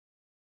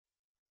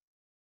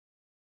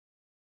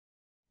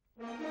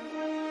Hi,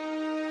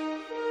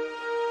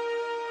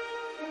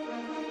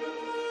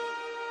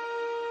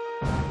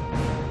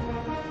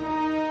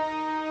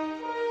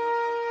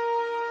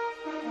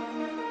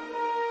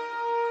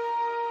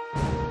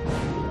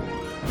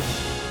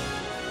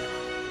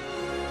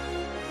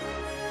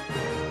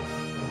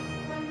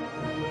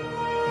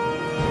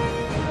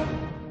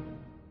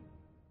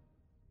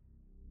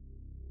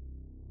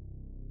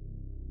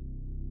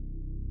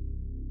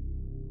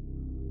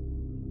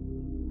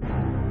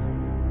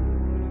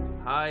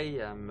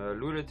 I'm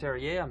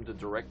Leterrier. I'm the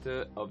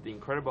director of The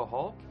Incredible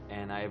Hulk,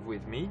 and I have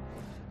with me...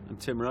 I'm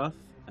Tim Roth,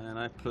 and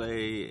I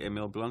play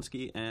Emil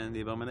Blonsky and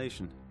the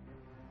Abomination.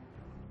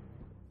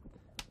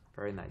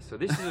 Very nice. So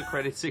this is a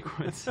credit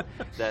sequence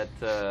that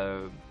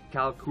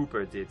Cal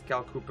Cooper did.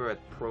 Cal Cooper at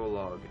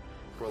Prologue.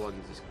 Prologue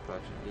is his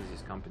production, is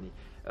his company.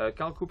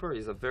 Cal Cooper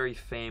is a very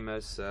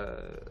famous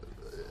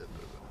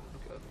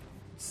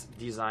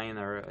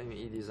designer. I mean,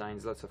 he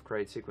designs lots of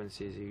credit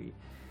sequences.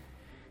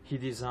 He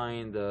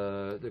designed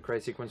the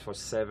credit sequence for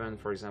Seven,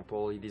 for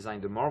example. He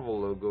designed the Marvel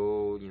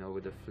logo, you know,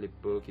 with the flip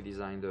book. He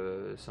designed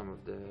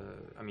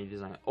he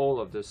designed all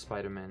of the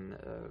Spider-Man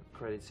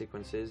credit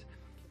sequences.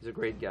 He's a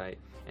great guy.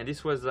 And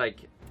this was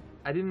like,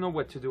 I didn't know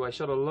what to do. I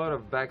shot a lot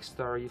of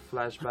backstory,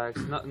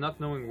 flashbacks,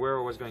 not knowing where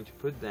I was going to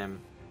put them.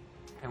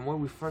 And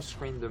when we first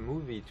screened the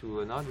movie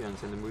to an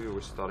audience, and the movie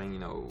was starting, you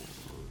know,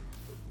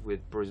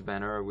 with Bruce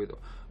Banner, with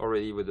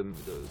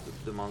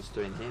the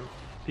monster in him,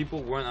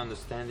 people weren't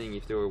understanding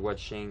if they were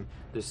watching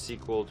the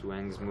sequel to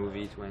Ang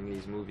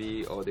Lee's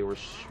movie, or they were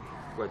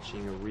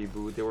watching a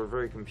reboot. They were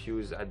very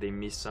confused. Had they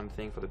missed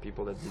something for the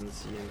people that didn't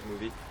see Ang's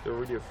movie? They were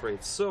really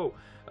afraid. So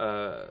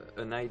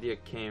an idea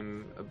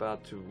came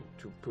about to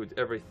put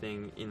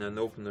everything in an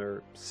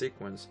opener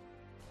sequence,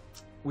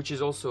 which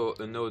is also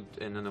a nod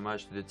and an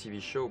homage to the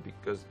TV show,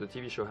 because the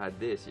TV show had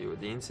this.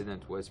 The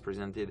incident was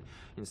presented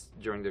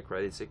during the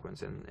credit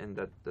sequence, and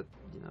that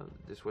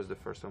this was the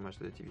first homage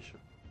to the TV show.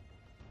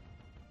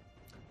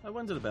 I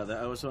wondered about that.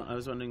 I was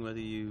wondering whether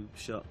you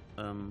shot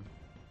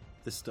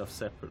this stuff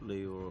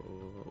separately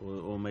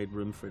or made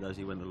room for it as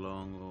you went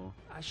along, or...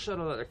 I shot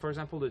a lot. Like, for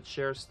example, the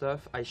chair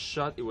stuff, I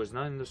shot, it was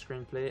not in the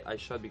screenplay. I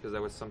shot because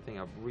that was something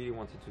I really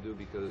wanted to do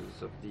because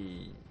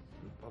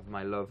of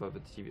my love of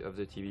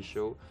the TV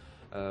show.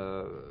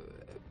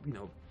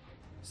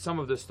 Some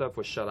of the stuff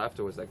was shot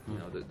afterwards, like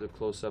the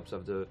close-ups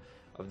of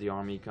the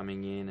army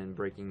coming in and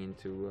breaking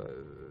into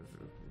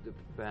the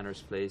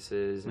Banner's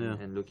places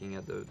and looking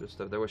at the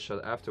stuff that was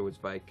shot afterwards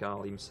by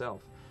Carl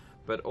himself.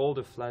 But all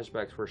the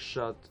flashbacks were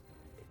shot,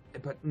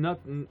 but not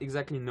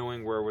exactly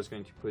knowing where I was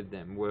going to put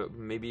them.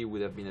 Maybe it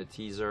would have been a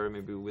teaser,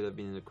 maybe it would have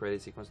been in the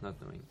credit sequence,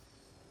 not knowing.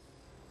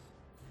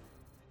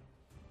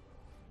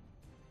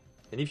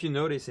 And if you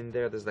notice in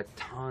there, there's like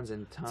tons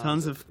and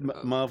tons of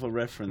Marvel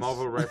references.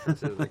 Marvel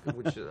references, like,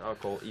 which are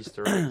called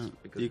Easter eggs.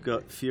 You've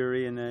got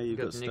Fury in there. You've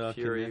got Nick Stark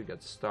Fury. in there. You've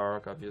got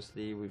Stark,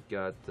 obviously. We've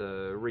got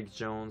Rick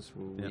Jones,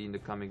 who in the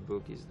comic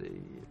book is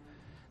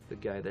the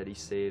guy that he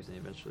saves and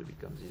eventually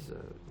becomes his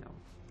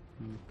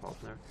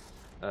partner.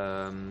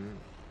 And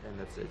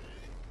that's it.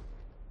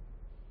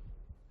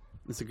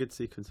 It's a good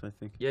sequence, I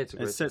think. Yeah, it's a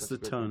great It sets the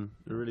sequence. tone.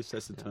 It really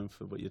sets the tone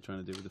for what you're trying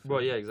to do with the film.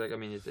 Well, yeah, exactly. I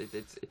mean,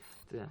 it's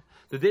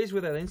The Days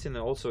Without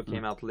Incident also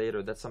came out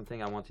later. That's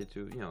something I wanted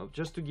to,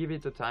 just to give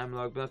it a time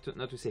log, but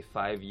not to say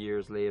 5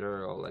 years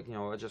later, or like,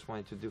 I just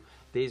wanted to do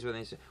Days Without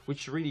Incident,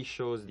 which really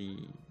shows the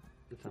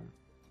time.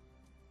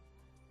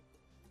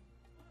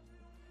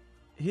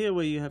 Here,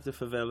 where you have the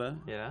favela,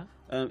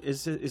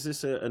 is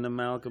this an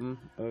amalgam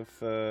of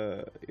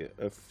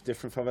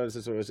different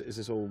favelas, or is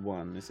this all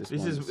one? This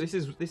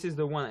is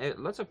the one.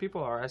 Lots of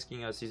people are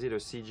asking us: is it a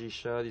CG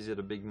shot? Is it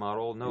a big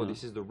model? No,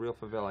 this is the real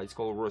favela. It's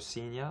called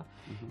Rocinha.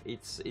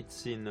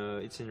 Mm-hmm.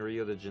 It's in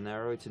Rio de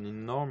Janeiro. It's an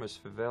enormous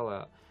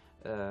favela.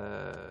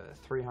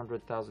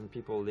 300,000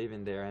 people live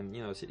in there, and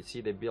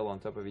see they build on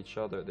top of each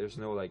other. There's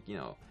no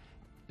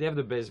they have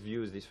the best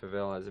views, these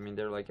favelas. I mean,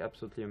 they're like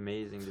absolutely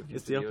amazing.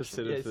 It's the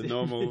opposite of the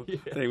normal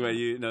thing where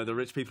the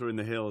rich people are in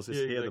the hills. It's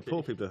here the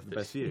poor people have the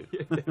best view.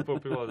 The poor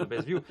people have the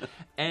best view,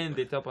 and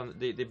they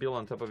build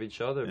on top of each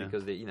other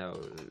because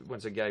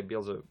once a guy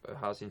builds a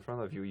house in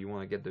front of you, you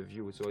want to get the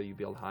view, so you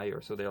build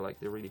higher. So they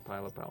really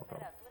pile up.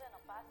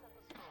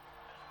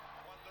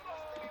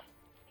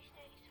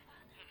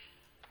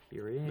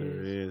 Here he is.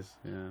 There he is.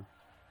 Yeah.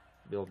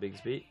 Bill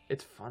Bixby.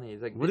 It's funny.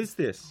 It's like What is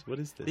this?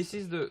 This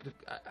is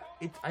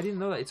I didn't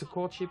know that. It's a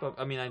courtship of.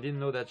 I mean, I didn't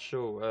know that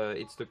show.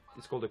 It's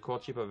called The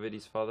Courtship of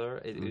Eddie's Father.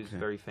 It is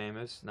very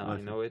famous. Now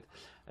I know it.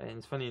 And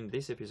it's funny in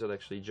this episode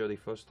actually. Jodie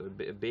Foster,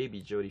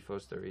 baby Jodie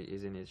Foster,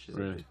 is in it. She's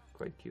actually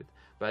quite cute.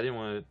 But I didn't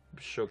want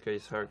to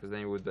showcase her because then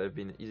it would have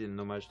been either an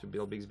homage to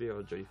Bill Bixby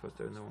or Jodie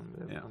Foster. No one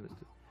would have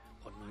understood.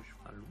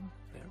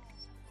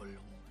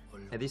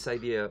 And this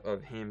idea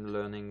of him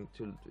learning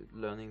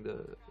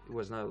it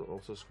was not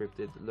also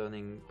scripted.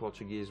 Learning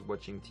Portuguese,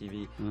 watching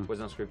TV was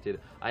not scripted.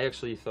 I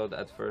actually thought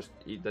at first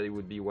that he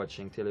would be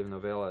watching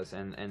telenovelas,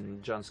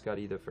 and John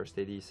Scotty, the first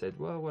AD, said,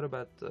 "Well, what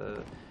about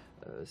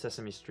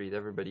Sesame Street?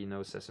 Everybody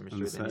knows Sesame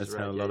Street." And that's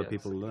how a lot of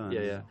people learn.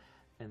 Yeah.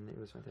 and it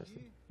was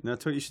fantastic. Now,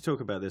 you should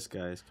talk about this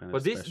guy. It's kind of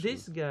But special.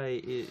 this guy,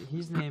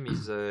 his name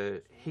is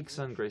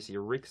Rickson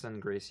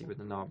Gracie with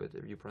an R, but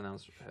if you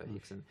pronounce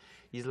Hickson,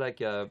 he's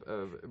like a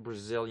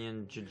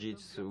Brazilian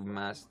jiu-jitsu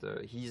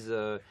master. He's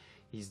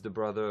the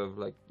brother of,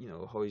 like, you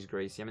know, Royce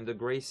Gracie. I mean, the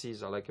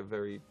Gracies are like a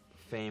very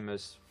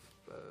famous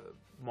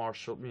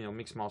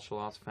mixed martial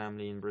arts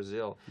family in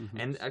Brazil.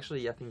 And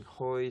actually, I think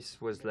Royce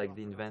was like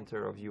the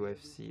inventor of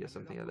UFC or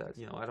something like that.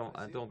 You know,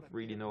 I don't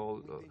really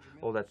know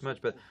all that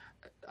much, but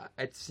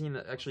I'd seen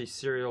actually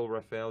Cyril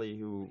Raffaelli,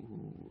 who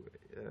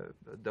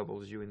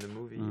doubles you in the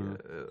movie,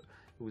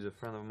 who's a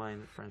friend of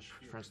mine, French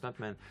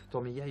stuntman,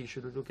 told me, yeah, you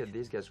should look at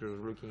this guy. We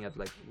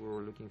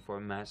were looking for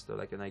a master,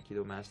 like an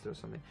Aikido master or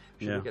something.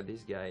 You should look at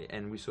this guy,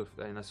 and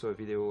I saw a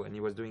video, and he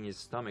was doing his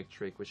stomach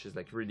trick, which is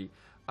like really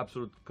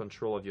absolute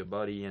control of your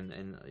body and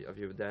of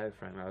your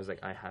diaphragm. I was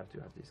like, I have to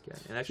have this guy.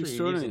 And actually,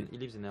 he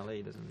lives in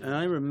LA, doesn't he? And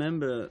I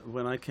remember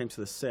when I came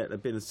to the set,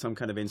 there'd been some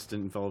kind of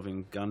incident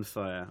involving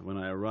gunfire when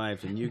I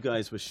arrived, and you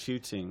guys were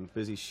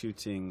busy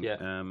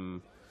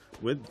shooting.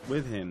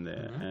 With him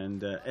there,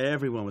 and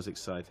everyone was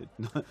excited.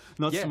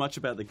 Not so much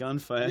about the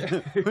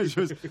gunfire, which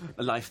was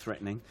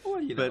life-threatening.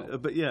 Well, you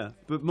know.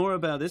 But more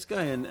about this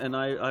guy, and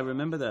I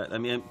remember that. I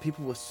mean,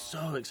 people were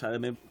so excited. I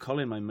mean,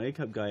 Colin, my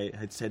makeup guy,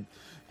 had said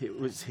it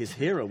was his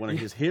hero, one of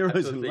his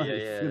heroes in life.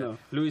 You know.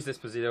 Luis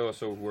Esposito,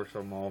 also who works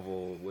for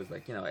Marvel, was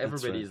like, you know,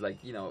 everybody's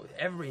like, you know,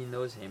 everybody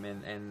knows him,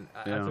 and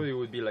I thought it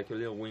would be like a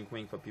little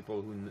wink for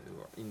people who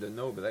are in the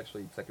know, but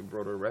actually it's like a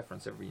broader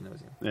reference. Everybody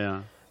knows him.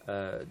 Yeah.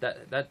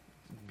 That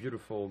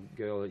beautiful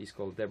girl is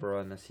called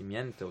Deborah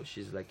Nascimento.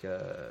 She's like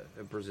a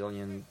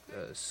Brazilian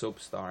soap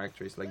star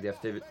actress. Like, they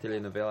have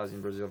telenovelas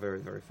in Brazil, very,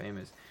 very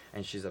famous,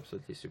 and she's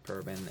absolutely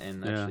superb.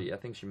 And actually, I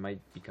think she might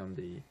become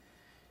the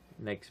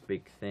next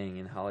big thing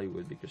in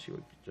Hollywood because she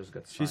just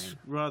got signed. She's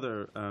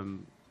rather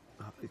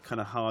kind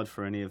of hard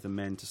for any of the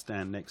men to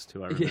stand next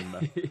to, I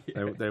remember.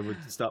 They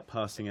would start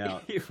passing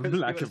out from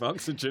lack of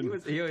oxygen.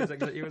 He was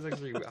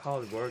actually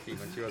hard working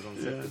when she was on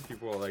set.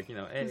 People were like, you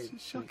know, hey,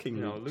 she's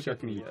shockingly, you know, look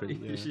shockingly at me.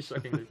 pretty. She's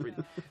shockingly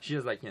pretty. She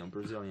has, like, you know,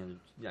 Brazilian,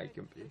 like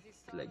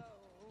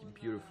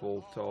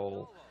beautiful,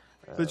 tall.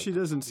 But she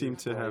doesn't seem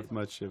to have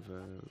much of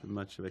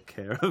a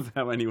care of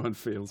how anyone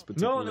feels. But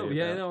she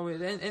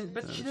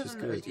doesn't.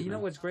 Good, you know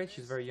what's great?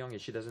 She's very young,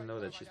 and she doesn't know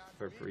that she's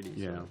very pretty.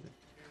 Yeah.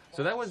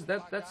 So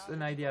that's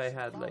an idea I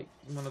had, like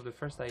one of the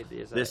first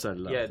ideas. I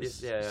love. Yeah,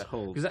 this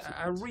whole. Because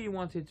I really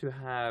wanted to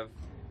have,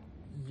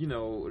 you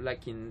know,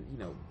 like in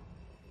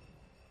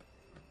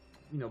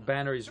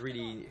Banner is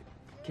really.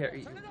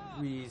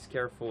 He's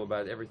careful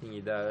about everything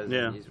he does.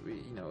 Yeah.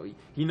 And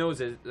he knows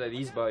that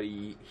his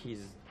body,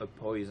 he's a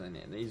poison,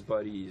 and his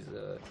body is.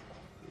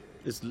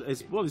 His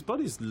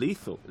body's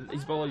lethal.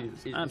 His body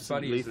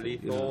is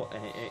lethal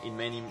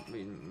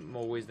in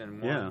more ways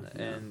than one,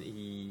 and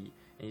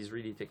he's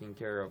really taking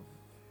care of,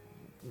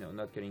 you know,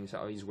 not getting.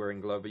 So he's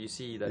wearing gloves, but you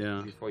see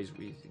that before he's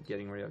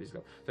getting rid of his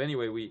glove. So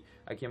anyway,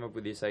 I came up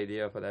with this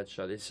idea for that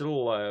shot. It's a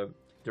little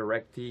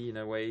directy in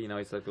a way, you know.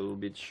 It's like a little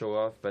bit show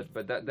off, but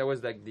that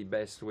was like the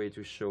best way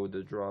to show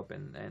the drop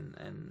and.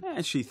 I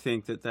actually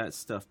think that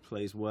stuff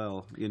plays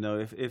well. You know,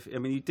 if I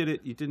mean, you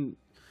didn't.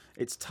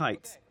 It's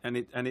tight, and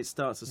it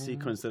starts a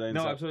sequence that ends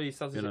up. No, absolutely, it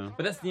starts.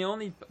 But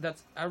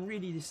that's I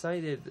really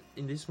decided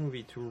in this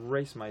movie to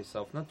race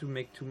myself, not to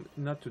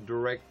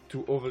direct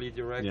too overly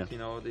direct, you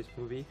know, this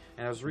movie.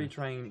 And I was really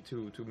trying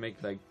to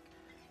make like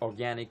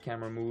organic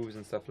camera moves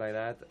and stuff like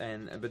that.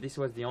 But this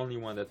was the only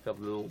one that felt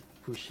a little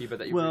pushy.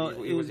 But it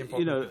was important.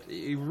 You know,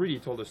 it really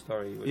told a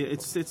story.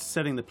 It's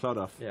setting the plot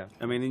off. Yeah.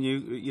 I mean, and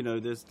you know,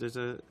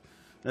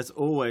 that's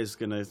always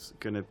gonna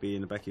be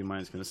in the back of your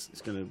mind.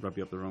 It's gonna rub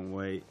you up the wrong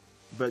way.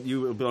 But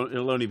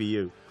it'll only be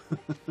you.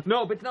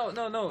 No, because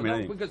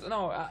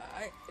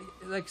I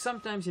like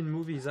sometimes in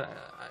movies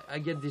I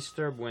get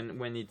disturbed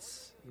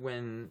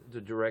when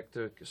the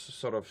director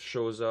sort of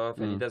shows off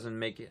and it doesn't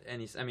make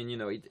any. I mean, you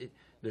know,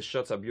 the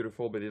shots are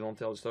beautiful, but they don't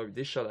tell the story.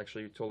 This shot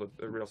actually told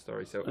a real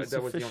story, so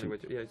that was the only way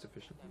to. Yeah, it's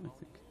efficient. I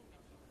think.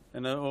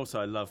 And also,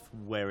 I love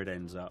where it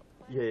ends up.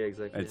 Yeah,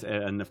 exactly.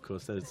 And of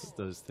course,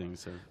 those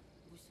things.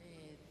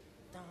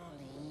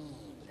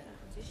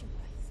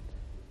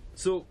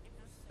 So,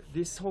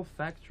 this whole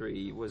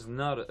factory was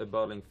not a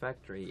bottling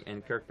factory,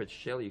 and Kirk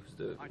Petruccelli, who's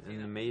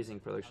an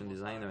amazing production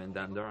designer, and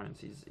Dan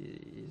Dorrance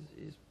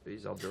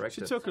is our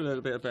director. Should talk a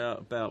little bit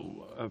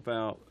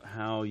about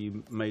how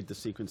you made the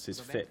sequences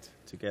fit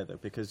together,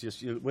 because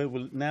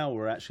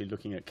we're actually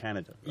looking at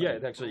Canada. Right?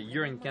 Yeah, actually,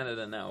 you're in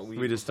Canada now.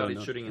 We just started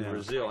shooting in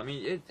Brazil. I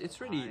mean, it's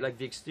really like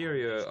the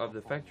exterior of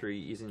the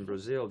factory is in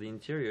Brazil. The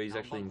interior is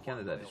actually in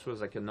Canada. This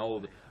was like an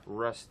old,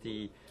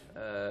 rusty.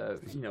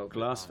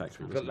 Glass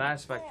factory.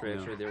 Glass factory.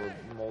 Actually, they were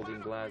molding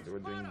glass. They were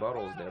doing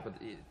bottles there. But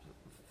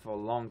for a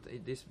long,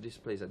 this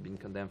place had been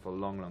condemned for a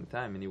long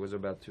time, and it was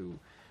about to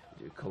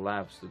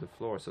collapsed to the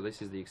floor. So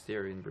this is the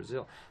exterior in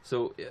Brazil.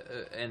 So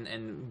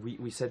and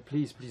we said,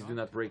 please do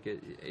not break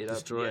it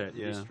destroy up.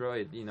 it. Destroy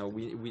it. You know,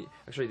 we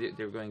actually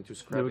they're going to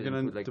scrap They were it.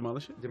 going to Like,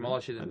 demolish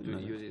it. and to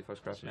use it for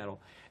scrap metal.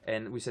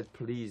 And we said,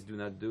 please do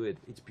not do it.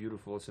 It's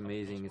beautiful. It's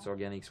amazing. It's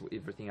organic. It's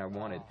everything I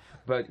wanted.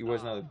 But it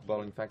was not a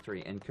bottling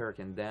factory. And Kirk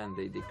and Dan,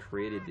 they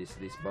created this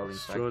bottling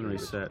extraordinary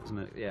factory. set, isn't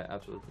it? Yeah,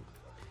 absolutely.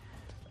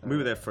 We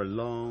were there for a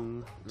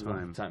long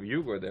time.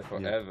 You were there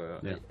forever,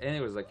 Yeah. and it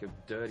was like a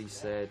dirty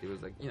set. It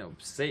was like, you know,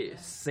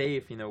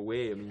 safe in a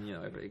way. I mean, you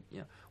know,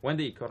 one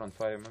day it caught on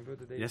fire. Remember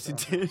the day? Yes, it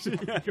did.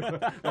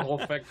 The whole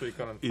factory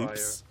caught on fire.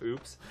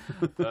 Oops.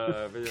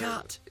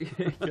 Cut.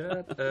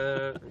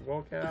 Cut.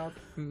 Walk out.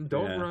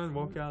 Don't run.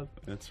 Walk out.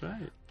 That's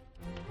right.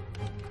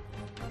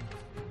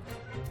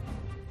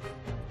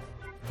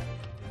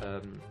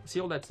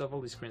 See all that stuff,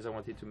 all these screens. I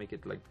wanted to make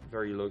it like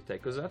very low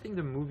tech, because I think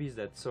the movies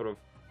that sort of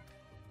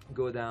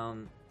go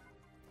down,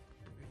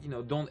 you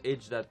know, don't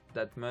age that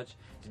much,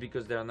 is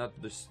because they're not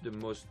the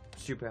most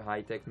super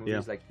high tech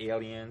movies like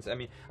Aliens. I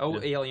mean,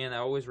 Alien. I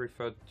always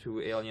referred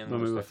to Alien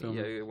when we were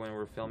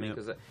filming,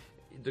 because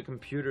the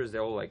computers,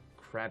 they're all like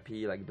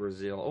crappy, like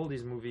Brazil. All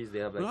these movies, they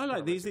have like. Well, I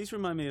like these. These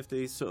remind me of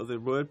the sort of the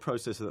word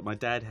processor that my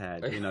dad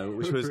had, you know,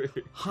 which was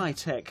high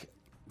tech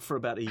for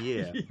about a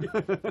year.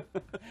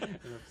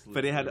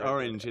 But it had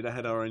orange. It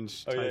had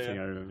orange typing.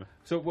 I remember.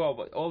 So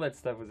but all that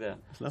stuff was there.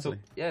 It's lovely. So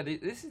yeah,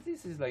 this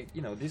is like,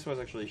 you know, this was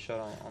actually shot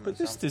on. But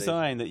this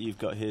design that you've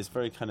got here is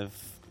very kind of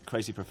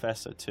Crazy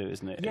Professor too,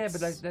 isn't it? Yeah,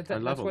 but that's what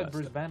that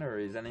Bruce stuff. Banner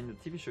is, and in the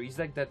TV show, he's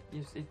like that.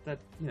 It's that,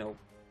 you know,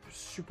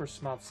 super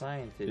smart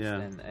scientist,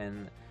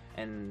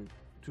 and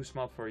too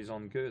smart for his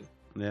own good.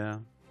 Yeah.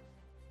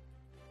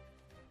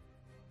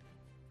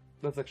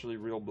 That's actually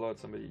real blood.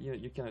 Somebody,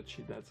 you cannot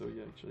cheat that, so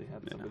you actually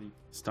had somebody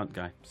stunt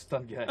guy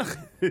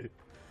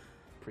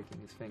pricking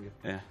his finger.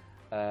 Yeah.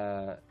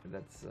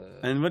 That's.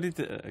 And what did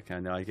okay?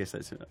 No, I guess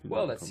that's.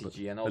 Well, that's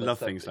CG and all that love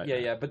stuff. things like that.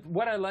 that. Yeah. But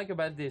what I like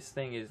about this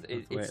thing is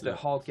it's the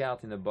Hulk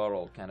out in a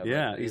bottle kind of.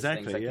 Yeah, like,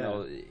 exactly. Like, yeah. you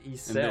know,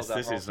 his cells are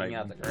is hulking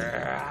out,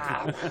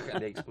 like,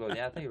 and they explode.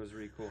 Yeah, I think it was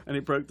really cool. And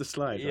it broke the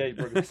slide. Yeah, it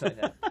broke the slide.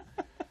 Yeah.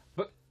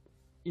 But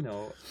you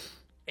know,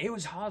 it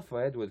was hard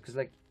for Edward, because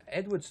like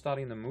Edward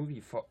starting the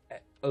movie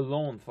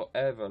alone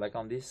forever. Like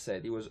on this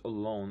set, he was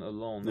alone,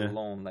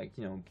 like,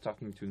 you know,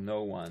 talking to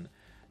no one,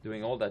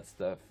 doing all that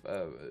stuff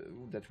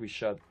that we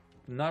shot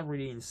not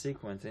really in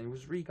sequence, and it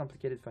was really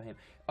complicated for him.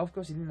 Of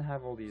course, he didn't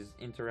have all these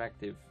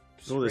interactive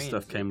screens. All this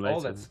stuff came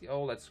later.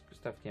 All that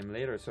stuff came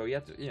later, so he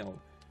had to, you know,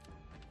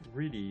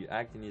 really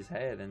act in his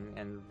head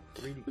and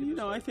really. Well, you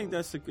know, I think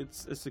that's a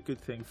good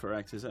thing for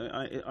actors.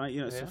 I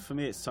you know, so for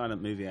me, it's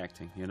silent movie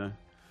acting. You know,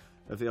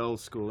 of the old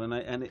school,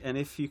 and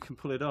if you can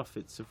pull it off,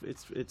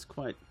 it's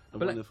quite a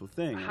wonderful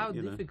thing. How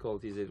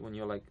difficult is it when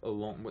you're like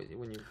alone,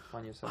 when you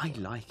find yourself? I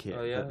like it.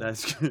 Oh yeah,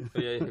 that's good.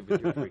 But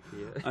you're freaky.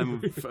 Yeah.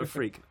 I'm a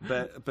freak,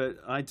 but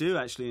I do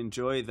actually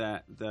enjoy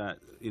that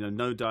you know,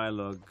 no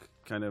dialogue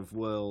kind of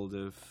world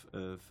of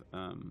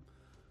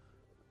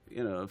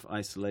you know, of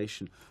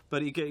isolation.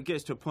 But it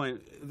gets to a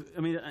point.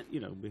 I mean, you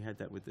know, we had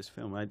that with this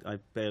film. I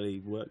barely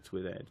worked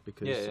with Ed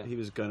because he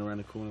was going around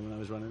the corner when I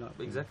was running up.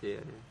 Exactly. Yeah.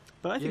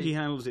 But I think he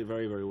handles it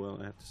very, very well.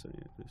 I have to say.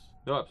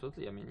 No,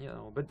 absolutely. I mean, you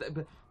know, but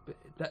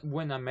that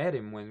when I met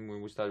him,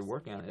 when we started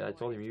working on it, I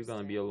told him you're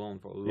gonna be alone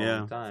for a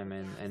long time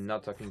and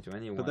not talking to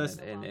anyone. But that's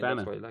and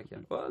that's what I like. Yeah.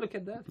 Well, look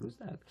at that. Who's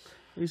that?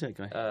 Who's that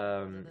guy?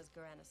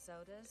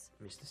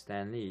 Mr.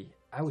 Stanley.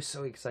 I was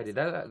so excited.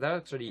 That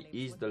actually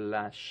is the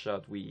last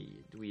shot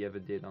we ever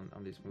did on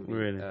this movie.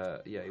 Really?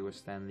 Yeah, it was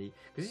Stanley.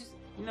 Because he's,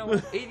 you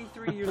know,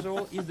 83 years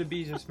old. He's the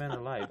busiest man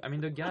alive. I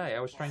mean, the guy,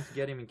 I was trying to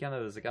get him in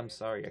Canada. I was like, I'm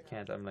sorry, I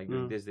can't. I'm like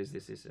doing this,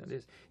 and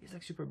this. He's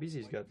like super busy.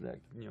 He's got like,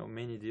 you know,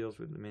 many deals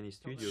with many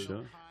studios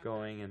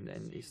going,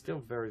 and he's still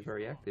very,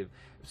 very active.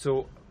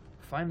 So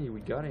finally we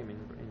got him in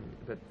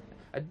but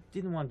I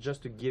didn't want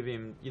just to give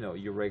him, you know,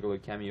 your regular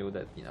cameo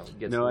that, you know,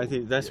 gets. No, I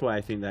think that's why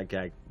I think that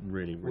gag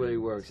really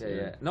works.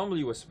 Yeah. Normally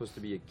it was supposed to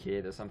be a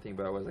kid or something,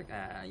 but I was like,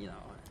 you know,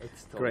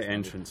 it's still great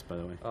entrance, by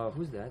the way. Oh,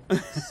 who's that?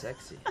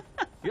 Sexy.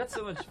 You had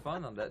so much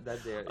fun on that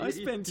day. I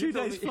spent 2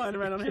 days flying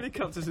around on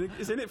helicopters.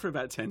 It's in it for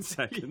about 10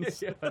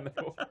 seconds. Yeah, I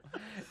know.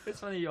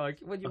 It's funny. You're like,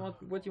 what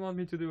do you want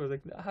me to do? I was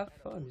like, have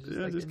fun.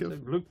 Just go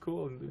look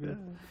cool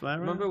and fly around.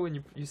 Remember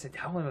when you said,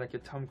 I want like a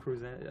Tom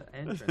Cruise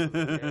entrance?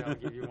 Okay, I'll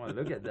give you one.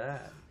 Look at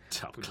that.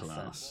 Top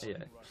class.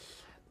 Yeah.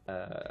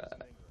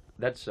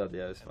 That shot,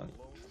 was funny.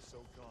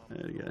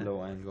 There you go.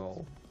 Low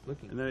angle.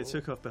 Looking and then cool. it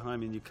took off behind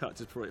me and you cut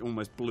just before it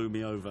almost blew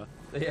me over.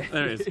 Yeah.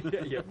 There it is.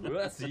 Yeah.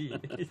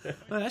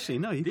 Well, actually,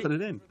 no, you put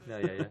it in. No,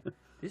 yeah.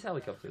 These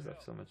helicopters have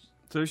so much.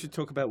 So we should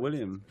talk about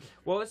William.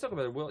 Well, let's talk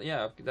about it. Well,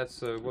 yeah, that's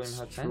William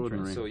Hart's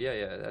entrance. So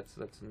yeah,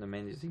 that's an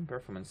amazing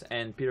performance.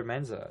 And Peter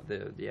Menza,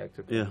 the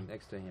actor playing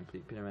next to him,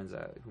 Peter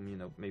Menza, whom you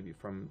know maybe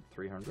from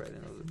 300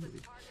 and other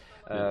movies.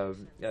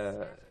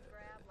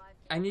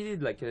 I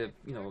needed like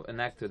an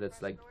actor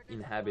that's like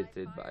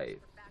inhabited by,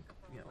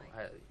 you know,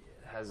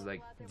 has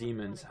like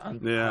demons,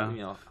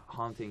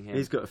 haunting him.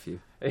 He's got a few.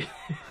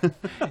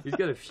 He's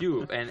got a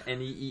few, and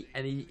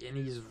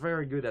he's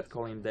very good at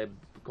calling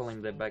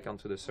calling them back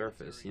onto the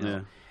surface, you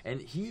know.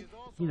 And he,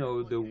 you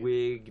know, the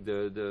wig,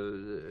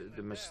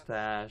 the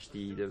mustache,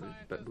 the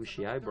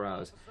bushy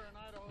eyebrows,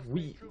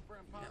 we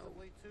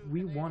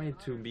wanted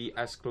to be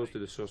as close to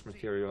the source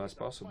material as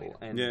possible,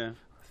 and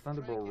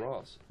Thunderbolt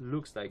Roth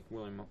looks like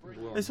William.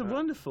 It's a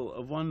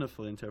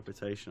wonderful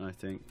interpretation, I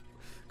think,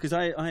 because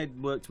I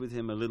had worked with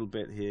him a little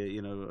bit here.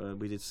 You know,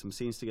 we did some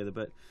scenes together,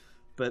 but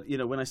you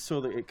know, when I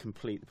saw the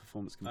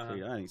performance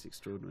complete, I think it's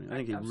extraordinary. I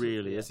think he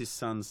really, as his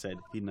son said,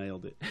 he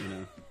nailed it. You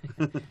know,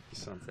 his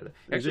son said it.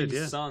 Actually,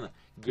 his son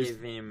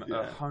gave him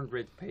a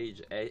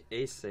 100-page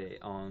essay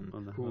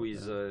on who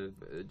is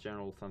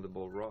General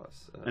Thunderbolt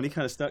Roth, and he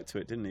kind of stuck to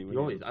it, didn't he?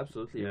 Oh,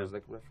 absolutely. He was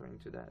like referring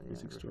to that.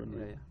 It's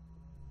extraordinary.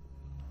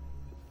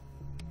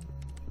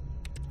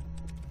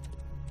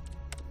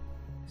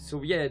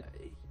 So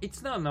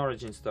it's not an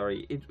origin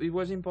story. It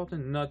was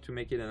important not to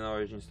make it an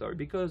origin story,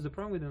 because the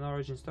problem with an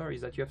origin story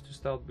is that you have to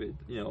start with,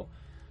 you know,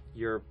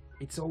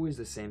 it's always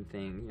the same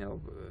thing, you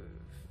know,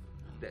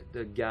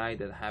 the guy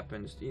that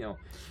happens, you know,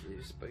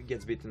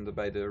 gets bitten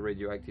by the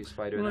radioactive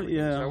spider. And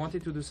everything. So I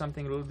wanted to do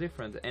something a little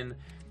different, and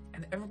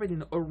everybody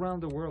around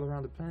the world,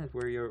 around the planet,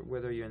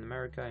 whether you're in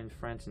America, in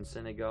France, in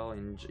Senegal,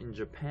 in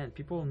Japan,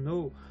 people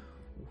know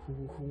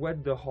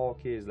what the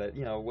Hulk is. That,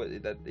 you know,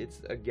 that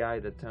it's a guy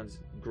that turns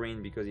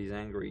green because he's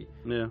angry.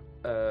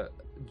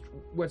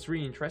 What's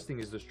really interesting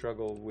is the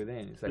struggle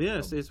within. It's like,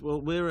 yes, you know,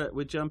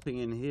 we're jumping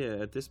in here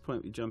at this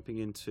point. We're jumping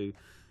into,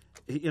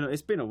 you know,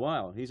 it's been a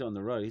while. He's on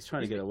the road. He's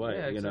trying to get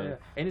away. You know,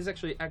 and he's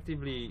actually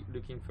actively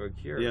looking for a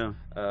cure.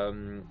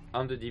 On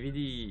the DVD,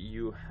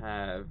 you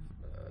have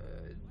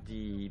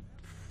the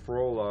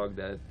prologue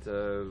that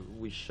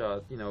we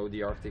shot, you know,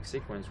 the Arctic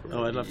sequence.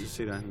 Oh, I'd love to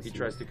see that. He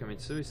tries to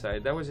commit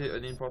suicide. That was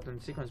an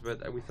important sequence,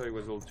 but we thought it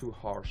was a little too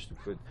harsh to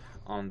put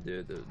on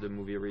the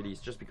movie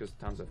release, just because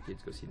tons of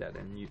kids go see that,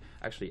 and you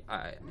actually,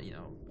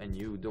 and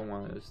you don't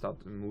want to start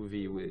a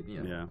movie with,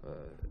 you know,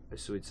 a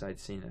suicide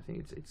scene. I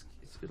think it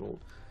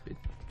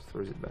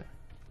throws it back.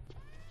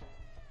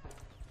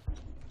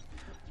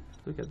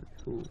 Look at the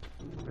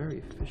very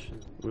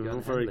efficient. We're all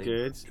very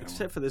good,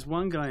 except for there's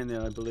one guy in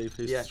there, I believe,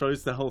 who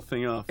throws the whole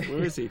thing off.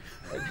 Where is he?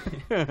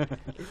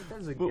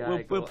 There's a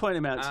guy we'll point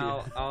him out to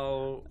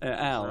you.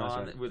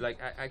 Al. With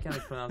I can't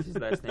pronounce his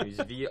last name. He's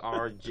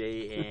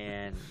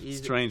VRJN.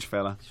 Strange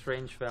fella.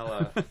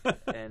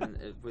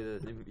 And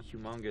with a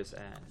humongous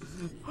ass.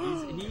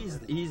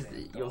 He's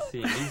you'll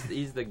see.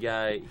 He's the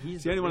guy.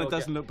 He's the only one that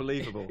doesn't look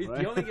believable.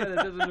 Right? The only guy that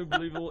doesn't look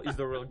believable is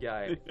the real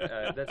guy.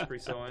 That's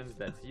Chris Owens.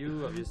 That's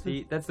you,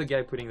 obviously. That's the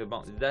guy putting the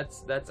bomb.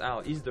 That's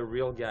Al. He's the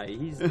real guy.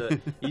 He's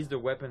the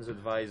weapons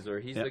advisor.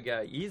 He's the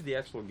guy. He's the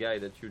actual guy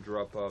that you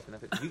drop off. And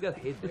you got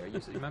hit there.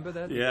 You remember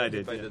that? Yeah, I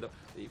did.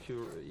 If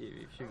you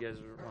guys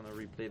want to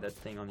replay that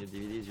thing on your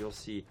DVDs, you'll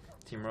see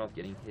Tim Roth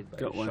getting hit by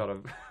a shot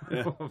of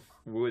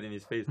wood in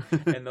his face,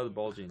 and not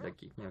bulging.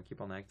 Like, you know, keep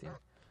on acting.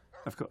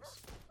 Of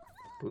course.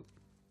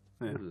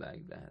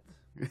 Like that.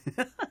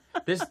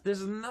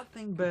 There's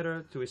nothing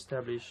better to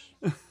establish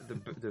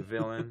the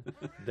villain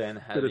than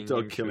having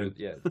him shoot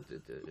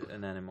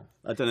an animal.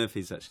 I don't know if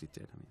he's actually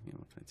dead. I mean, you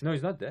know, no,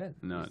 he's not dead.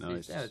 No,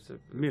 he's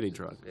merely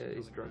drugged.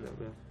 He's drugged up.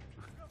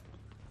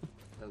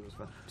 That was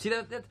fun. See,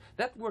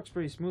 that works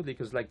pretty smoothly,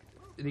 because like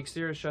the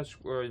exterior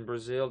shots were in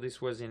Brazil. This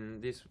was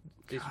on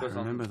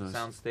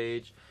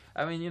soundstage.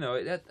 I mean, you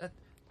know,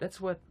 that's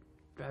what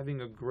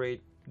having a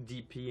great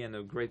DP and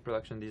a great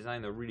production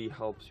designer really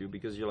helps you,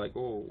 because you're like,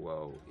 oh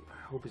wow,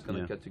 I hope it's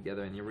gonna cut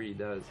together, and he really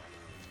does.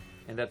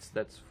 And that's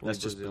Brazil.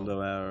 Just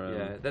below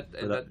our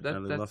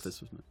little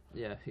office, wasn't it?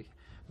 Yeah,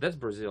 that's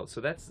Brazil.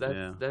 So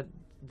that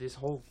this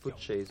whole foot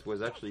chase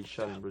was actually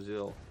shot in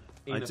Brazil.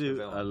 I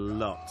do a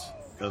lot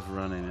of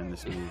running in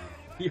this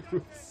movie.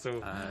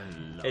 So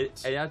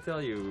and I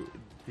tell you,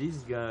 these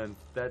guns,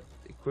 that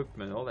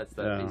equipment, all that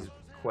stuff is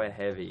quite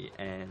heavy,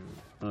 and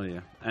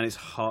and it's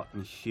hot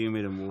and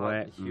humid and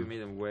wet.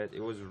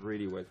 It was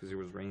really wet because it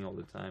was raining all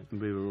the time.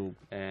 We were all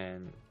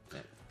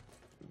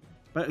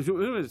but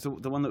it's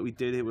the one that we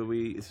did here, where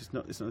it's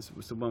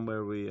the one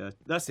where we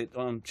that's it,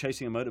 on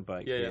chasing a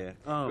motorbike. Yeah.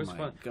 Oh, it was my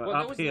fun. God. Well,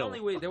 that was the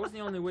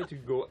only way to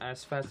go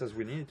as fast as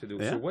we needed to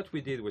do. So what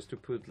we did was to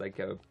put like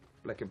a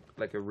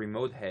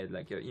remote head,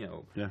 like a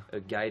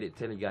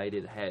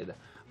tele-guided head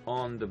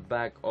on the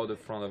back or the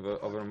front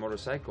of a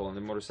motorcycle, and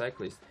the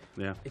motorcyclist.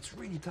 Yeah. It's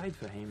really tight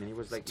for him, and he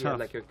was like,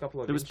 like a couple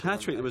of. It was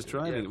Patrick that was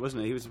driving it,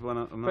 wasn't it? He was one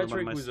of my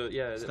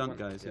stunt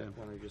guys.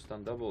 One of your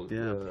stunt doubles.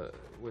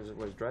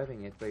 Was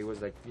driving it, but he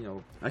was like,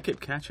 I kept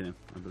catching him,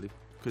 I believe,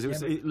 because it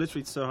was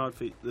literally so hard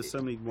for. There's so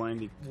many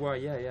windy. Well,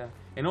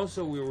 and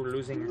also we were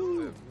losing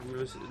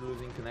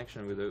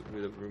connection with the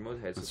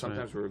remote head. So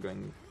sometimes we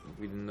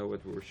didn't know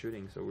what we were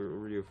shooting, so we were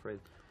really afraid.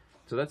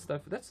 So that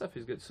stuff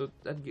is good. So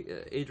that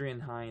Adrian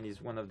Hine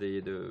is one of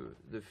the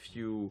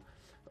few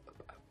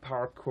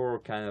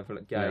parkour kind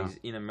of guys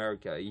in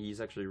America. He's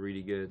actually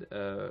really good.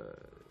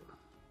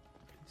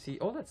 See,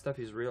 all that stuff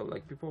is real.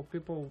 Like people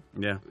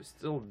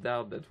still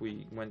doubt that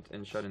we went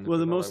and shot in the. Well,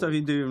 the more stuff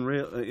you do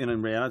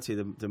in reality,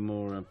 the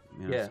more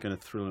it's going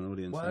to thrill an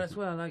audience. Well, that's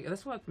what I like.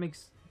 That's what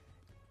makes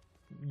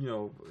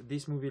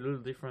this movie a little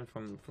different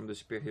from the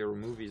superhero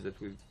movies that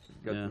we've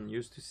gotten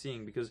used to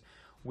seeing, because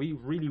we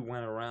really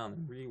went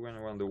around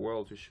the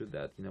world to shoot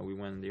that. We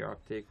went in the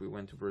Arctic, we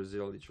went to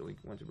Brazil, literally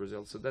went to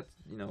Brazil. So that's,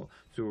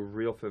 to a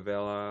real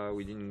favela.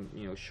 We didn't,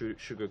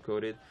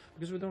 sugarcoat it,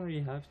 because we don't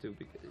really have to.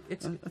 I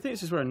think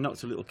this is where I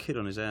knocked a little kid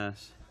on his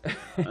ass.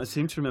 I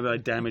seem to remember I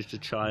damaged a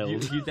child.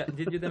 Did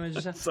you damage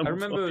a child? I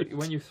remember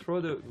when you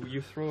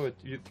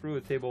threw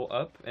a table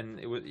up, and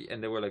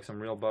there were like some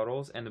real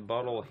bottles, and the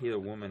bottle hit a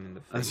woman in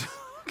the face.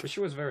 But she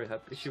was very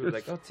happy. She was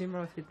like, "Oh, Tim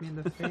Roth hit me in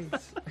the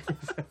face."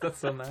 That's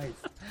so nice.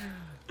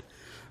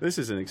 This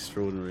is an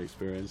extraordinary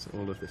experience.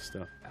 All of this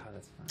stuff. Oh,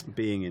 that's fun.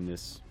 Being in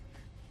this.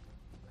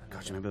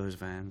 God, you remember those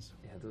vans?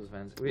 Yeah, those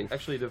vans.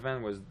 Actually, the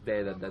van was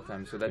dead at that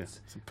time, so that's...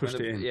 So pushed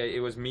it in. Yeah,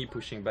 it was me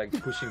pushing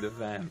the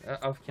van.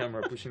 Off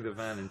camera, pushing the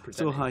van and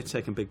pretending... It's all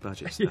high-tech and big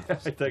budget stuff. Yeah,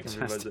 high-tech and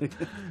big budget.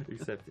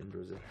 Except in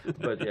Brazil.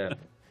 But yeah,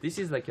 this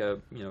is like a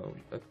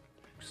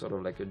sort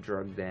of like a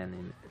drug den,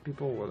 and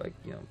people were like,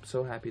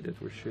 so happy that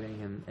we're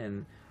shooting,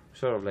 and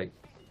sort of like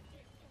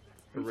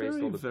erased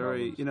all the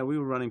problems. We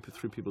were running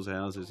through people's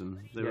houses, and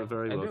they were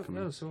very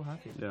welcoming. They were so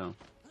happy. Yeah.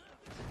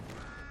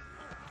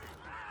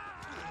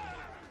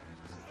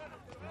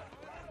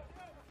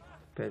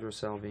 Pedro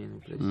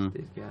Salvin, who plays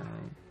this guy.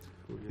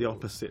 The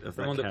opposite of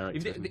that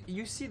character.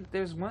 You see,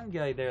 there's one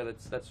guy there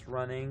that's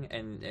running,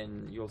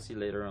 and you'll see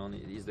later on,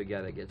 he's the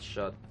guy that gets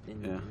shot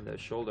in the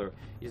shoulder.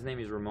 His name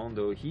is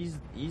Raimondo. He's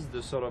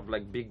the sort of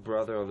like big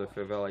brother of the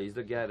favela. He's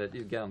the guy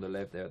on the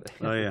left there.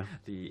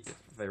 The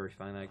very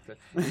fine actor.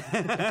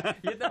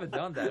 He had never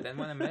done that, and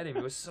when I met him,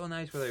 it was so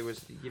nice where he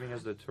was giving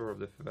us the tour of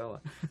the favela.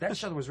 That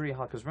shot was really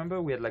hot, because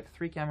remember, we had like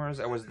 3 cameras.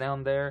 I was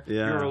down there. You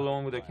were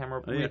alone with the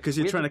camera. Because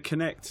you're trying to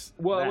connect.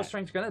 Well, I was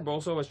trying to connect, but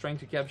also I was trying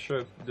to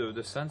capture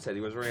the sunset.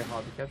 It was very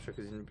hard to capture,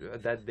 because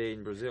that day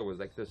in Brazil was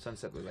like the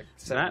sunset was like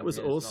 7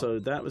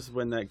 that was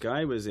when that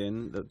guy was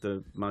in,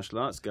 the martial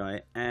arts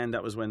guy, and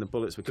that was when the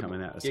bullets were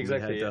coming at us.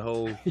 Exactly. We had the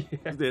whole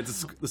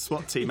the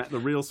SWAT team, the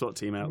real SWAT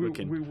team out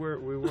looking. We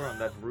were on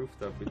that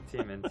rooftop with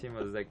Tim, and Tim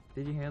was like,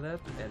 "Did you hear that?"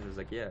 And he was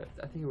like, "Yeah,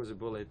 I think it was a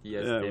bullet."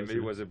 Yes, Tim,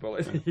 it was a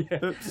bullet.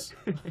 Oops.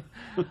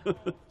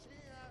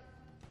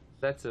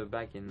 That's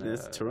back in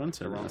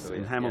Toronto,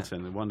 in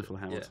Hamilton, the wonderful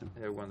Hamilton.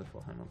 Yeah,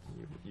 wonderful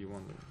Hamilton. You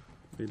want to.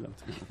 We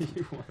loved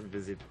You want to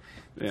visit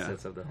the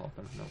sets of the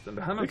Hamilton.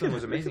 The Hamilton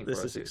was amazing.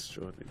 This is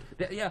extraordinary.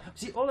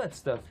 See all that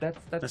stuff.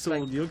 That's all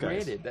like your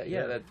guys. Created.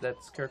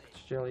 That's Kirk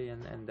Shelley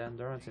and Dan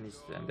Durrance and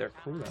their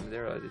crew. And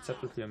it's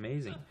absolutely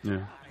amazing.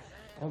 Yeah.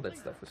 All that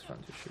stuff was fun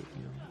to shoot.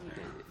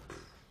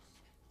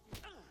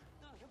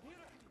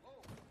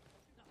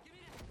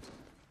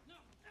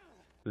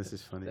 This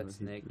is funny.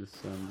 That's Nick.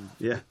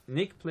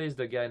 Nick plays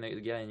the guy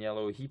in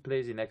yellow. He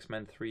plays in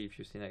X-Men 3, if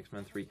you've seen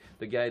X-Men 3.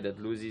 The guy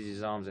that loses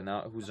his arms and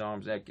whose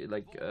arms, like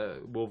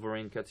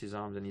Wolverine cuts his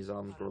arms and his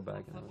arms grow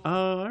back.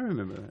 I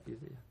remember that. You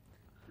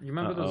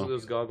remember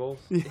those goggles?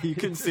 You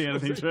couldn't see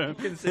anything through. You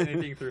couldn't see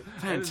anything through.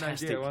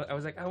 Fantastic. I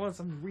was like, I want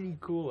some really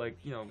cool, like,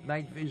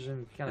 night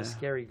vision, kind of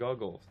scary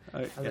goggles.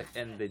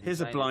 Here's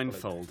a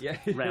blindfold.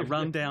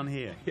 Run down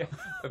here. Yeah,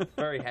 a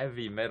very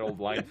heavy metal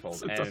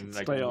blindfold and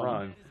like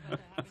run.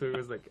 So it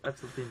was like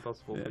absolutely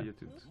impossible for you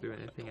to do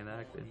anything and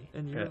act.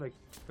 And you're like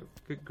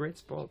a great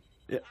spot.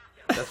 Yeah.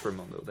 That's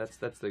Raimondo. That's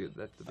the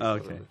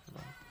okay.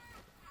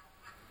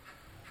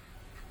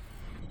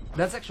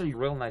 That's actually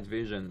real night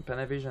vision.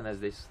 Panavision has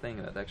this thing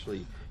that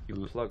actually you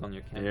plug on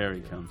your camera. There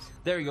he comes.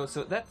 There you go.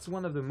 So that's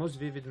one of the most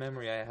vivid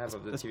memory I have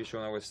of the TV show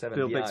when I was 7.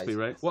 Bill Bixby,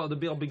 right? Well, the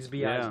Bill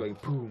Bixby eyes going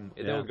boom.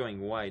 They were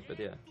going white, but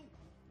This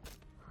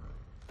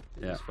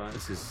is fun.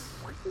 This is.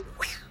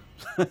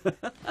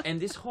 And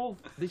this whole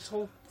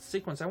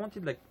sequence, I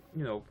wanted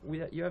you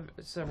have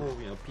several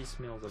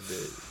piecemeals of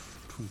the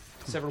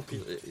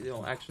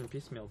action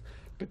piecemeals,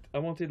 but I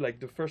wanted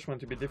the first one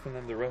to be different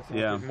than the rest.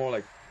 More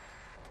like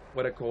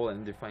what I call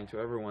and define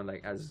to everyone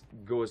as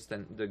ghost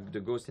and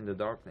the ghost in the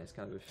darkness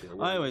kind of a feel.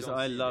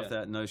 I love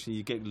that notion.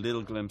 You get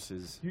little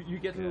glimpses. You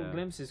get little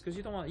glimpses because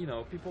you don't want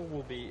people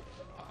will be.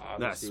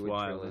 That's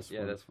wild.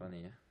 That's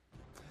funny. Yeah.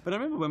 But I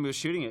remember when we were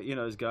shooting it,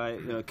 this guy,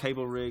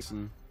 cable rigs,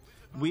 and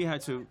we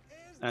had to,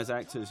 as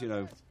actors,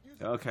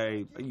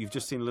 okay, you've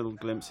just seen a little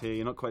glimpse here.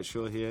 You're not quite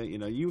sure here.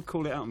 You would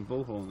call it out in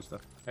bullhorn and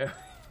stuff. Do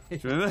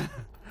you remember?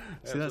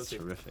 See, that's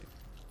terrific.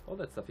 All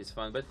that stuff is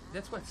fun, but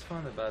that's what's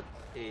fun about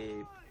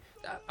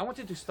I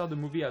wanted to start the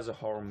movie as a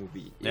horror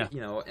movie,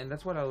 and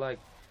that's what I like.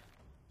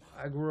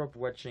 I grew up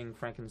watching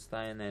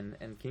Frankenstein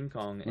and King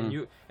Kong,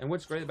 and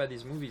what's great about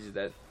these movies is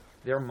that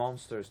they're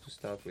monsters to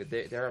start with.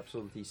 They're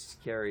absolutely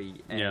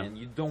scary, and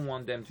you don't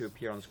want them to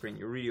appear on screen.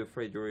 You're really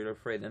afraid.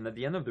 And at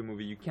the end of the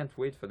movie, you can't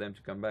wait for them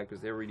to come back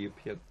because they really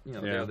appear.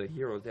 They're the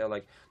heroes. They're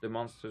like the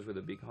monsters with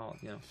a big heart.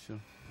 Sure.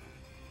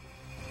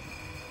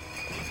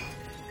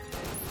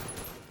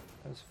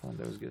 That was fun.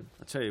 That was good.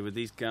 I tell you, with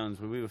these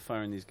guns, when we were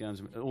firing these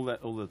guns, all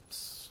the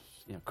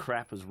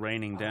crap was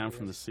raining down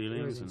from the ceilings.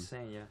 It was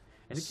insane,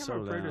 And the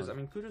camera operators,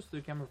 kudos to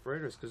the camera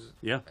operators because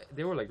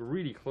they were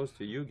really close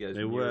to you guys.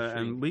 They were,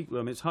 and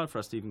it's hard for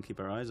us to even keep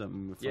our eyes up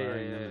when we're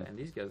firing. And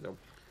these guys,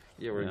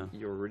 you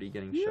were really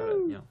getting shot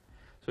at.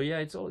 So yeah,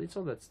 it's all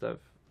that stuff.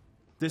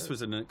 This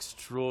was an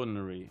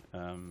extraordinary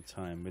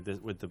time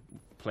with the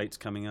plates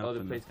coming up. Oh,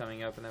 the plates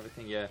coming up and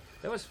everything. Yeah,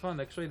 that was fun.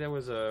 Actually, there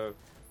was a.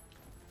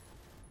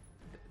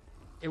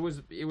 It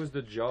was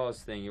the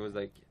Jaws thing. It was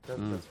like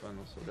that's fun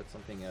also. That's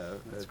something.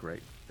 That's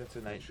great. That's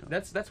a nice.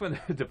 That's when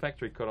the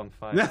factory caught on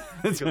fire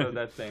because of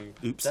that thing.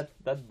 Oops.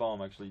 That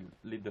bomb actually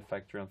lit the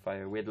factory on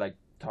fire. We had like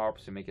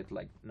tarps to make it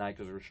like night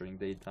because we were shooting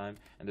daytime,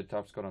 and the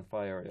tarps caught on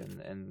fire,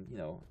 and you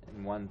know,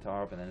 in one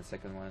tarp and then the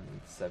second one,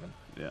 and 7.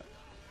 Yeah.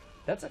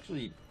 That's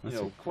actually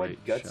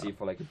quite gutsy shot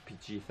for like a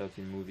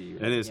PG-13 movie.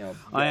 It is.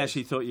 I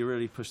actually thought you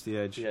really pushed the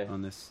edge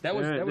on this. That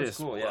was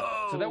cool. Yeah.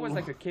 Whoa. So that was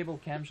like a cable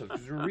cam shot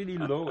because you were really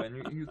low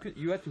and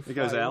you had to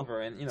fly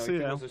over and it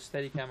was a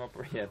steady cam up.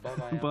 Yeah.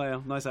 Bye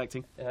Al. Nice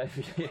acting.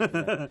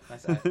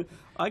 Nice acting.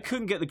 I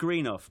couldn't get the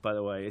green off, by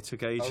the way. It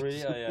took ages. Oh really?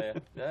 Yeah.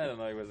 I don't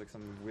know. It was like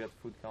some weird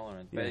food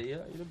coloring. But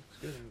it looks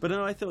good. But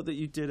no, I thought that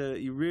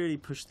you really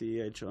pushed the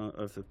edge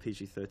of the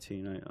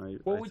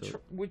PG-13.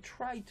 We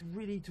tried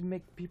really to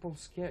make people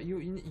scared. You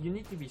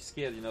need to be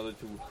scared in order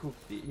to hook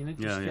you need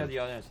to scare the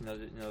audience in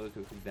order to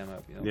hook them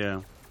up,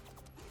 Yeah.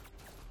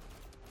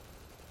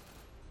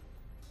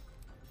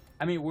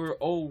 I mean, we're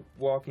all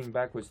walking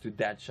backwards to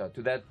that shot,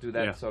 to that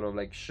sort of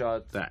like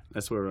shot.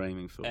 That's what we're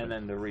aiming for. And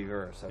then the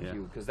reverse of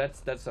you, because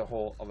that's a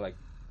whole of like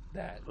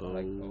that. Oh,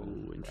 like,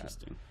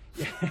 interesting.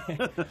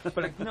 Yeah.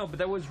 but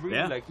that was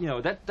really like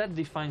that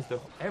defines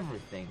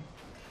everything.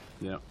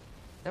 Yeah.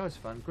 That was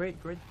fun.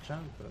 Great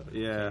jump.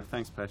 Yeah,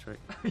 thanks, Patrick.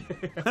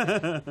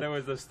 That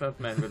was the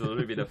stuntman with a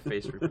little bit of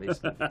face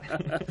replacement.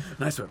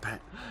 Nice work,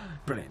 Pat.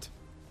 Brilliant.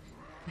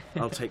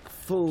 I'll take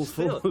full.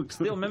 Still,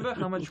 remember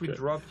how much we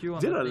dropped you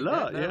on Did a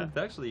lot, yeah.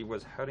 That actually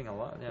was hurting a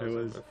lot. Yeah, I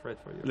was afraid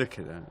for you. Look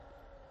at that.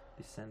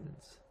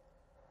 Descendants.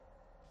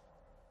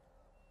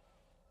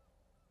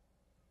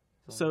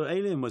 So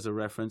Alien was a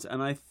reference,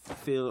 and I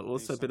feel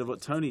also a bit of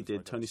what Tony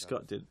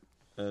Scott did.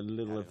 A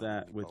little of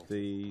that with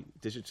the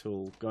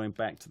digital, going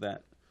back to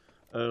that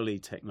early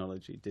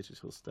technology,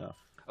 digital stuff.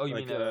 Oh, you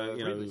like, mean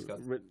Ridley Scott?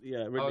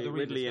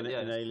 Ridley in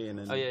Alien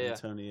and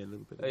Tony a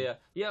little bit.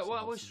 Well,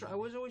 I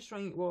was always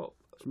trying. Well,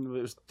 it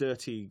was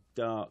dirty,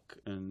 dark,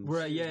 and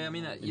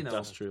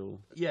industrial.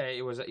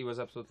 It was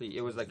absolutely.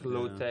 It was like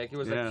low tech. It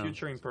was like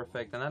future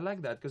imperfect, and I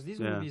like that because these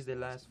movies they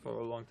last for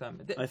a long time.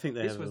 I think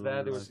this was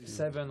that. It was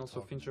 7.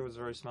 Also, Fincher was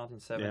very smart in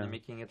 7, and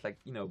making it like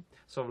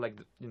sort of like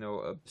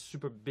a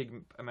super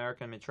big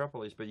American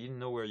metropolis, but you didn't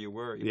know where you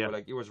were. You were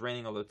like it was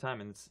raining all the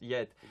time, and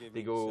yet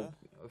they go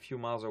a few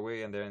miles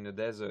away and they're in the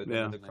desert,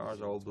 and the cars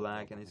are all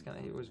black, and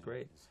it was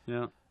great.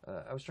 Yeah,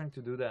 I was trying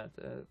to do that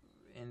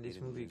in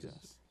this movie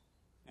because.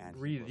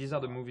 Really, these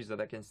are the movies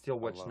that I can still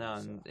watch now,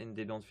 and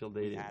they don't feel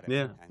dated.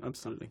 Yeah,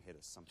 absolutely.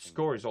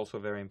 Score is also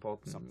very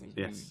important.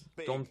 Yes.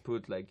 Don't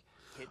put like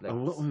I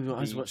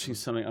was watching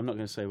something. I'm not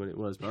going to say what it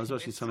was, but I was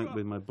watching something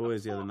with my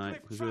boys the other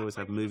night because we always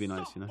have movie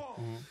nights,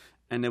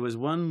 And there was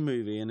one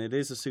movie, and it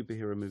is a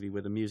superhero movie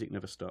where the music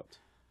never stopped.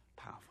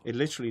 Powerful. It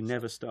literally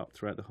never stopped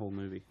throughout the whole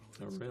movie.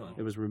 Oh,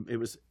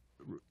 really?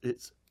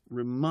 It's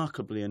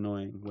remarkably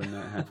annoying when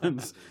that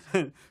happens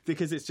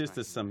because it's just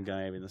some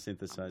guy with a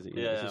synthesizer.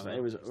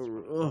 It was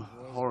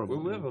horrible.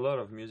 We have a lot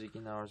of music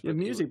in ours.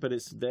 But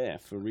it's there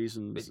for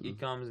reasons. It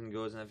comes and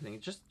goes and everything.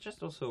 It's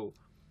just also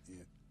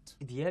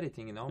the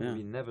editing in our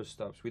movie never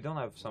stops. We don't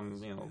have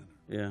some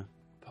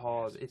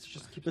pause. It's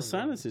just keeps. The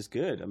silence is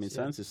good. I mean,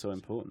 silence is so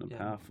important and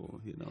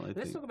powerful.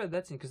 Let's talk about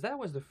that scene because that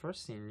was the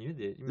first scene you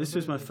did. This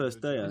was my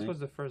first day. This was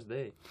the first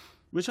day.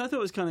 Which I thought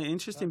was kind of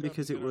interesting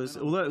because it was,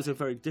 although it was a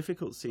very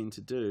difficult scene to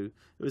do,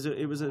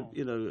 it was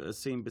a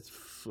scene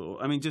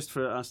before. I mean, just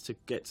for us to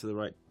get to the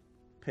right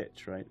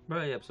pitch, right?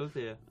 Right,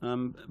 absolutely. Yeah.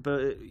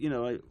 But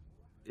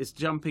it's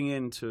jumping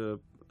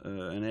into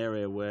an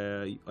area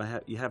where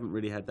you haven't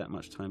really had that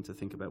much time to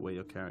think about where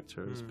your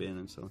character has been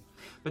and so on.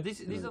 But these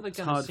are the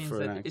kind of scenes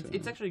that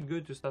it's actually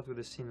good to start with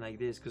a scene like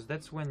this because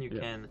that's when you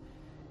can.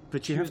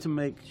 But you have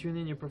to tune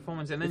in your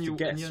performance, and then you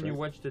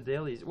watch the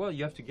dailies. Well,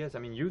 you have to guess. I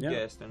mean, you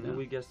guessed, and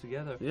we guessed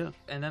together. Yeah.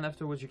 And then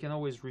afterwards, you can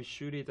always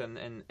reshoot it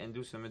and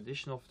do some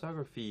additional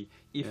photography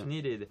if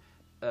needed.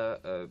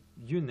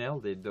 You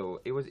nailed it,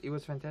 though. It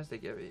was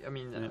fantastic. I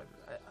mean,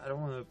 I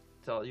don't want to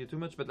tell you too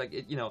much, but like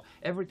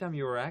every time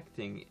you were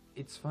acting,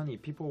 it's funny.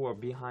 People were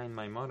behind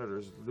my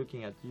monitors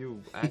looking at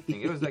you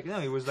acting. It was like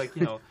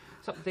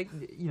something.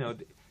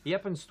 It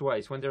happens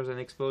twice when there's an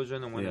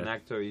explosion and when an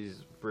actor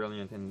is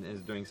brilliant and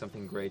is doing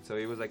something great. So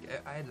it was like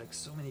I had like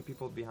so many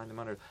people behind the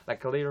monitor.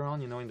 Like later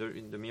on,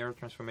 in the mirror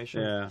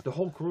transformation, the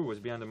whole crew was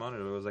behind the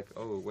monitor. It was like,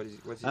 oh, what's he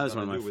going to do? That was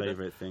one of my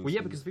favorite things. Well,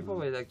 yeah, because people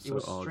were like,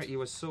 it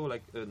was so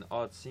like an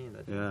odd scene.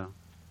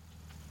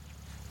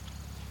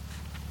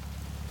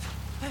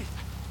 Hey.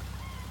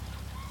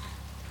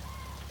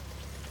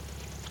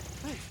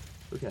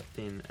 Look how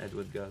thin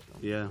Edward got.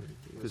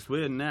 Because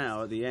we're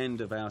now at the end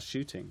of our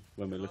shooting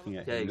when we're looking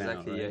at him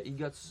exactly. now, right? He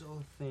got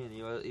so thin. He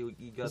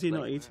got. Was he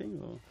not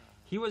eating? Or?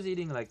 He was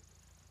eating like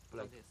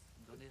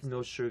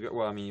no sugar.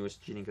 Well, I mean, he was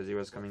cheating because he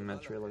was coming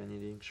mad trailer and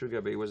eating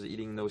sugar, but he was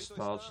eating no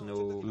starch,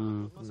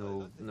 no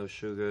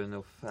sugar,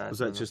 no fat. Was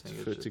that just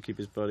to keep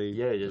his body?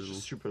 Yeah,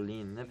 just super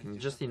lean, nothing,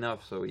 just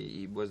enough so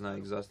he was not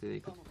exhausted. He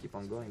could keep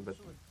on going. But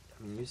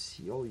I mean, you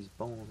see all these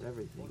bones,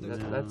 everything.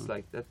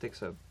 That takes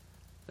some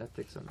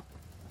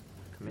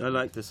commitment. I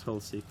like this whole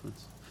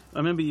sequence. I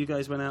remember you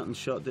guys went out and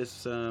shot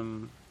this.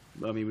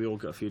 I mean, we all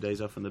got a few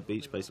days off on the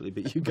beach, basically,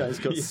 but you guys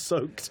got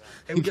soaked.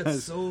 It got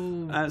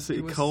so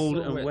absolutely cold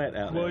so and wet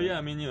out there. Well, yeah,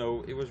 I mean,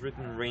 it was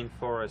written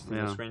rainforest in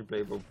the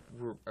screenplay, but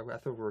I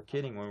thought we were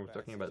kidding when we were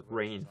talking about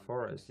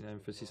rainforest,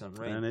 emphasis on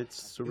rain. And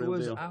it's a real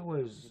deal.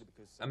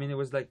 It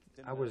was like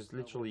I was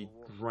literally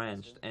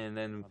drenched, and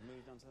then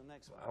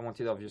I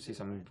wanted obviously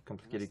some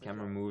complicated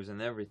camera moves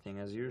and everything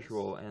as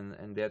usual,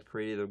 and they had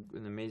created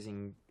an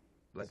amazing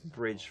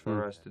bridge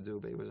for us to do,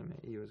 but it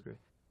was great.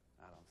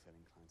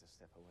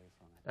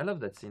 I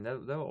love that scene.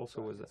 That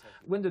also was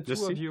when the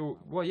two of you.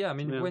 Well, yeah. I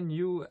mean, when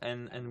you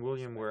and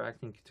William were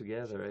acting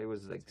together, it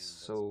was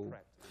so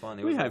fun.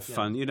 We had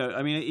fun,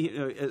 I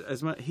mean,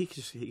 as much he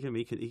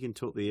can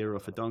talk the ear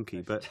off a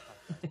donkey, but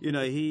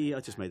I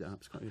just made that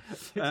up. It's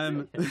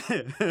quite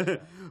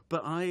good.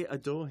 But I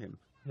adore him.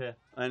 Yeah.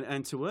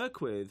 And to work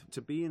with,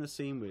 to be in a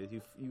scene with,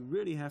 you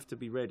really have to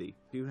be ready.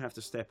 You have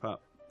to step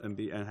up and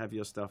have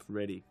your stuff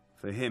ready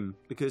for him,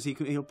 because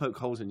he'll poke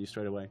holes in you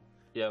straight away.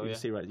 Yeah. You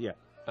see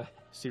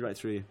see right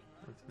through you.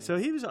 So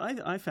he was.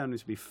 I found him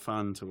to be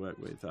fun to work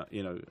with.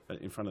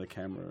 In front of the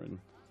camera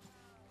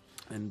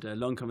and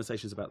long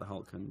conversations about the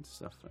Hulk and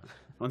stuff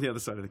on the other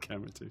side of the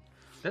camera too.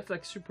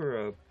 That's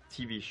super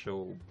TV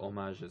show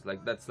homages.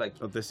 That's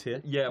of this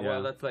here. Yeah,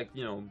 well, that's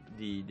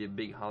the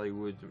big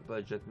Hollywood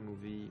budget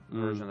movie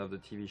version of the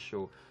TV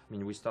show. I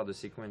mean, we start the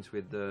sequence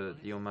with the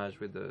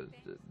homage with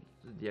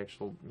the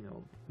actual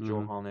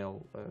Joe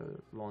Harnell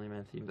Lonely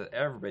Man theme that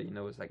everybody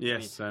knows.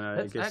 Yes, I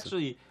know.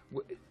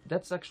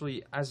 That's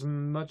actually as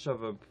much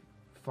of a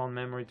fond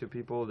memory to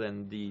people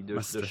than the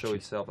show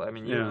itself. I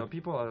mean,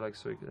 people are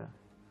so.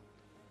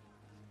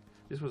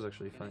 This was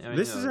actually funny. I mean,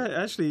 this is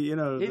actually,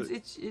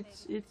 it's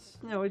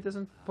it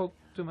doesn't poke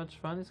too much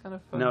fun. It's kind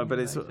of fun. No, but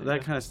it's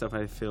that kind of stuff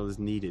I feel is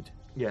needed.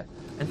 Yeah,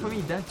 and for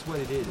me, that's what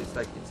it is. It's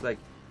like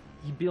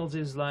he builds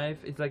his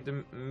life. It's like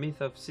the myth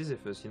of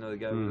Sisyphus. The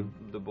guy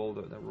with the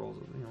boulder that rolls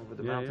over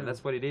the mountain.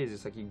 That's what it is.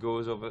 It's like he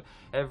goes over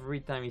every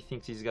time he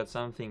thinks he's got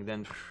something,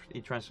 then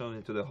he transforms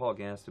into the Hulk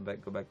and has to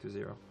go back to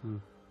zero.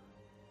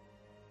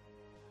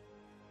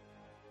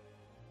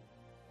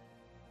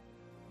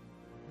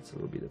 It's a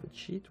little bit of a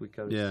cheat. We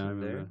cut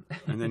there.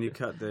 And then you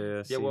cut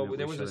the scene.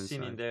 There was a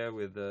scene in there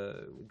with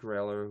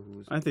Greller,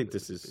 who's. I think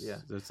this is. Yeah.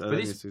 But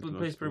this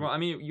plays pretty well. I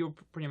mean, you're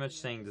pretty much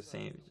saying the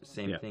same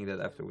thing that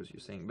afterwards you're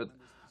saying. But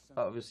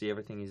obviously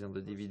everything is on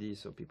the DVD,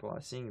 so people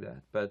are seeing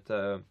that. But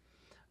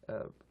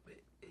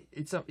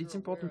it's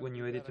important when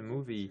you edit a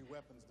movie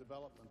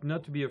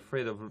not to be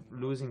afraid of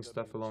losing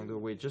stuff along the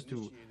way, just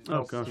to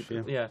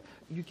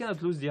you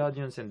cannot lose the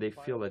audience and they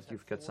feel that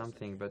you've got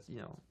something, but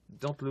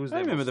don't lose them.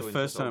 I remember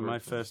my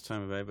first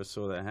time I ever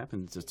saw that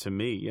happen to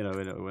me,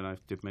 when I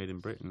did Made in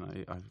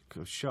Britain, I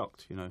was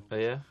shocked, Oh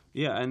yeah?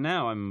 Yeah, and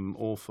now I'm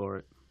all for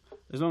it.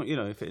 As long,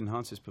 if it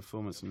enhances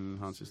performance and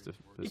enhances the...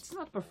 It's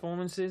not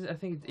performances, I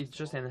think it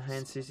just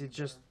enhances, it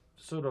just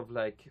sort of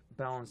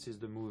balances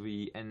the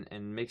movie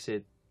and makes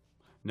it...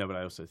 No, but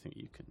I also think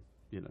you can,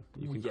 you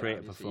can create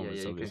a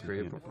performance, obviously. Can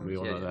create a performance. We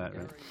all know that,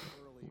 right?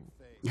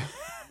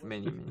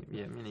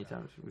 many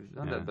times we've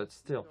done that, but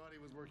still. I thought he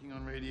was working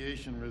on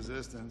radiation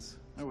resistance.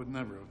 I would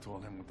never have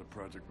told him what the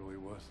project really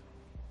was.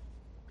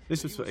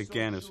 This was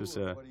again. This was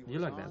you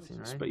like that scene,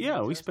 right? But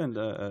yeah, we spent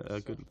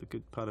a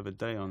good part of a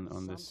day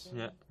on this.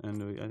 Yeah,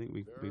 and I think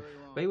we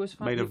but it was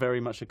fun. Made a very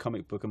much a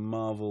comic book, a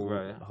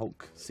Marvel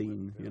Hulk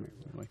scene.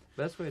 Anyway.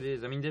 That's what it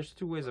is. I mean, there's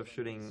two ways of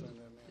shooting.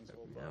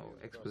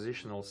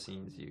 Expositional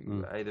scenes.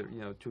 You either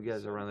two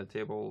guys around the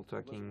table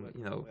talking,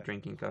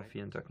 drinking coffee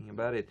and talking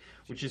about it,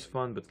 which is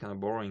fun but kind of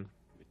boring.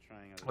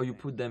 Or you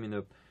put them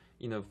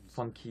in a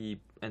funky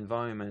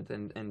environment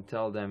and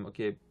tell them,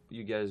 okay,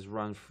 you guys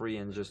run free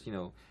and just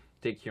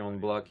take your own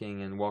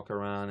blocking and walk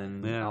around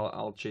and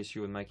I'll chase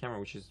you with my camera,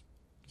 which is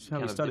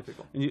kind of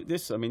difficult.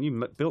 And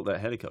you built that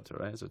helicopter,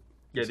 right? As a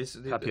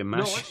papier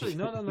mâché.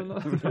 No,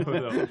 actually,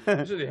 no.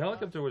 Actually, the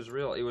helicopter was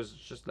real. It was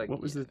just like... What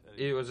was it?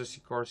 It was a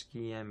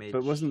Sikorsky MH.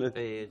 But wasn't it...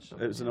 It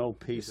was an old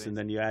piece and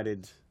then you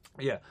added...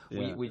 Yeah,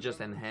 we just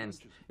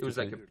enhanced. It was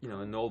like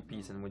an old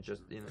piece, and we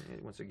just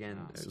once again.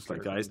 It's just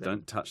like, guys,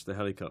 don't touch the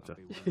helicopter.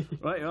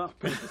 Right, yeah.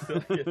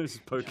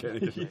 Just poke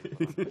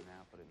it.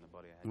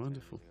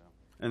 Wonderful.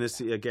 And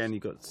this again, you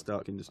got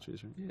Stark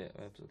Industries, right? Yeah,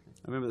 absolutely.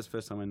 I remember this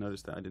first time I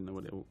noticed that. I didn't know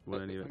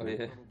what any of it.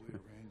 Yeah.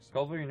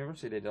 Culver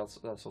University. That's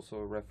also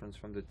a reference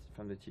from the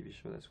TV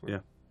show. That's where. Yeah.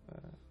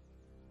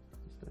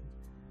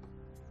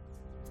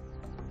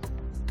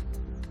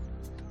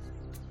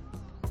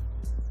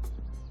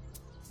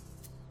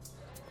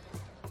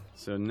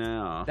 So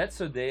now... That's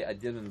the day I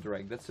didn't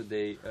direct. That's the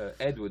day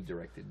Edward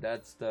directed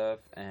that stuff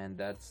and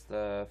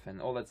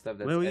all that stuff.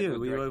 That's Where were you? Edward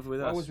Were you over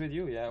with us? I was with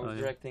you, yeah. I was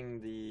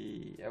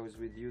directing I was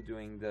with you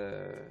doing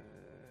the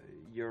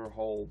your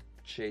whole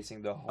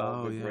chasing the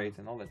Hulk with Wraith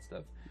and all that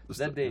stuff.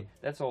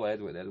 That's all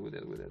Edward. I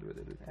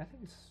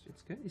think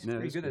it's good. He's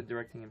pretty good at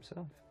directing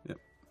himself. Yep.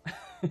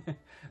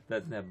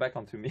 That's now back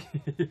onto me.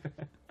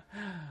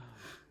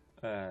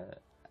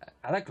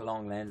 I like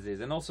long lenses,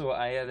 and also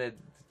I added.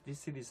 Do you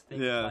see this thing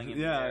flying in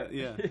the air?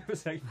 Yeah. It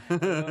was like I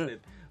loved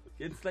it.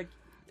 It's like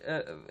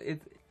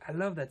I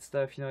love that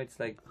stuff. It's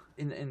like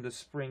in the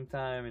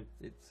springtime.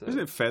 It's isn't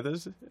it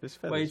feathers? It's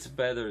feathers. Well, it's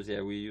feathers.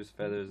 Yeah, we use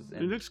feathers.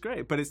 And it looks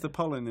great, but it's the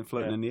pollen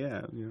floating in the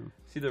air.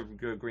 See the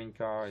green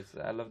car?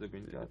 I love the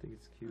green car. I think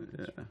it's cute.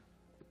 Yeah.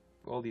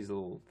 All these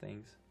little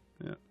things.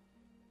 Yeah.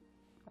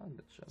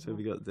 So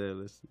we got Dale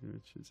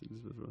Richards,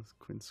 Elizabeth Roth,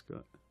 Quinn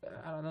Scott.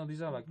 I don't know.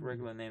 These are like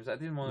regular names. I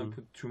didn't want to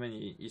put too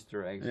many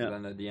Easter eggs. Yeah.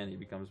 Then at the end, it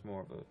becomes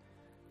more of a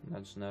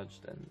nudge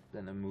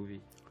than a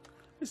movie.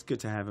 It's good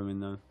to have him in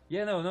though.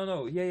 Yeah,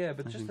 no. Yeah,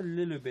 but just a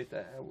little bit.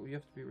 You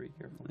have to be really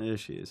careful. Here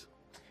she is.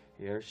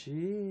 Here she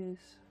is.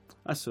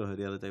 I saw her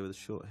the other day with the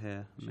short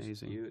hair. Amazing.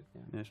 She's cute.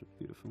 Yeah, she's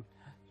beautiful.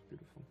 She's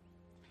beautiful.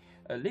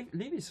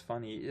 Liv is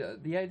funny.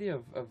 The idea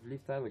of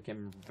Liv Tyler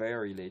came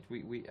very late.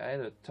 I had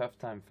a tough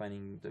time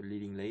finding the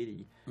leading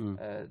lady,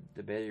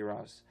 the Betty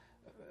Ross.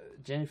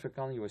 Jennifer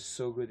Connelly was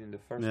so good in the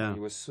first one. It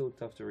was so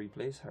tough to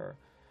replace her.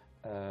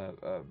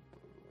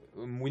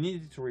 We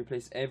needed to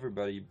replace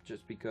everybody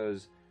just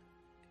because.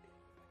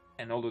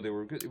 And although they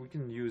were good, we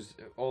can use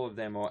all of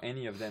them or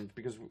any of them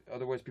because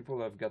otherwise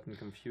people have gotten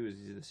confused.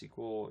 Is it a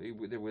sequel?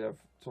 They would have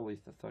totally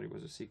thought it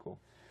was a sequel.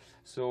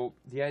 So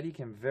the idea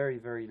came very,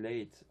 very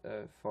late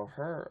for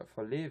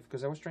Liv,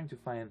 because I was trying to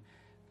find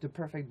the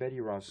perfect Betty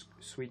Ross,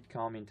 sweet,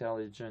 calm,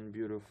 intelligent,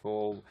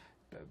 beautiful,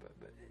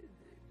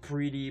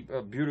 pretty,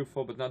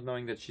 beautiful, but not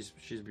knowing that she's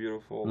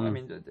beautiful. I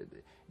mean,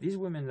 these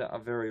women are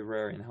very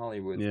rare in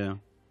Hollywood. Yeah.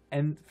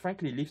 And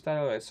frankly, Liv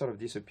Tyler has sort of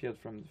disappeared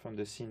from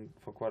the scene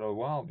for quite a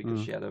while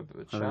because she had a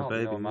child,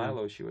 baby,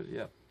 Milo. She was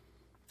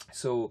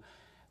So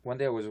one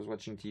day I was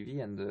watching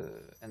TV and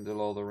the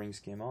Lord of the Rings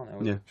came on. I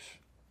was like,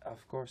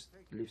 of course,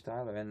 Liv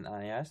Tyler. And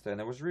I asked her, and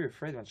I was really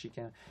afraid when she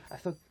came. I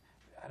thought,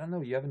 I don't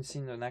know, you haven't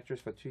seen an actress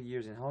for 2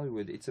 years in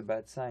Hollywood. It's a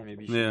bad sign.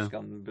 Maybe she's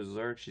gone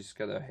berserk. She's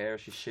cut her hair.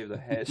 She shaved her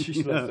head.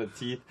 She's lost her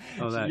teeth.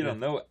 You don't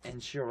know.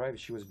 And she arrived.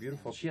 She was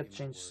beautiful. She had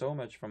changed so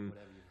much from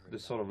the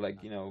sort of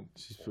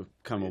she's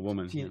become a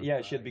woman. She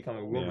had become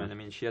a woman. I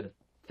mean, she had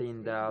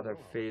thinned out. Her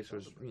face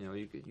was,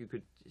 you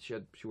could.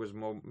 She was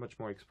much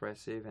more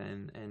expressive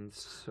and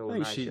so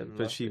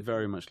nice. She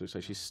very much looks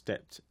like she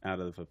stepped out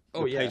of the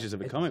pages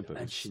of a comic book.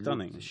 It's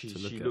stunning.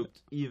 She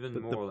looked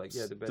even more like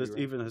the Betty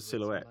even her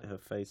silhouette, her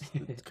face,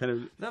 kind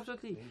of.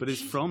 Absolutely. But it's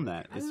from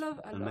that. It's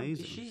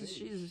amazing.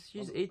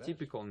 She's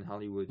atypical in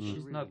Hollywood.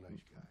 She's not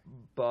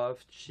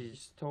buffed.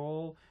 She's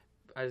tall,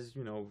 as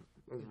a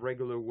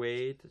regular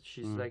weight.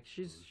 She's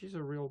she's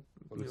a real.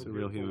 It's a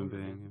real human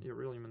being. A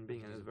real human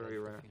being, and it's very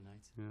rare.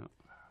 Yeah. You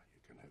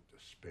can have the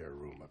spare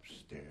room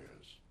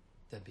upstairs.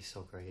 That'd be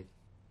so great.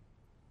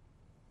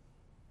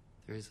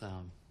 There's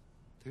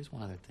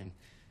one other thing.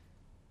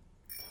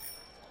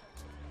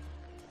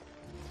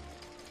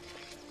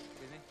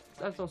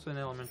 That's also an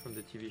element from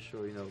the TV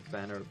show,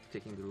 Banner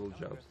taking the little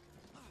jobs.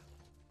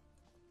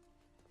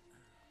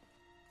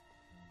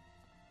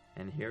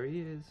 And here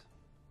he is.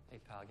 Hey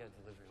pal, I got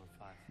a delivery on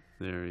 5.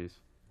 There he is.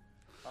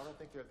 Do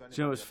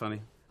you know what's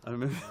funny? I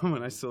remember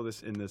when I saw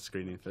this in the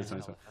screening first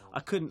time.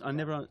 I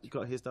never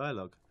got his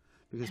dialogue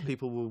because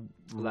people will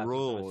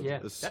roar. Yeah,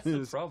 that's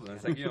the problem.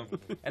 It's like,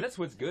 and that's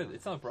what's good.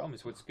 It's not a problem.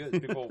 It's what's good.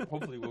 People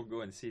hopefully will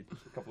go and see it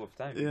a couple of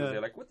times because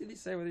they're like, "What did he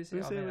say? What did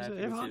he say?"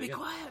 Everyone, be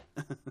quiet.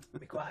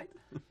 Be quiet.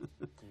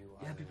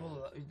 Yeah,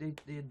 people they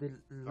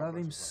love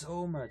him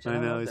so much. I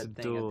know, love he's that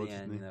thing adored,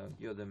 at the end.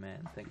 You're the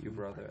man. Thank you,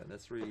 brother.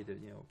 That's really the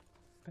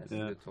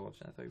passing the torch.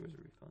 And I thought it was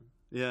really fun.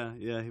 Yeah,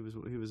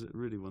 he was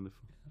really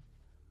wonderful.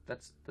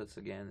 That's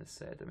again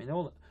said. I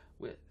mean,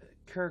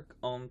 Kirk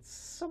on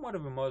somewhat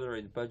of a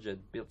moderate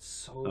budget built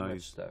so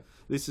much stuff.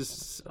 This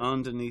is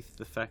underneath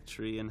the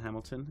factory in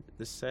Hamilton.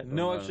 This set?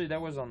 No, actually, that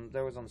was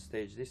on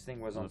stage. This thing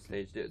was on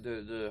stage.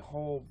 The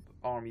whole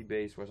army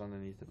base was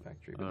underneath the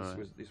factory, but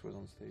this was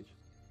on stage.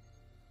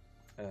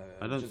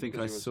 I don't think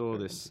I saw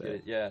this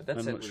set. Yeah,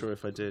 that's I'm not sure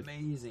if I did.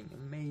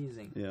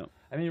 Amazing. Yeah.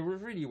 I mean, it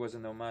really was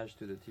an homage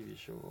to the TV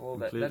show.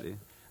 Completely.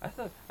 I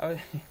thought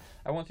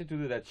I wanted to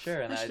do that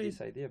chair, and actually,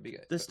 I had this idea.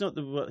 That's not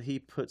what he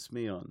puts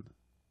me on.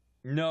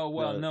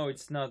 No, no,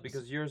 it's not,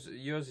 because yours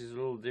is a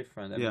little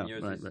different. I mean,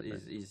 yours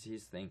is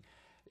his thing.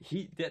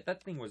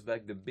 That thing was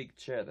like the big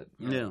chair that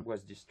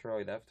was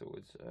destroyed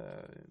afterwards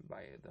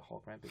by the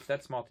Hulk Rampage.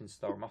 That's Martin's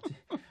star.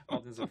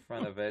 Martin's a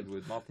friend of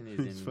Edward. Martin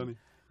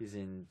is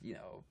in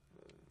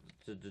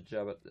the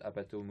Jabba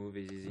Apatow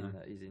movies.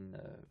 He's in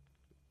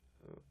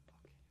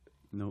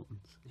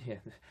Norton's.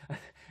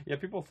 Yeah.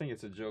 People think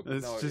it's a joke.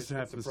 It just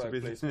happens to be.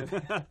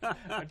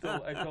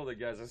 I told the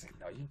guys, I was like,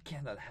 no, you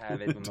cannot have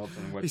Edward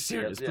Norton. Be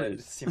serious,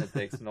 please.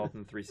 Cinematex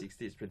Norton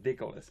 360. It's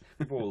ridiculous.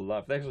 People will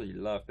laugh. They actually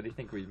laugh, but they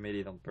think we made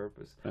it on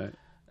purpose. Right.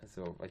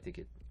 So I take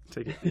it.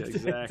 Take it. Yeah,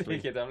 exactly.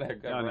 Take it. I'm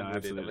like, I run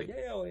with it. I'm like,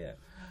 yeah.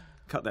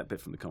 Cut that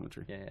bit from the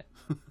commentary. Yeah.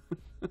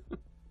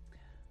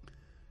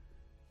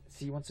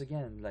 see, once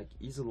again, like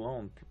he's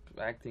alone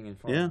acting in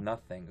front of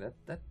nothing.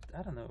 That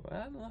I don't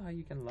know how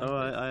you can like. Oh,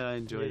 I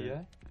enjoy it.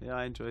 Yeah. Yeah,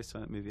 I enjoy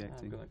silent movie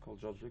acting. I'm gonna call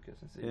George Lucas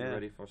and say you're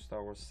ready for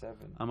Star Wars 7.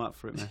 I'm up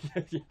for it,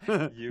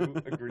 man. You,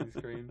 a green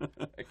screen,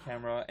 a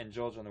camera, and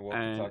George on a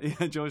walkie-talkie.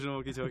 Yeah, George on a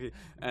walkie-talkie,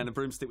 and a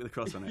broomstick with a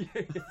cross on it.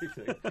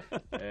 Exactly.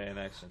 And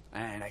action.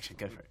 And action,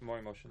 go for it. More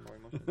emotion.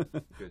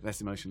 Good. Less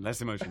emotion.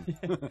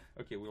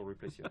 Okay, we'll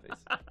replace your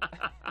face.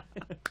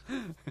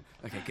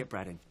 Okay, get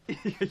Brad in.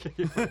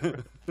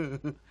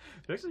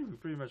 Actually, we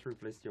pretty much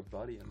replaced your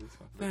body on this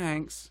one.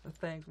 Thanks.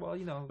 Thanks. Well,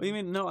 you know. What do you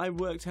mean? No, I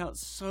worked out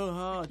so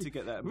hard to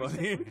get that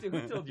body.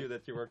 Who told you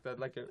that you worked out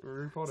like a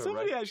reporter?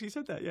 Somebody right? actually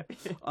said that. Yeah,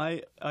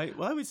 I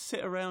would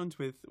sit around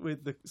with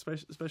the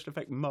special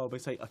effect mob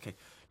and say, okay,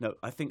 no,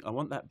 I think I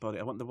want that body.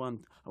 I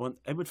want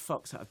Edward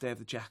Fox out of Day of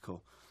the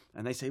Jackal.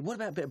 And they say, what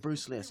about a bit of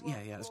Bruce Lee?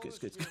 Yeah, that's good.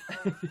 It's good.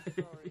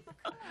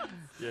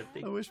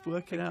 I wish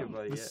working out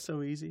was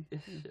so easy.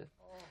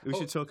 We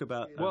should talk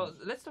about. Well,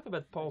 let's talk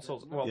about Paul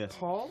Souls. Well, yes.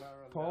 Paul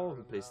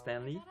who plays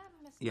Stanley.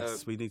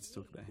 Yes, we need to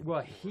talk about him.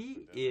 Well,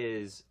 he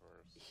is.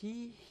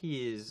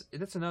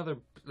 That's another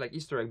like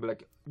Easter egg, but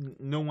like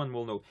no one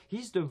will know.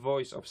 He's the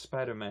voice of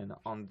Spider-Man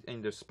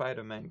in the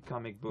Spider-Man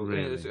comic book,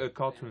 Really?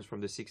 Cartoons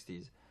from the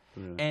 '60s.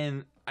 Really?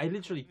 And I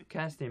literally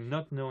cast him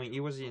not knowing. He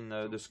was in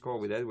the score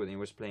with Edward. And he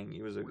was playing.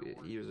 He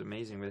was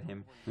amazing with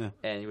him,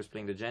 and he was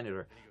playing the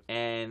janitor.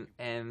 And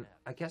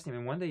I cast him.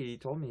 And one day he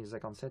told me, he's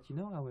like on set,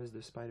 I was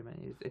the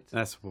Spider-Man.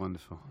 That's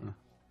wonderful. Yeah.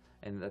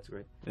 And that's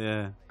great.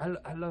 Yeah.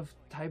 I love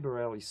Ty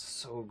Burrell. He's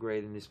so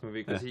great in this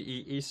movie because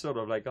he's sort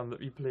of like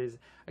he plays.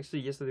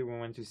 Actually, yesterday we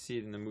went to see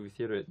it in the movie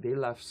theater. They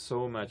laughed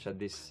so much at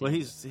this scene. Well,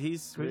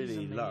 he's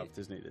really loved,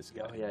 isn't he? This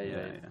guy. Oh,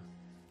 yeah.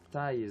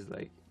 Ty is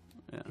like.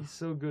 Yeah. He's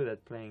so good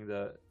at playing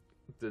the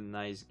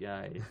nice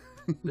guy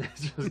that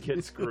just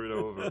gets screwed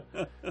over,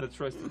 that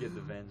tries to get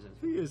the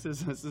vengeance. Yes,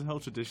 there's a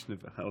whole tradition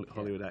of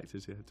Hollywood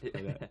actors here to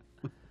play that.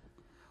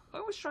 I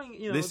was trying,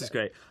 This is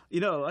great.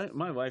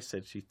 My wife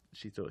said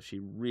she thought she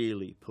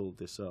really pulled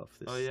this off.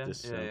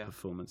 This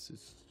performance,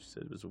 she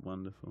said it was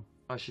wonderful.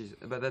 Oh,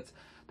 but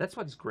that's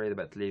what's great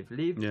about Liv.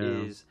 Liv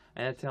is,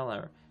 and I tell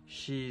her,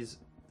 she's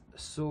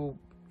so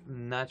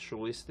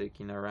naturalistic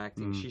in her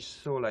acting. She's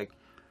so like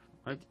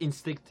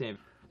instinctive.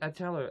 I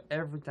tell her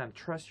every time,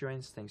 trust your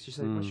instincts. She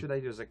said, what should I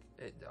do? I was like,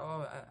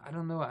 I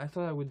don't know. I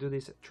thought I would do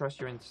this. Trust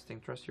your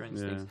instinct. Trust your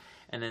instincts.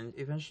 Yeah. And then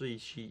eventually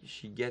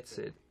she gets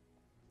it.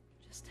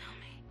 Just tell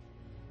me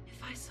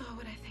if I saw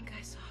what I think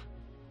I saw.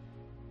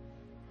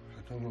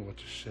 I don't know what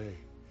to say.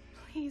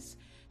 Please,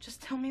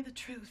 just tell me the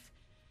truth.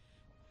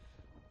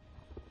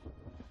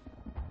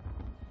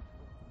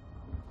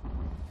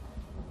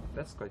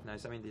 That's quite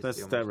nice. I mean,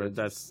 that's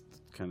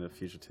kind of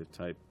fugitive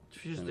type.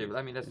 Fugitive.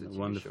 I mean, that's a TV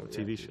wonderful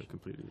show. TV show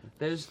completely. Yeah.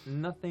 There's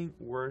nothing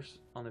worse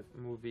on a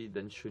movie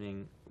than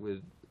shooting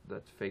with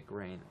that fake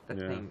rain. That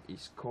thing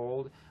is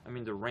cold. I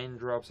mean, the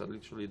raindrops are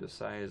literally the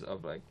size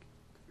of like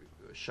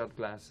shot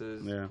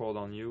glasses poured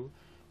on you.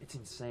 It's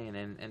insane.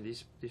 And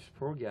these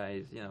poor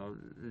guys,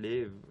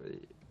 Liv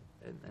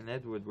and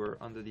Edward were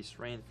under this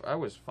rain. I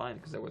was fine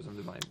because I was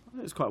under my.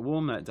 It was quite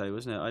warm that day,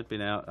 wasn't it? I'd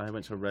been out. I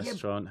went to a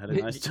restaurant, had a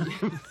nice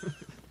time.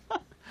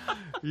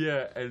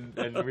 Yeah,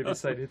 and we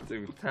decided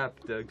to tap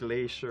the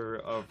glacier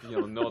of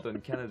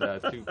northern Canada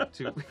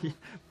to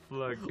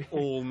plug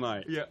all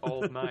night. Yeah,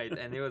 all night,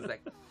 and it was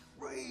like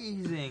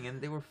freezing,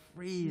 and they were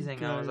freezing.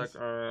 Okay. I was like,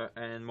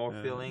 and more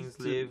feelings,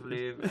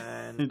 live,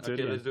 and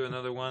okay, let's do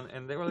another one.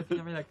 And they were looking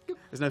at me like,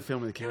 there's no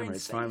film with the camera.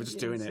 It's fine. We're just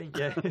doing it.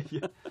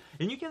 Yeah.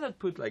 And you cannot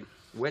put like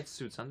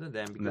wetsuits under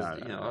them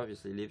because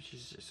obviously Liv.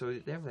 So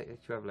they have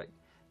like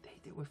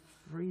they were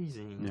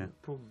freezing. Yeah.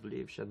 Probably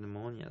if she had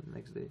pneumonia the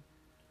next day.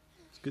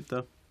 It's good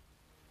though.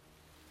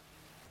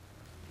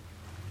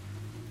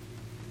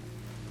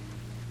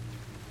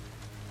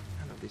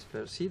 I love these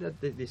flares. See that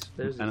these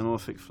flares.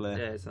 Anamorphic flare.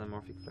 Yeah, it's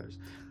anamorphic flares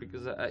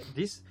because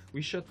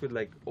we shot with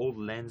like old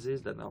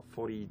lenses that are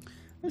 40.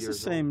 It's the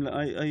same.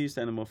 I used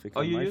anamorphic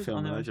on my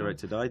film that I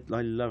directed. I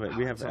love it.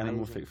 We have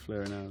anamorphic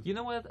flare now. You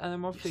know what?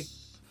 Anamorphic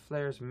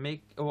flares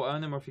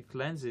anamorphic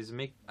lenses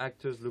make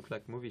actors look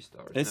like movie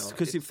stars. It's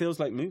because it feels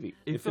like movie.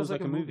 It feels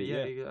like a movie.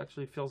 Yeah, it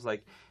actually feels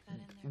like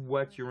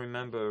what you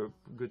remember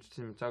good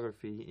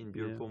cinematography in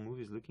beautiful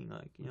movies looking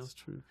like. That's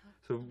true.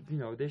 So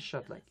they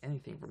shot like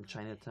anything from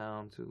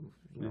Chinatown to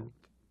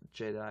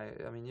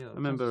Jedi. I mean, I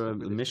remember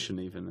Mission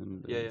even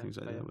and things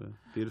like that were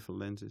beautiful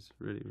lenses.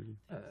 Really, really.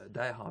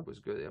 Die Hard was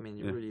good. I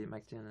mean, really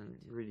McTiernan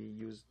really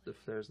used the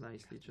flares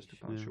nicely just to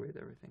punctuate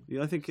everything.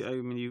 Yeah, I think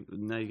you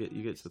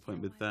get to the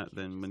point with that.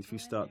 Then if you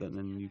start that,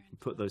 then you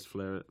put those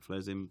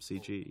flares in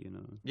CG.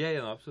 Yeah,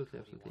 no, absolutely.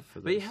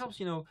 But it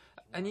helps.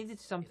 I needed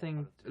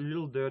something a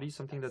little dirty,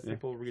 something that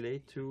people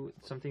relate to,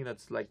 something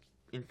that's like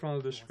in front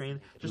of the screen,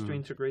 just to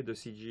integrate the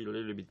CG a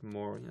little bit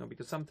more,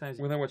 because sometimes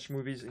when I watch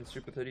movies in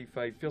Super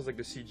 35, it feels like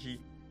the CG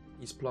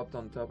is plopped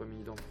on top. I mean,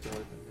 you don't feel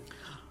it.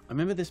 I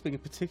remember this being a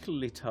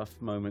particularly tough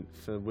moment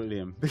for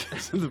William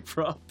because of the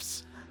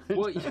props.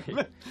 Well,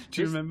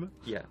 Do you remember?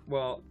 Yeah.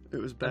 Well, It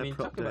was bad I mean,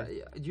 prop talk about.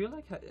 day. Do you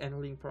like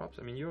handling props?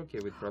 I mean, you're okay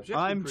with props. You're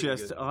actually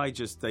pretty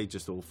good. They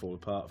just all fall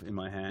apart in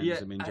my hands. Yeah,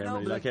 I mean, I know,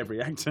 generally, but like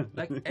every actor.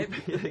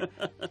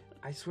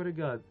 I swear to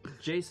God,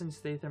 Jason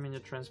Statham in the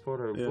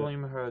Transporter, Yeah.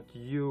 William Hurt,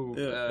 you,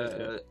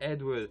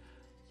 Edward.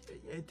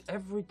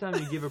 Every time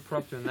you give a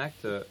prop to an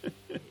actor,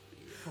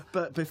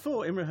 But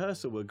before, in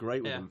rehearsal, we're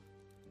great with Yeah. them.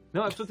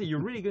 no, absolutely, you're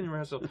really good in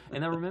rehearsal.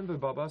 And I remember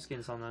Bob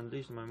Hoskins on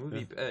Unleashed, my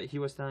movie. He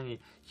was telling me,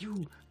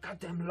 "You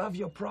goddamn love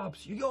your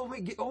props. You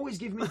always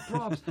give me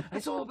props.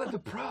 It's all about the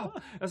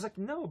prop." I was like,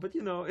 "No, but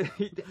you know,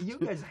 you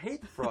guys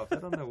hate props. I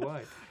don't know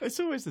why." It's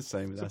always the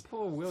same with So us.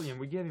 poor William,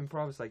 we gave him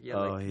props like, yeah,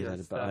 Oh, like, he yeah, had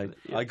a stuff. bad.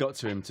 I got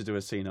to him to do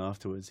a scene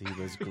afterwards. He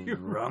was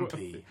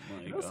grumpy.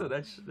 My Also,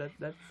 God.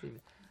 that scene.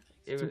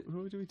 It So was,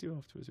 what did we do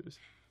afterwards? It was.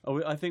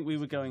 I think we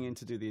were going in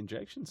to do the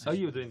injections. oh,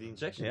 you were doing the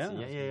injection Yeah. scene?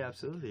 Yeah,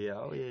 absolutely. Yeah.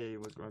 Oh, yeah, he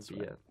was grumpy.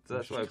 right. Yeah. So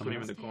that's why I put Coming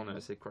him in out. the corner. I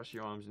said, "Cross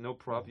your arms, no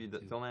prop. You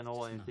don't land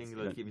all anything.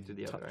 Let's give it to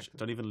the other actor."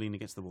 Don't even lean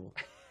against the wall.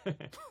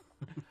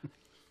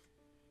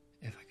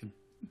 If I could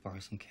borrow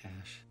some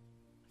cash,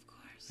 Of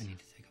course. I need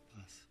to take a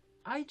bus.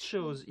 I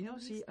chose,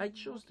 I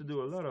chose to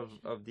do a lot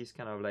of these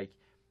kind of like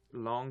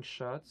long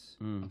shots.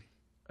 Mm.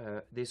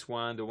 This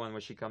one, the one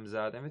where she comes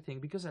out, everything,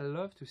 because I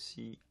love to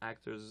see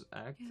actors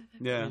act.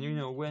 Yeah. And you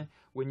know,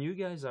 when you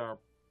guys are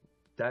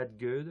that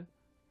good,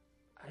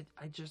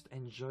 I just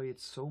enjoy it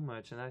so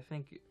much, and I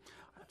think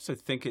So I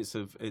think it's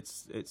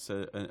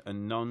a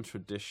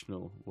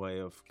non-traditional way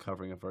of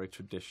covering a very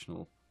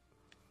traditional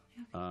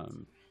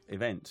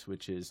event,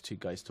 which is two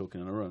guys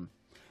talking in a room.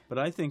 But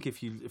I think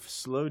if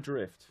slow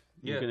drift,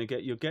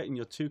 you're getting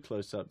your two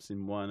close-ups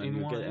in one, and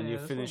you're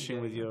that's finishing what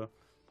I'm with getting your.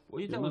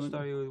 well, you tell a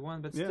story with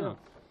one, but still,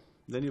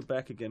 Then you're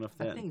back again off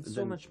that. I think it's and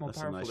so then much more that's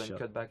a powerful nice than shot.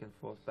 cut back and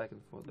forth, back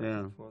and forth, back Yeah.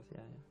 and forth. Yeah.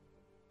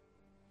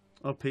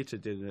 Oh, Peter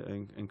did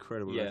an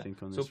incredible, I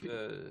think, on So this.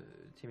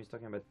 Tim is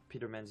talking about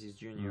Peter Menzies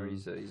Jr.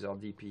 He's our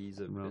DP. He's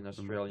an Right.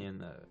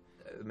 Australian,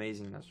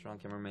 amazing Australian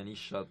cameraman. He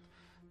shot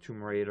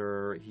Tomb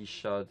Raider. He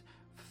shot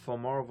for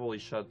Marvel. He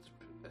shot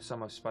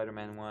some of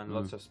Spider-Man 1,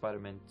 lots of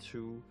Spider-Man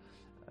 2,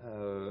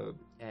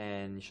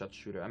 and he shot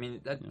Shooter. I mean,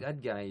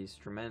 that guy is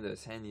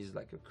tremendous, and he's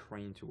like a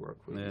crane to work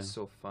with. Yeah. He's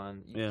so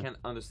fun. You can't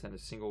understand a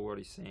single word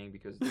he's saying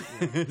because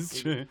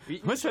It's true.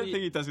 What's that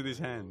thing he does with his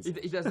hands?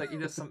 He does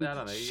something. I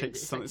don't know.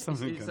 Shakes It's like-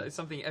 something. it's like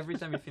something. Every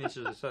time he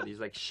finishes a shot, he's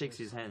like shakes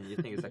his hand. You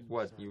think it's like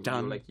what?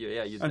 Done. You're like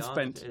you're I'm done.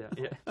 spent.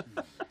 Yeah.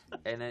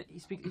 And then he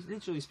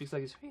literally speaks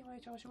like this.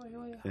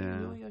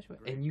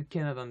 And you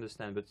cannot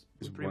understand, but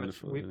It's pretty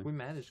much wonderful, really. we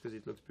managed because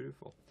it looks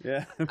beautiful.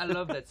 Yeah. I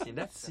love that scene.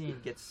 That scene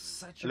gets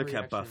such a Look how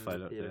reaction buff I in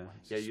the look theater. there.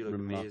 Yeah, you look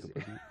Remarkable,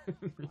 amazing.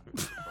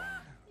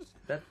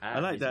 That I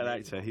like is that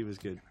amazing. actor. He was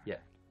good. Yeah,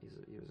 he was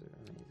an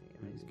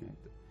amazing good.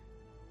 actor.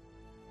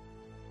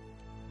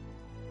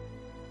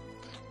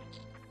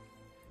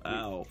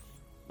 Ow.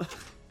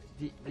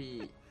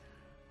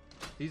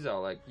 These are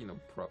like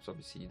props.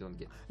 Obviously, you don't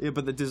get. Yeah,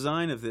 but the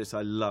design of this,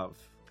 I love.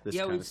 This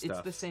kind of it's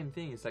stuff. the same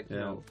thing. It's like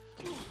Yeah.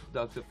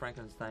 Dr.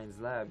 Frankenstein's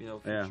lab. Yeah.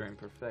 Future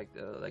Imperfect.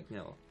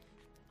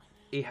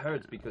 It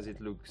hurts because it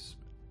looks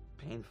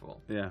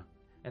painful, Yeah,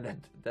 and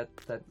that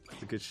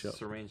it's a good shot.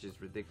 syringe is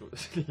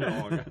ridiculously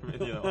long.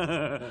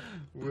 I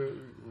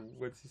mean,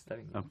 what's he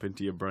studying? Up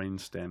into your brain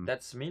stem.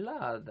 That's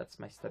Mila. That's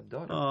my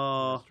stepdaughter.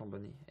 Aw.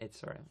 Stromboni. It's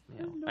sorry.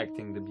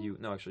 Acting debut.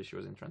 No, actually, she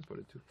was in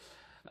Transported too.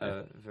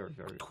 Very,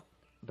 very.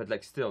 But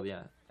like, still,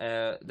 yeah.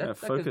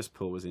 Focus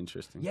pull was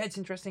interesting. Yeah, it's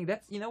interesting.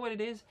 That's what it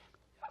is.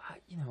 I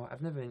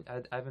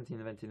haven't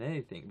invented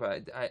anything,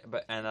 but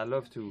I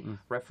love to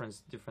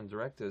reference different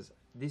directors.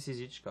 This is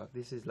Hitchcock.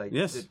 This is like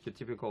Yes. the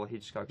typical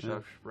Hitchcock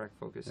shot, rack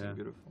focus, Yeah. and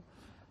beautiful.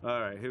 All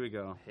right, here we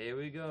go. Here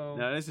we go.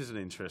 Now this is an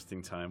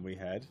interesting time we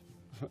had.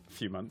 A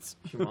few months.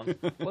 Well,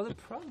 the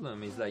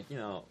problem is like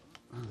you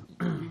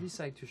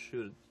decide to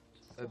shoot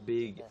a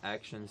big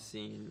action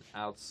scene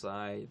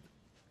outside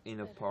in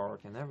a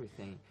park and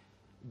everything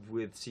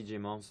with CJ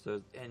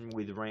monsters and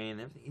with rain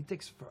and everything. It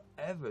takes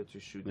forever to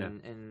shoot Yeah.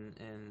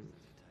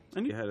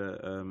 and you had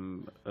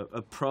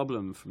a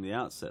problem from the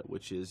outset,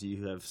 which is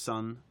you have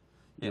sun,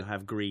 you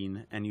have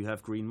green, and you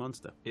have green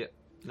monster. yeah,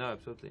 no,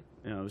 absolutely.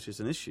 Which is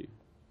an issue,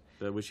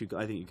 which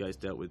I think you guys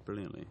dealt with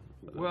brilliantly.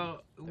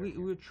 Well, we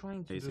were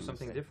trying to do Amazing.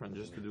 something different,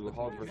 just to do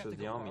Hulk versus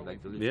the army,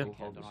 like the Yeah. literal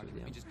Hulk versus the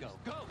army. Just go.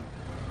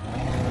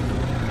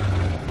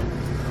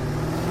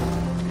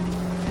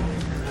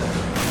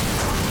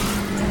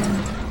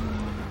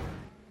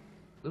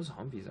 Those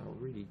Humvees are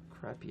really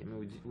crappy. I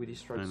mean, we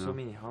destroyed I so know.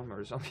 many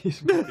Hummers on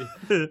these movies.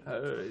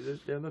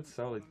 They're not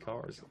solid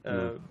cars.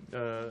 No.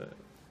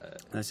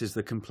 This is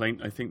the complaint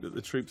I think that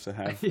the troops are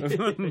have. These are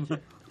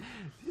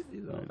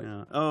Right like,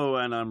 now. Oh,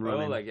 and I'm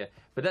running.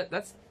 but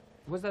that's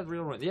was that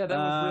real running? Yeah, that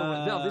was real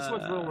running. No, this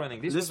was real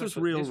running. This was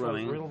real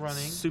running. Real running.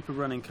 Super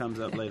running comes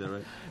up later,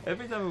 right?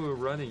 Every time we were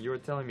running, you were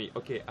telling me,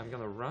 "Okay, I'm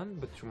gonna run,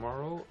 but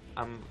tomorrow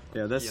I'm."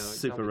 Yeah, that's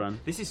super run.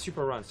 This is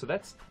super run. So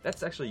that's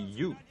actually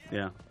you.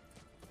 Yeah.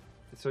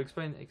 So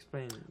explain.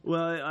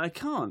 Well, I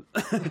can't.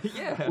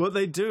 Yeah. What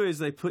they do is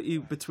they put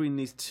you between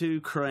these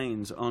two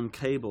cranes on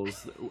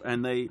cables,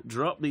 and they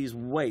drop these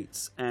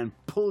weights and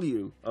pull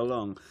you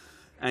along.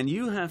 And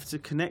you have to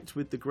connect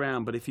with the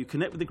ground, but if you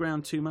connect with the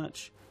ground too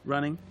much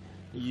running,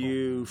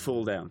 you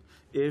fall down.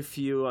 If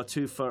you are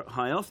too far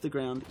high off the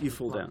ground, you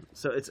fall down.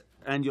 So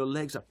and your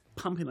legs are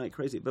pumping like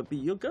crazy, but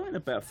you're going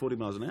about 40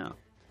 miles an hour.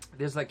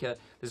 There's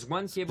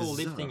one cable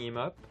lifting him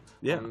up.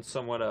 Yeah. On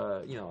somewhat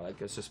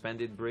like a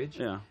suspended bridge.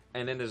 Yeah.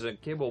 And then there's a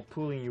cable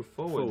pulling you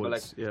forward, but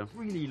like yeah.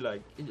 really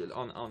like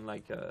on a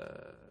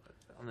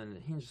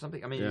hinge or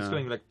something. I mean, it's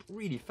going like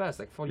really fast,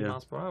 like 40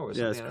 miles per hour. Or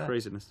something Yeah, it's like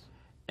craziness.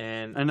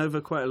 And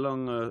over quite a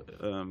long.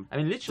 I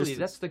mean, literally, distance.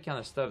 that's the kind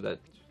of stuff that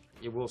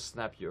it will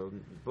snap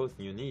both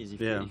your knees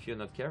if you're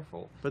not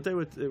careful. But they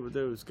were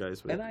those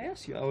guys. And I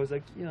asked you, I was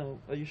like,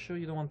 are you sure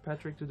you don't want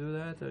Patrick to do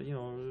that?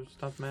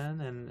 Stuntman,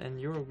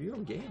 and you're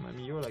game. I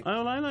mean, you're like.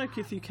 Oh, I like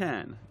if you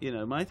can.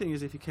 My thing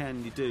is if you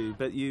can, you do.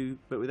 But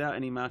without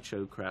any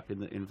macho crap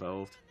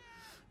involved.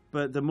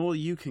 But the more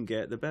you can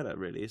get, the better,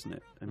 really, isn't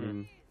it? I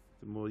mean,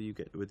 the more you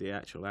get with the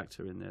actual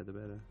actor in there, the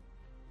better.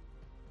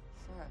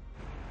 Sure.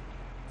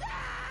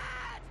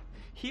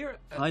 Here,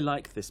 I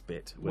like this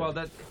bit. Well,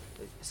 that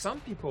some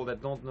people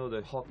that don't know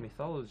the Hulk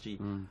mythology,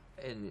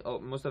 and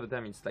most of the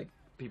time it's like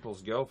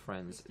people's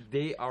girlfriends,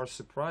 they are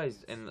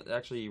surprised, and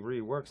actually it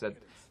really works that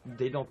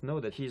they don't know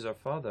that he's her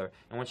father.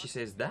 And when she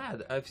says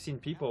Dad, I've seen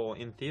people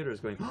in theaters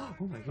going, "Oh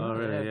my God!"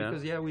 Really,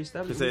 Because we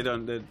established. Because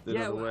they're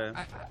not aware.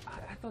 I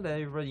thought that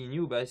everybody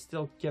knew, but I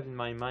still kept in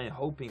my mind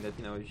hoping that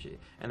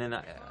and then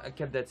I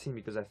kept that scene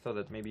because I thought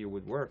that maybe it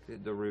would work,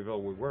 the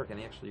reveal would work, and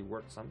it actually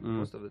worked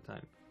most of the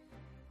time.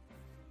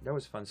 That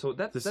was fun. So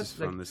that's is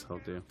like, fun. This whole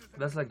deal.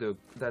 That's like the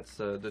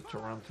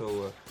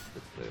Toronto.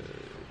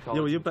 Yeah,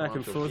 well, you're back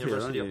and forth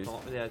here, aren't you?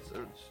 It's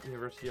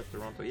University of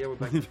Toronto. Yeah, we're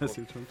back and forth.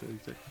 University of Toronto,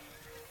 exactly.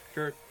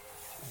 Kurt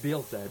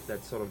built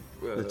that sort of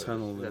the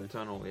tunnel.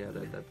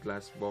 That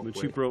glass walkway.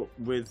 Which you brought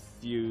with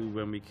you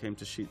when we came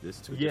to shoot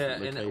this to a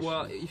different location. And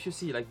well, if you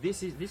see, like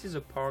this is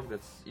a park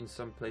that's in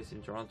some place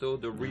in Toronto.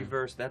 The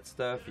reverse, that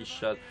stuff is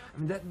shot. I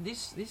mean,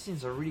 these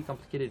scenes are really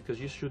complicated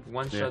because you shoot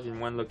one shot in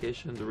one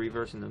location, the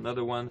reverse in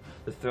another one,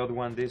 the third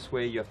one this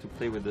way. You have to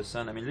play with the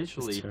sun. I mean,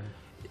 literally,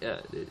 yeah.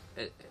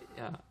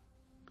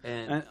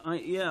 And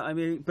I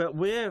mean, but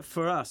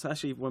for us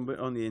actually when we're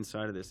on the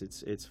inside of this,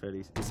 it's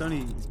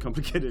only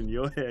complicated in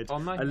your head.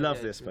 I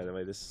love this, by the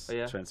way, this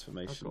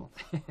transformation. Oh,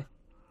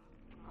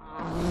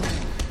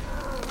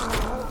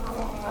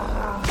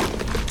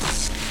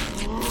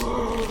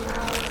 cool.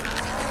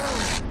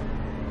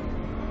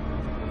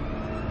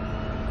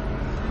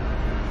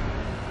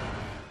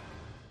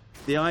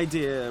 The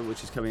idea,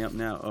 which is coming up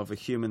now, of a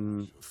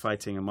human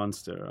fighting a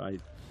monster, I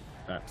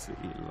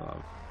absolutely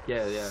love.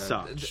 Yeah.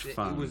 Such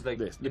fun. It was like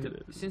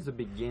since the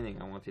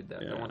beginning. I wanted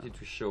that. Yeah. I wanted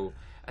to show.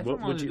 I What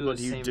didn't want to do what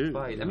the do you same do?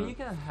 fight. I mean, you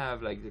can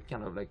have like the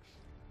kind of like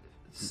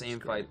same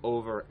fight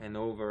over and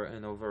over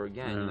and over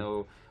again.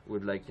 Yeah.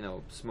 With like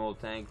small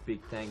tank,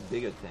 bigger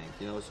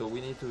tank. So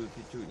we need to.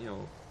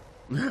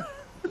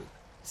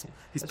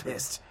 He's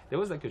pissed. There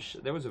was like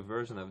there was a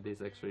version of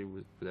this actually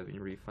would have been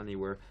really funny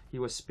where he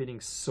was spitting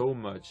so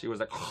much. He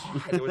was like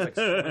there was like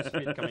so much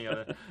spit coming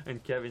out,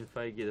 and Kevin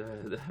Feige,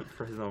 the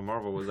president of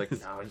Marvel, was like,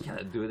 "No, you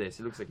cannot do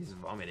this. It looks like he's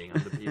vomiting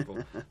on the people.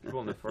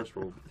 People in the first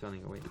row will be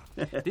turning away."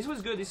 This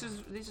was good. This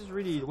is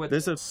really what.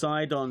 There's a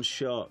side-on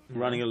shot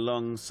running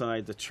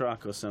alongside the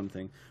truck or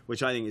something,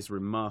 which I think is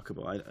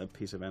remarkable. A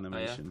piece of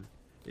animation.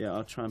 Yeah,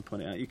 I'll try and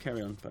point it out. You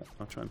carry on, but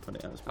I'll try and point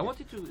it out as well. I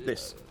wanted to.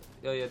 This.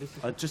 This is.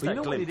 Just but that you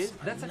know what it glimpse. is?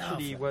 That's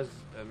actually was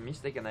a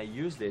mistake, and I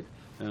used it.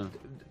 Yeah.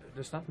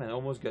 The stuntman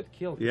almost got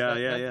killed. Yeah.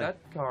 That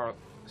car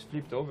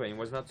flipped over and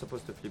was not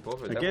supposed to flip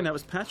over. Again, that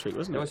was Patrick,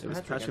 wasn't it? It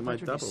was Patrick, my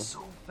double. Is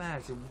so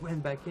fast, it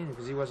went back in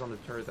because he was on the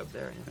turret up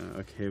there.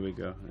 Okay, here we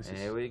go.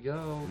 Here we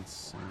go.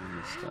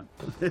 Insane stuff.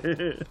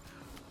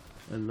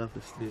 I love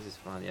this. This is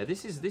fun. Yeah,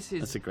 this is.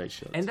 That's a great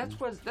shot. And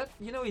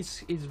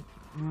it's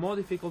more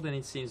difficult than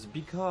it seems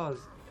because.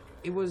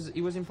 It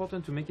was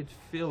important to make it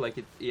feel like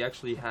it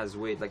actually has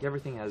weight, like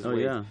everything has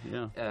weight.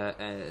 Yeah.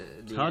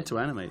 It's hard to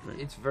animate, right?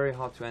 It's very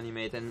hard to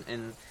animate,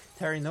 and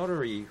Terry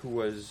Notary, who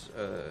was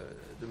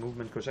the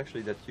movement coach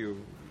actually that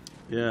you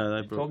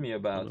told me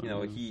about,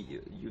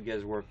 you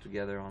guys worked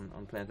together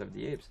on Planet of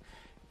the Apes,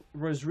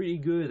 was really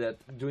good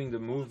at doing the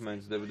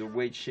movements, the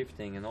weight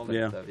shifting and all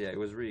that stuff. Yeah, it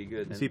was really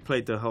good. He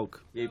played the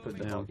Hulk. Yeah, he played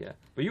the Hulk,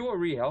 But you were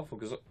really helpful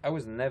because I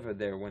was never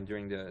there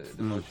during the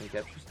motion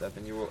capture stuff,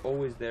 and you were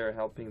always there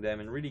helping them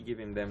and really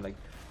giving them like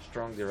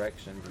strong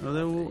direction. Oh,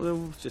 they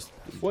were just.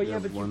 Well, yeah,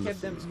 but you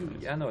kept them.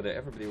 I know that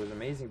everybody was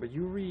amazing, but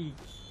you really,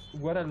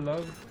 what I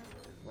loved,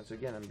 once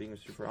again, I'm being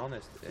super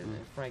honest and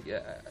frank,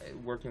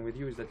 working with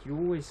you, is that you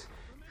always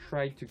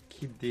tried to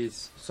keep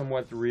this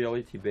somewhat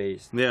reality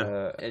based.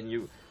 Yeah. And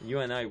you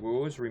and I, we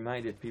always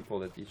reminded people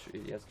that it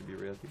has to be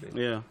reality based.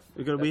 Yeah,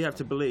 we have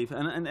to believe,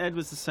 and Ed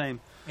was the same.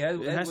 Yeah,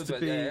 it has to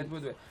be. Ed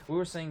would, we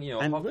were saying,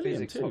 And Hawk William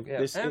physics. too.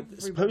 Hawk,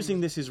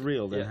 Supposing this is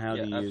real, then how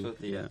do you?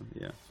 Absolutely,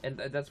 yeah. And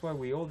that's why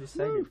we all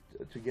decided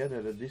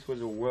together that this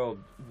was a world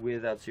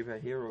without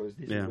superheroes.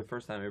 This is the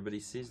first time everybody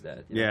sees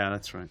that. Yeah,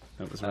 that's right.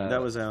 That was right.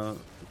 That was our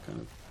kind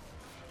of.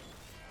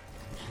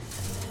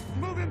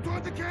 Moving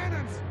toward the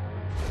cannons!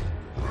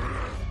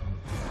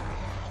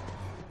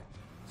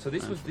 So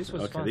this was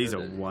okay, fun. These are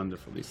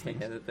wonderful. These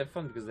things. Yeah, they're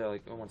fun because they're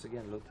like, once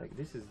again, low tech.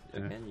 This is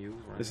again you.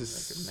 Running This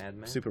is like a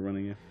madman. super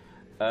running. Yeah.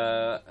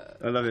 I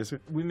love this.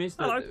 We missed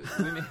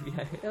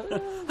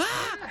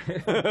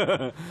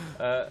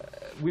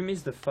we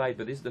missed the fight,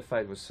 but the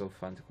fight was so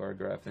fun to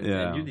choreograph,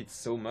 and you did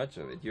so much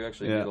of it. You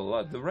actually did a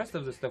lot. The rest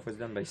of the stuff was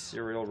done by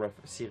Cyril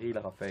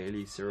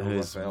Raffaelli.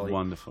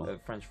 Wonderful. A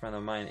French friend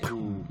of mine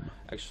who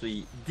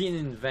actually didn't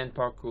invent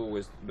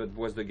parkour, but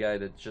was the guy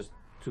that just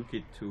took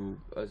it to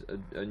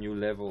a new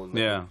level.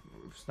 Like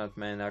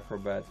stuntman,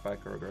 acrobat,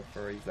 fight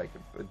choreographer. He's like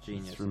a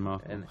genius. It's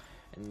remarkable.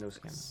 And those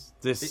cameras.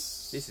 This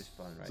is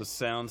fun, right? The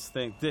sounds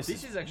thing. This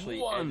is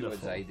actually wonderful.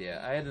 Edward's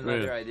idea. I had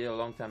another idea a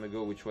long time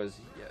ago, which was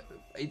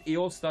it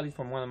all started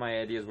from one of my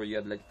ideas where you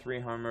had like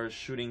 3 hammers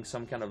shooting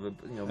some kind of a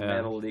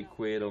metal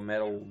liquid or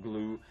metal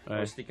glue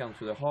or stick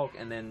onto the Hulk,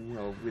 and then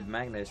with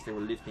magnets they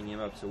were lifting him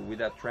up. So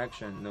without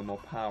traction, no more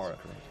power.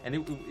 And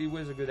it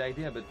was a good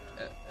idea, but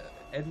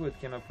Edward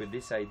came up with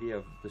this idea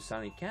of the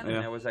sonic cannon.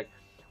 And I was like,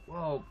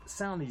 well,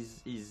 sound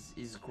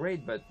is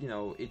great, but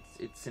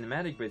it's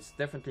cinematic, but it's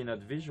definitely not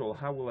visual.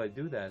 How will I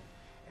do that?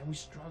 And we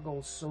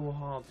struggled so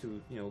hard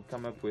to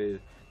come up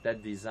with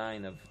that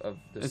design of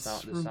the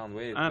sound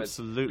wave.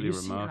 Absolutely but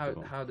you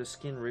remarkable. See how the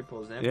skin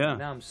ripples and everything.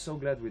 Now I'm so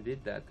glad we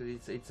did that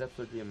because it's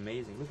absolutely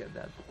amazing. Look at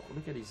that.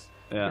 Look at his.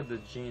 Look at the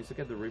jeans. Look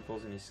at the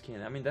ripples in his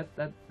skin. I mean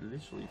that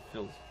literally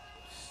feels.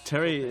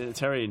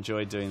 Terry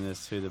enjoyed doing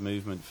this too, the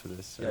movement for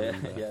this. Yeah,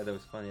 that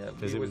was funny.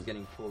 It was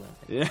getting cool.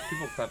 People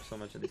clap so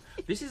much at this.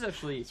 This is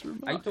actually.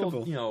 I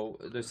told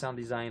the sound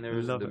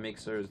designers, the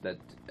mixers that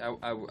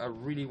I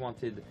really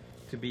wanted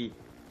to be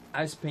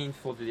as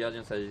painful to the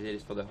audience as it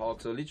is for the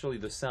Hulk. So literally,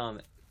 the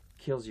sound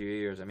kills your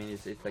ears. I mean,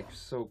 it's like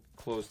so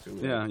close to.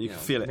 You can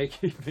feel it.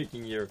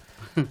 Making your.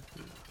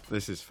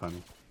 This is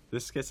funny.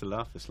 This gets a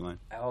laugh. This line.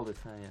 All the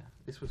time. Yeah,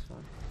 this was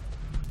fun.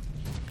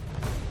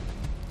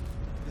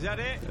 Is that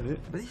it?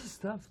 But this is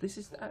tough. This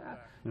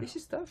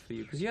is tough for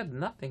you because you had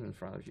nothing in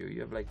front of you.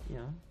 You have like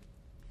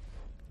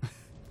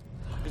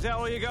Is that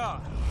all you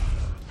got?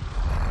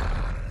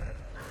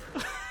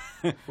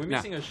 We're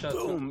missing a shot.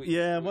 Boom.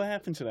 What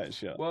happened to that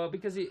shot? Well,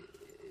 because I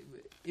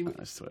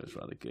thought it was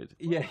rather good.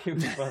 Yeah, it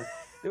was fun.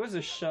 There was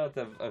a shot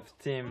of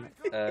Tim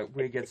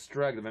where he gets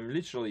dragged. I mean,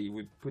 literally,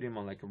 we put him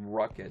on like a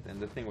rocket, and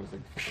the thing was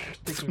like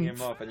picking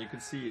him up, and you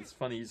could see it's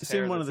funny. It's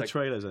in one of the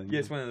trailers, I think. Yeah,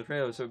 it's one of the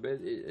trailers. So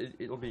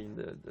it'll be in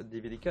the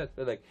DVD cut.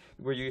 But like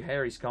where you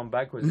hear his come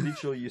backwards,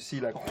 literally you see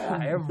like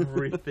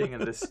everything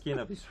and the skin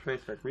of his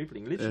face like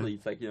rippling. Literally,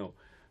 it's like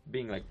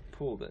being like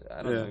pulled.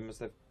 I don't know. It must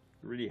have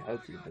really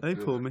helped you. They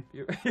pulled me.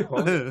 They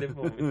pulled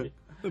me.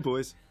 The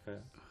boys. Yeah.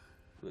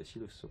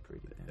 She looks so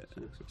pretty. Yeah, she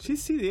looks so pretty. She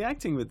see the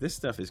acting with this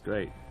stuff is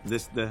great.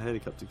 The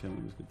helicopter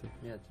coming was good though.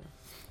 Yeah.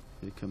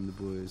 Here come the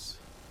boys.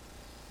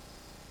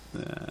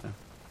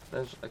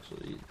 That's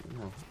actually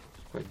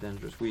quite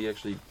dangerous. We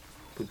actually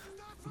put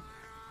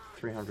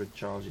 300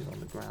 charges on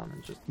the ground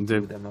and just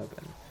blew them up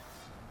and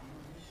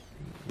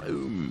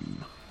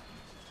boom.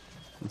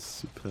 That's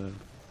superb.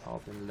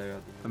 Half in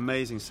layered.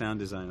 Amazing sound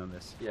design on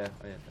this. Yeah.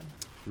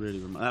 Really,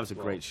 that was a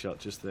great shot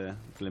just there.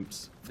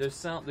 Glimpse.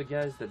 The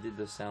guys that did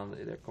the sound,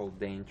 they're called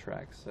Dane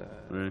Tracks.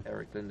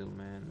 Eric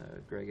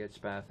Lindelman, Greg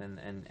Edgepath,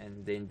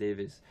 and Dane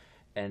Davis,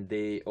 and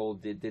they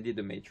did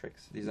the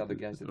Matrix. These are the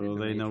guys that did the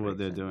Matrix. They know what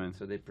they're doing.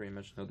 So they pretty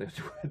much know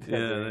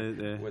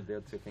what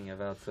they're talking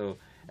about. So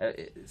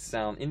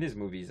sound in these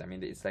movies, I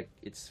mean, it's like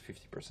it's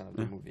 50% of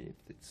the movie.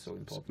 It's so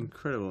important. It's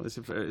incredible.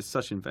 It's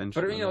such invention.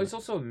 But it's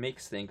also a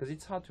mixed thing because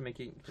it's hard to make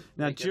it.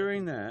 Now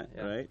during that,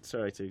 right?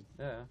 Sorry to.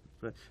 Yeah.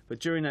 But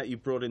during that, you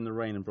brought in the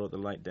rain and brought the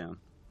light down.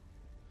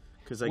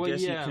 Because I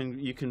guess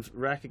you can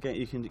rack against,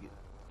 you can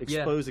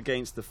expose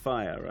against the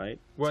fire, right?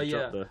 Well,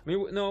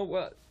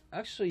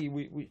 actually,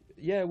 we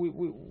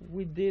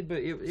did, but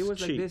it was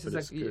cheap, like this.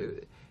 It's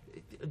like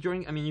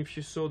during. I mean, if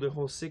you saw the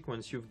whole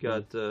sequence, you've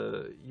got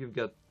the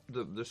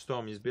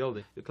storm is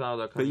building, the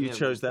clouds are coming. But you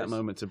chose that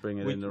moment to bring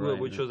it in the rain.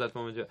 We chose that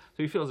moment. So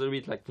it feels a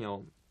bit like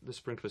the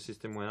sprinkler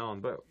system went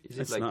on, but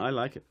I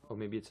like it. Or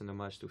maybe it's an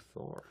homage to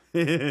Thor.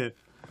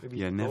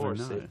 Maybe Thor never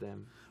know. Saved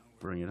them.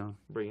 Bring it on.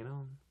 Bring it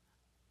on.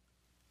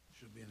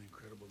 Should be an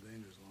incredible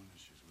danger as long as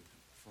she's with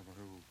him. For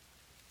who?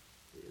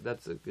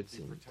 That's a good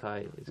scene.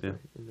 Ty is great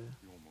in there.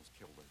 You almost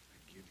killed her.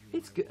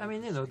 It's good. I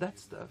mean, that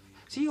stuff.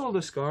 See all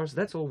the scars?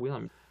 That's all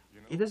William.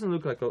 It doesn't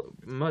look like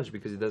much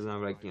because he doesn't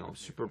have like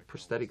super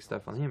prosthetic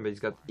stuff on him, but he's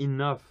got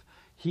enough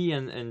he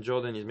and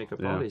Jordan, his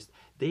makeup artist,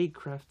 they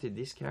crafted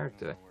this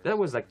character. That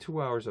was like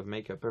 2 hours of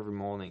makeup every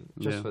morning,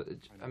 just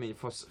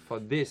for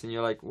this, and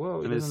you're like,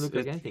 whoa, it doesn't look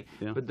like anything.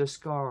 Yeah. But the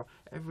scar,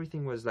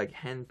 everything was like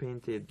hand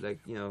painted, like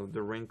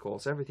the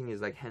wrinkles, everything is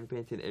like hand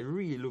painted. It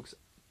really looks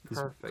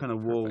perfect. Kind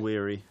of war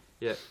weary.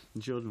 Yeah.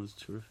 Jordan was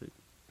terrific.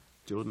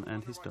 Jordan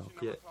and his dog.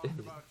 Yeah.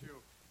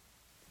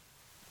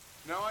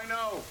 Now I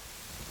know.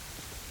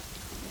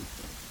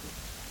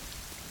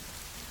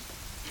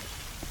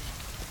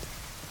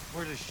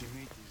 Where does she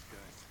meet these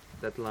guys?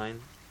 That line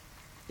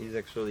is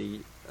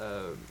actually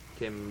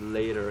came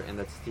later, and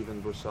that's Steven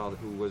Broussard,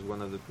 who was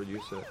one of the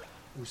producers,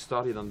 who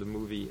started on the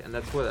movie. And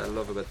that's what I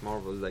love about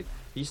Marvel, is like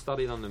he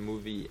started on the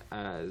movie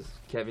as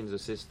Kevin's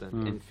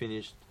assistant and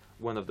finished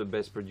one of the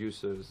best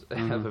producers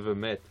I've ever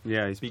met.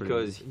 Yeah,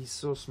 he's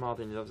so smart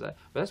and he loves that.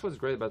 But that's what's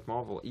great about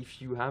Marvel.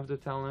 If you have the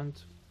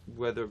talent,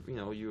 whether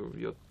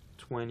you're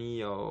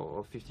 20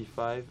 or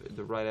 55,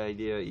 the right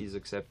idea is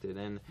accepted,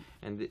 and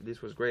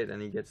this was great, and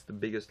he gets the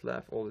biggest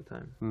laugh all the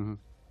time. Mm-hmm.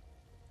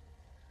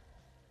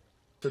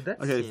 So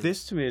that's okay.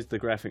 This to me is the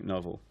graphic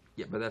novel.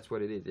 Yeah, but that's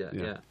what it is.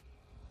 Yeah.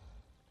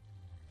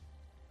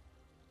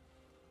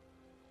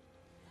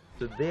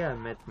 The day I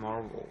met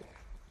Marvel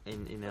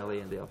in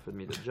LA and they offered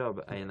me the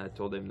job, and I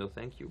told them no,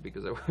 thank you,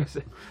 because I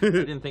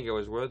didn't think I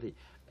was worthy.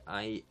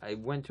 I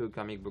went to a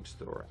comic book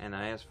store and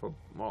I asked for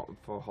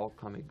Hulk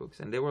comic books,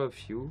 and there were a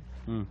few.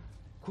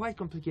 Quite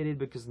complicated,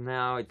 because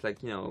now it's like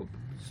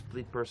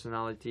split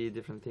personality,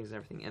 different things and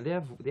everything. And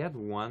they had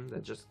one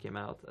that just came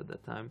out at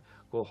that time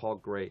called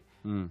Hulk Grey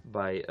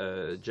by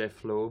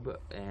Jeff Loeb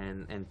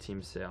and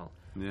Tim Sale.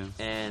 Yeah.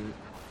 And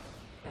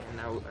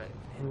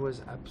it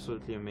was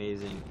absolutely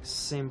amazing,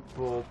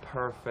 simple,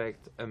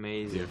 perfect,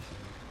 amazing.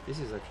 Yeah. This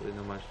is actually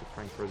no much to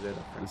Frank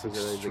Frazetta. Frank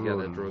Frazetta is the guy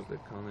that draws the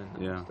Conan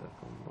and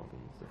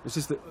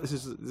stuff.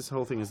 This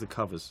whole thing is the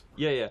covers.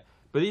 Yeah.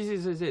 But this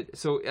is it.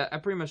 So I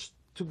pretty much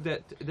took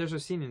that. There's a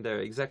scene in there,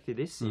 exactly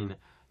this scene,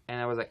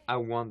 and I was like, I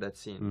want that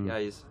scene,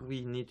 guys.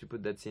 We need to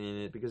put that scene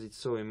in it because it's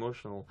so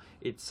emotional.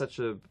 It's such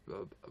a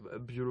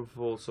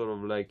beautiful sort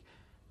of like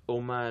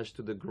homage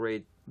to the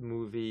great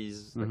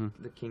movies, like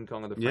the King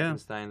Kong or the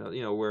Frankenstein.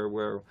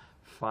 Where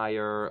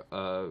fire,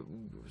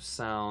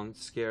 sound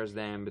scares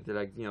them, but they're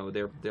like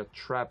they're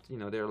trapped.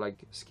 They're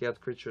like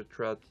scared creatures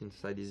trapped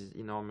inside these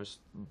enormous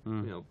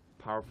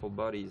powerful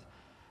bodies,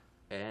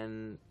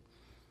 and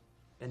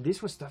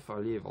this was tough for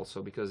Liv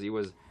also, because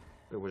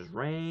there was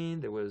rain,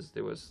 there was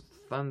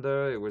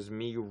thunder, it was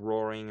me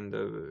roaring in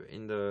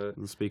the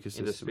speaker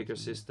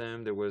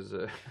system. There was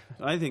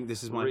I think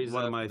this is one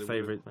of my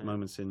favorite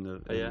moments in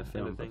the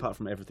film, apart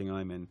from everything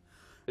I'm in.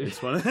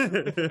 It's one.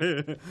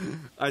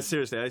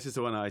 Seriously, this is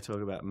the one I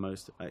talk about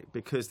most,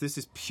 because this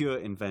is pure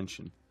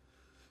invention.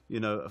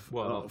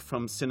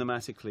 From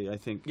cinematically, I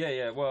think.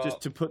 Well,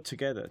 just to put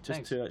together,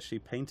 just to actually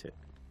paint it.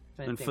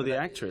 And for the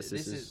actress,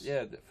 this is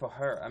for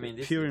her. I mean,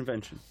 this pure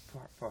invention.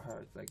 For her,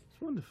 it's like it's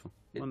wonderful,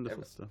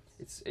 wonderful stuff.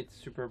 It's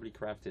superbly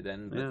crafted,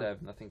 but I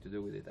have nothing to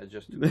do with it. I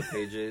just took the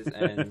pages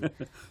and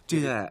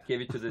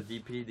gave it to the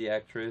DP, the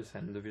actress,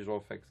 and the visual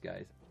effects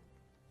guys.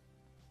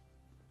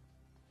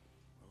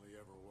 Will he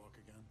ever walk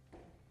again?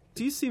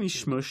 Do you see me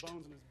smushed?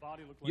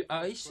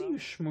 I see you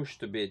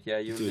smushed a bit. Yeah,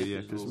 you do.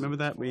 Yeah, because remember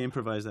that we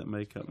improvised that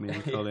makeup, me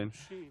and Colin.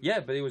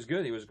 Yeah, but it was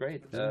good. It was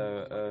great.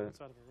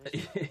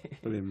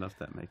 William loved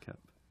that makeup.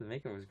 The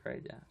makeup was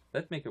great, yeah.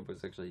 That makeup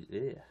was actually,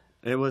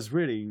 It was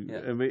really,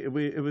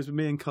 it was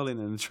me and Colin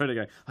and trying to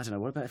go, I don't know,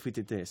 what about if we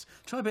did this?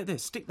 Try a bit of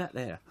this, stick that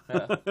there.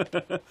 Yeah.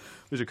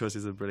 Which, of course,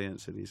 is the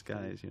brilliance of these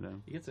guys,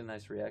 He gets a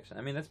nice reaction.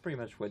 I mean, that's pretty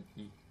much what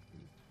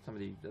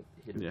somebody that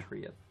hit a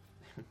tree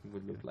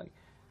would look like.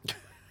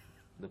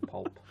 The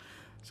pulp.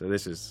 So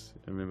this is,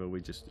 I remember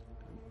we just...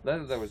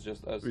 That was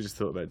just us. We just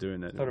thought about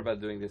doing that. Thought about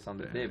doing this on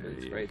the day, but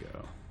it's great.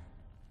 Go.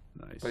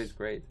 Nice. But it's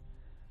great.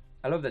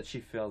 I love that she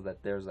feels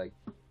that there's like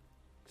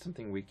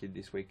something wicked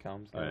this way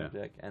comes,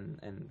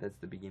 and that's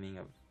the beginning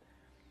of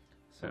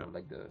sort of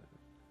like the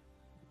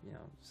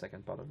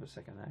second part of the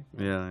second act.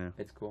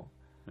 It's cool.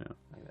 Yeah.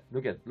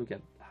 Like that. Look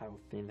at how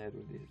thin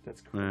Edward is.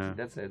 That's crazy. Yeah.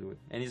 That's Edward,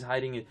 and he's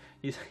hiding it.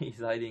 He's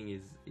hiding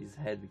his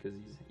head because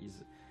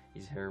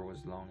his hair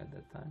was long at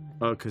that time.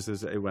 Oh, because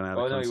it went out.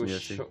 Oh no, it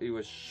was short. Yeah, it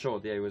was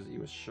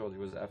short. It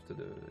was after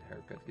the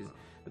haircut. Because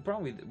the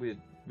problem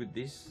with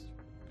this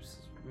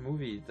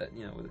movie that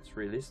that's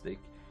realistic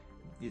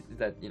is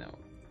that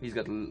he's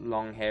got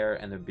long hair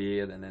and a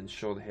beard, and then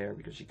short hair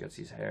because she cuts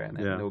his hair, and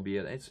then no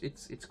beard.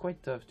 It's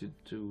quite tough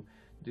to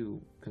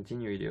do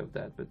continuity of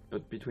that.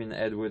 But between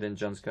Edward and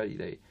John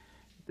Scotty,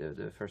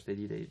 the first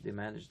AD, they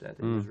managed that.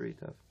 It was really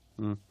tough.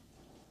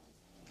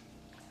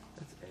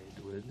 That's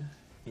Edward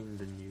in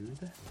the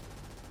nude.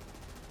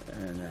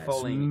 And that's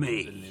falling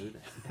me. Into the nude.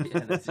 Yeah,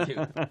 that's you.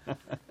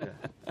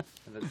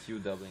 And that's you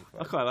doubling.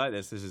 I quite like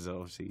this. This is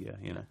obviously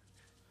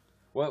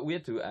Well, we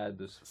had to add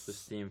this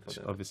theme for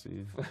the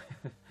obviously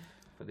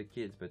for the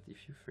kids, but if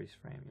you freeze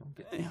frame, you'll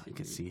get. You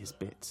can see his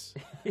bits.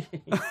 His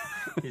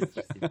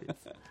juicy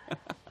bits.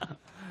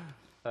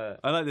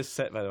 I like this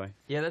set, by the way.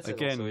 Yeah, that's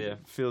again. Also, yeah.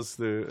 Feels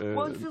the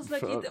Well, it feels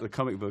like the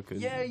comic book.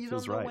 And yeah, you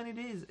feels don't know right. when it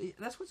is.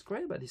 That's what's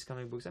great about these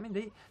comic books. I mean,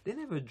 they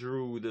never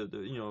drew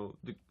the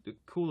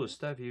cooler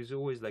stuff. He was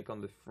always like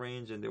on the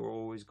fringe, and they were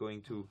always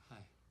going to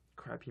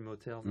crappy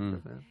motels and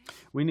stuff like that.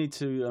 We need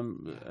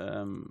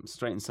to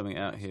straighten something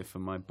out here for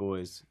my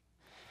boys.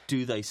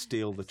 Do they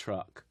steal the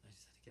truck? I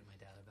just had to get my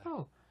data back.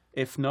 Oh,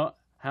 If not,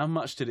 how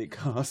much did it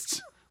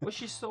cost? well,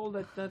 she sold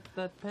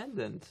that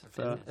pendant.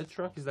 Fair. A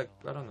truck is like,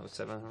 I don't know,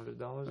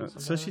 $700 or something.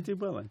 So like she that. did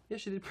well then. Yeah,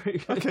 she did pretty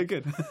good. Okay,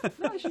 good.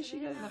 No, she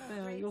got enough.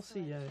 You'll see.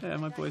 Yeah. Yeah,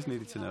 my boys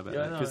needed to know about Yeah,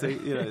 I that know, because they,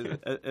 you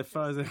know, as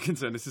far as they're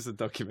concerned, this is a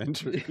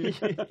documentary.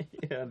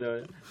 Yeah,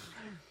 no.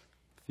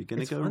 If you're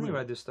gonna It's go, funny, real-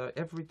 right? The start,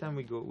 every time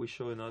we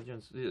show an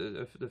audience,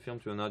 the film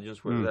to an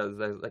audience where Mm.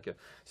 there's like a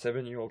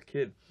 7-year-old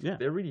kid, Yeah.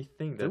 they really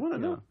think that they want to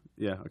you know.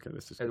 Yeah, okay,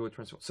 this is. Edward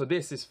transforms. So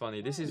this is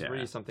funny. This is Yeah.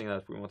 really something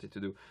that we wanted to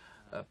do.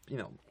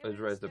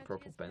 Address the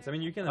purple pants. I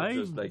mean, you cannot I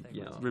just like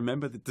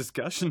remember the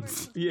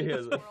discussions.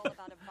 Yeah,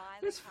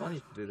 it's funny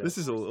to do that. This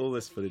is all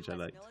this footage I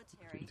liked.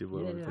 You did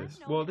well Yeah, with yeah. this.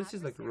 Well, this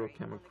is like a real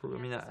camera crew.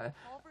 I mean,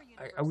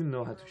 I wouldn't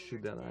know how to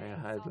shoot that.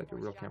 I had like a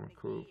real camera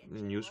crew,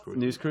 news crew.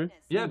 News crew.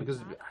 Yeah, because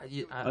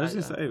I was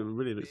gonna say it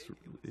really looks.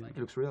 it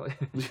looks real.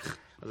 I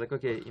was like,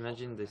 okay,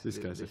 imagine this. These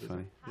guys are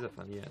funny. These are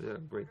funny. Yeah, they're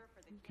great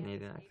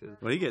Canadian actors.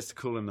 Well, he gets to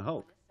call him the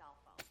Hulk.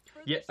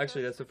 Yeah,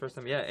 actually, that's the first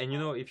time. Yeah, and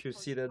if you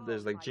see that,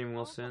 there's like Jim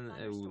Wilson,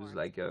 who's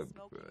like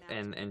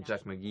and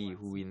Jack McGee,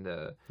 who in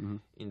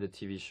the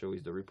TV show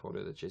is the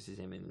reporter that chases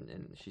him,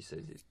 and she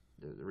says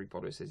the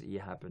reporter says he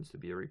happens to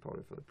be a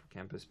reporter for the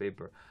campus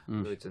paper.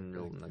 So it's a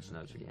little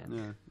nudge again.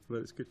 Yeah,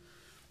 well, it's good.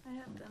 I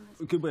have done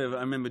A good way of, I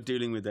remember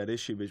dealing with that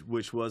issue,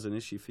 which was an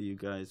issue for you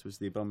guys, was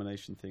the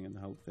Abomination thing and the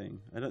Hulk thing.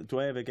 Do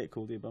I ever get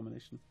called the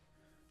Abomination?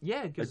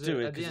 Yeah, because I do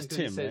it at the 'cause end, it's 'cause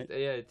he Tim, says,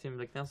 yeah, Tim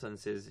like Nelson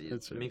says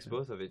That's it right, makes yeah.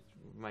 both of it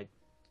might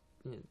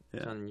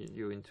Yeah. turn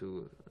you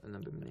into an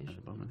abomination,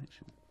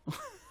 Abomination.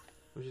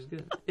 which is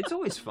good. It's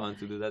always fun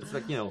to do that. It's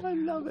like I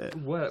love it.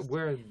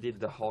 where did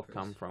the Hulk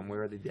come from?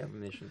 Where did the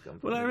abomination come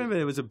from? Well, I remember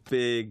there was a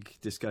big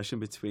discussion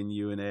between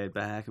you and Ed,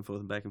 back and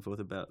forth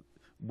about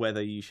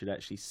whether you should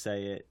actually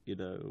say it. You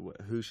know,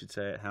 who should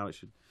say it, how it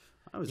should.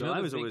 I was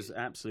always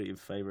absolutely in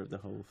favour of the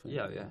whole thing.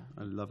 Yeah, yeah.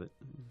 I love it.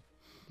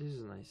 This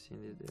is a nice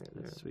scene.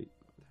 That's sweet.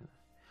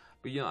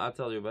 But I'll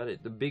tell you about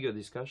it. The bigger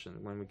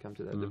discussion when we come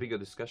to that, the bigger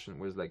discussion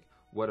was like,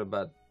 what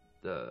about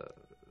the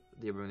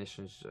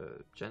abomination's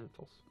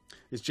genitals?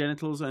 His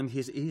genitals and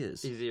his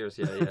ears. His ears,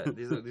 yeah.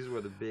 These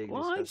were the big.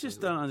 Well, I discussions.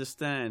 just don't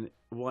understand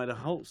why the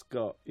Hulk's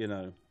got,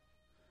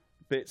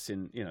 bits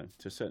in,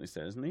 to a certain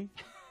extent, isn't he?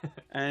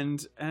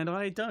 and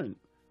I don't.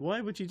 Why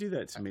would you do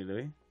that to me,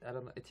 Louis? I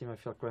don't know, Tim. I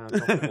feel quite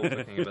uncomfortable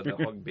talking about the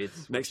Hulk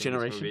bits. Next watching this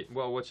generation? movie.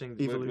 Well, watching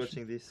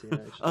this scene.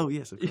 Actually. Oh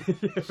yes, of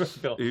course.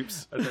 Well,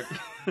 Oops. I was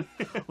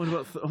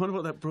like- I wonder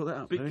what that brought that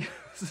up. Louis.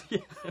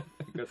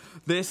 because,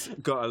 This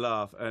got a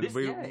laugh, and This-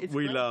 we it's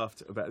we great.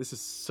 laughed about. This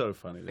is so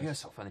funny. yeah,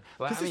 so funny.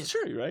 Well, Because it's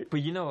true, right?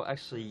 But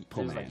actually,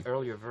 Poor there's man. like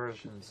earlier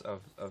versions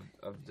of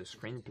the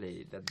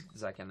screenplay that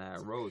Zach and I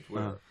wrote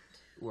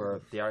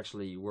where they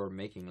actually were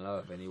making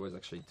love, and he was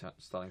actually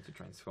starting to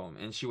transform,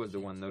 and she was the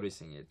one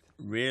noticing it.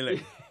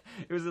 Really?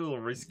 It was a little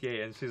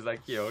risque, and she's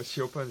like,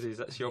 she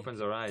opens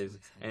her eyes,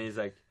 and he's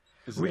like,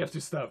 we have to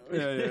stop.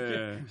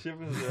 Yeah. She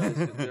opens her eyes,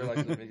 and they're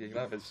like making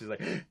love, and she's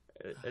like, and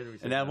we said,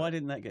 And now, no. why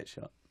didn't that get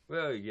shot?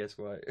 Well, guess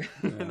why?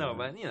 No,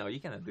 but you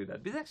cannot do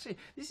that. But actually,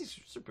 this is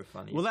super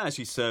funny. Well, that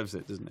actually serves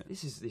it, doesn't it?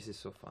 This is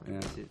so funny.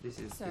 Yeah.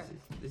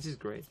 This is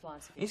great.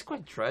 It's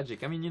quite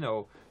tragic. I mean,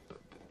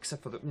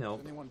 except for the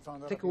Anyone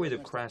found out take if away he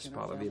the was crass next to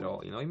part of Ken it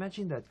all.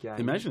 Imagine that guy.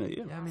 Imagine it,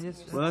 yeah. I mean,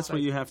 it's Well, that's what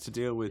like- you have to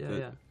deal with,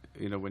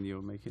 Yeah, when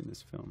you're making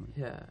this film.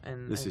 Yeah,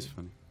 and This and is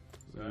funny.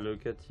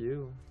 Look at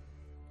you.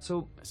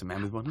 So, It's a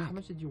man with one how leg.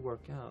 much did you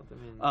work out? I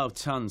mean, Oh,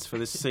 tons for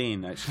this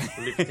scene, actually.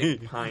 lifting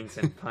pints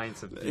and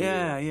pints of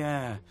beer.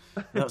 Yeah.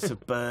 Lots of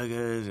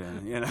burgers,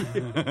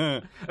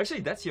 and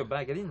Actually, that's your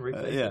bag. I didn't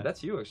replace yeah. it.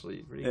 That's you,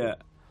 actually. Really yeah.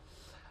 good.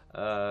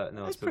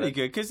 No, That's so pretty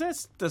good because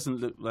that doesn't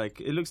look like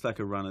it looks like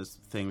a runner's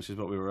thing, which is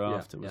what we were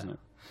after, wasn't it?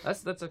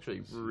 That's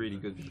actually really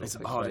good visual It's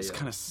effects. it's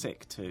kind of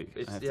sick too.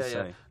 It's, I have yeah, to yeah.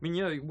 say. I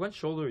mean, one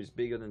shoulder is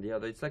bigger than the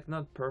other. It's like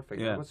not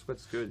perfect. Yeah.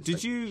 What's good? It's Did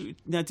like- you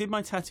now? Did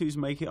my tattoos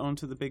make it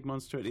onto the big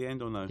monster at the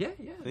end or no? Yeah.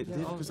 They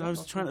did all- because I was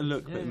all- trying to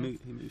look, yeah, but yeah.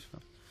 he moves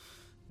fast.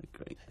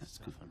 Great, that's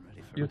good. I'm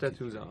ready for Your my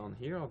tattoos are on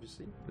here,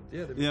 obviously. But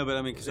yeah, Yeah, but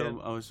I mean, because yeah.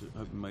 I was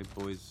hoping my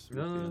boys. would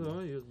be No, on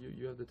there.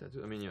 you have the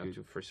tattoo. I mean, you have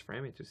to first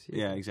frame it to see it.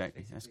 Yeah,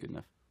 exactly. That's good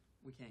enough.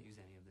 We can't use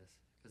any of this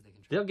because they can.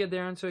 They'll get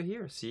their answer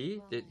here.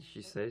 See,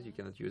 she says you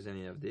cannot use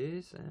any of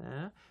this,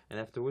 and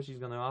afterwards she's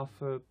gonna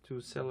offer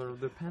to sell her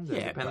the pendant.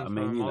 Yeah, the but I pendant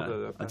mean, from you her mother.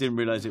 know, I didn't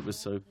realize it was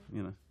so.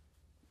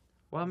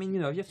 Well, I mean,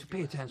 you have to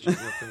pay attention to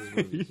these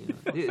movies.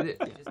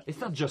 It's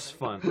not just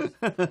fun.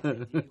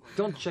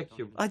 Don't check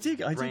your. I do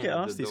brain get at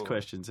asked the these door.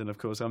 questions, and of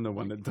course, I'm the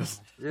one that does.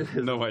 Yes,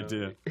 No no.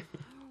 idea.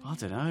 I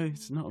don't know.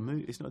 It's not a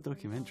movie. It's not a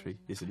documentary.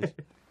 Yes, it is.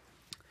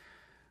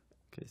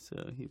 Okay,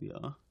 so here we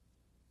are.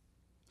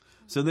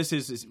 So this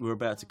is we're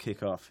about to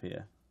kick off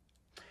here.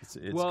 It's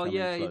well, coming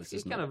yeah, close, it's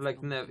isn't kind it? of like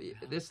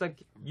it's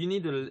like you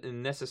need a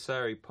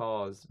necessary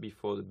pause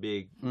before the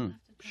big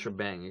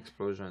shebang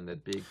explosion.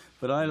 That big.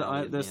 But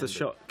finale at there's the end.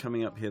 shot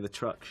coming up here, the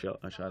truck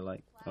shot, which I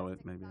like. Oh,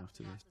 maybe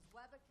after this.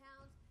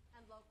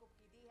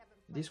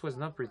 This was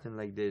not written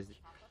like this.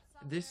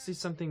 This is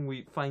something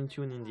we fine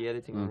tune in the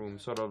editing room,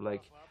 sort of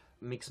like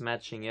mix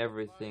matching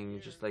everything,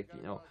 just like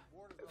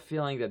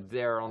feeling that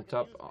they're on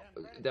top,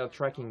 they're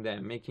tracking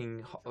them,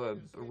 making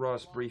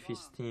Ross brief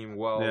his team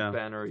while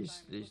Banner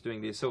is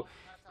doing this. So,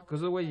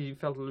 because otherwise you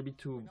felt a little bit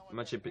too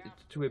much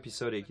too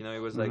episodic. It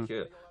was like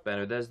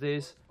Banner does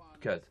this,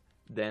 cut.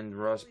 Then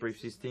Ross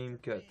briefs his team,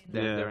 cut.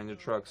 Then they're in the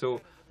truck. So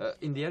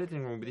in the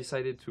editing room, we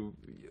decided to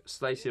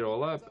slice it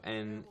all up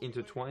and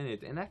intertwine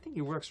it, and I think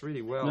it works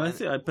really well. No,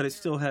 but it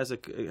still has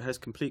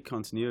complete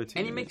continuity.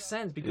 And it makes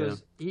sense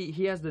because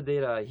he has the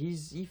data.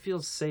 He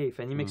feels safe,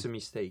 and he makes a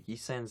mistake. He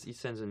sends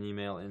an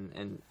email,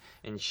 and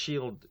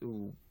Shield,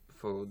 who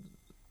for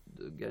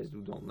the guys who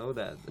don't know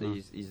that,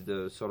 is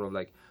the sort of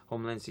like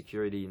Homeland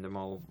Security in the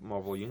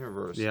Marvel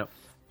universe. Yeah.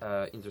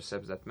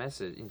 Intercepts that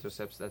message.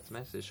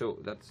 So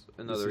that's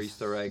another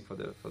Easter egg for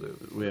the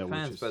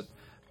fans.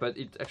 But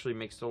it actually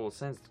makes total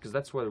sense because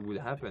that's what would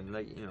happen.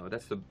 Like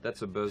that's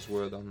a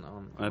buzzword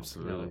on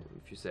absolutely.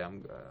 If you say I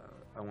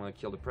want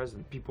to kill the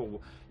president,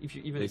 people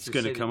it's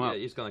going to come up.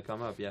 It's going to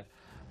come up. Yeah.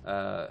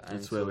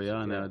 That's where we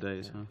are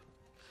nowadays. Huh?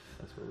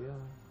 That's where we are.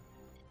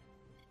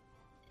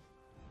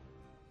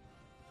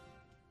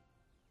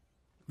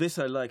 This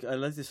I like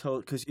this whole,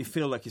 because you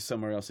feel like you're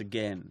somewhere else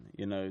again,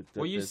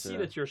 Well, you see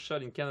that you're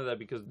shot in Canada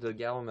because the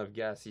gallon of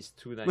gas is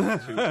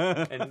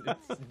 $2.92,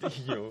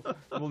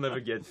 and we'll never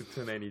get to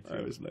 $2.92.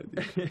 I was like,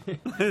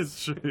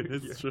 it's true,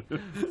 it's true.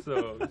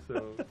 So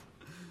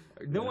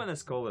no one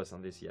has called us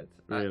on this yet.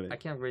 Really? I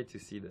can't wait to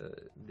see the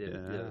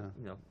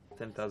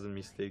 10,000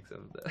 mistakes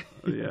of the.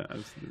 Yeah,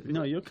 absolutely.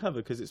 No, you're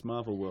covered because it's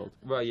Marvel World.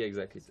 Well, yeah,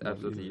 exactly.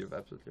 Absolutely, you're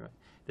absolutely right.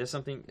 There's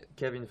something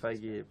Kevin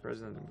Feige,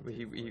 president,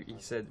 he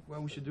said,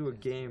 well, we should do a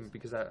game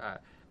because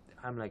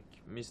I'm like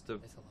Mr.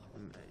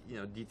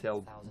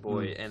 Detailed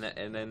boy, and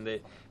then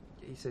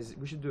he says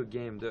we should do a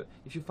game.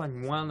 If you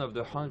find one of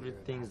the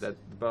 100 things that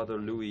bother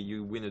Louis,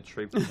 you win a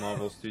trip to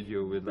Marvel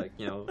Studio with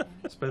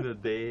spend a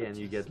day and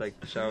you get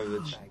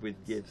showered with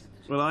gifts.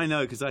 Well, I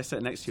know because I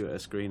sat next to you at a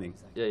screening.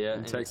 Yeah.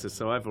 In Texas,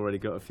 so I've already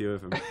got a few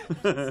of them.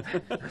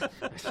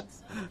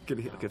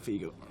 Gonna hit like a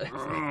Figo.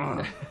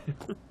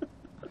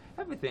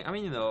 Everything. I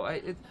mean,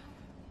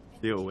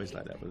 You always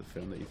like that with a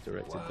film that you've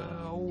directed.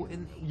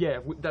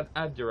 That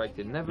I've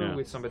directed, never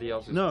with somebody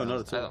else's. No,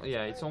 not at all.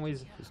 It's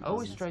always. I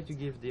always try to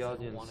give the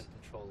audience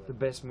the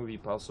best movie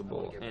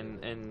possible, and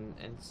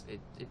it's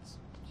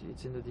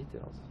in the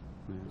details.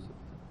 Yeah. So,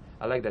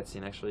 I like that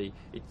scene actually.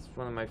 It's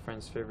one of my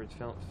friend's favorite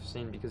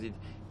scene because it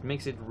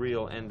makes it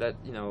real, and that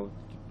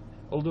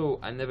although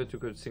I never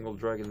took a single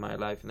drug in my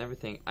life and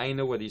everything, I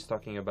know what he's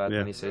talking about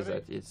when he says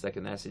that it's like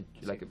an acid,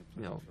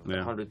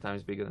 100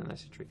 times bigger than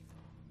acid trip.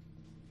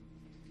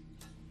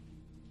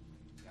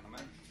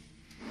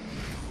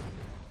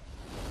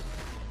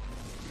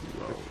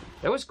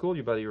 That was cool,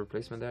 your body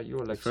replacement there. You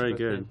were very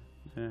good.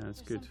 Thin. Yeah,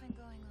 that's good.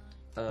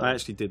 I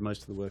actually did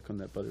most of the work on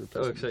that body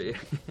replacement. Oh,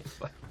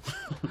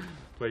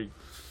 sorry.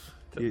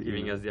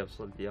 Giving us the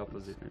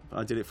opposite.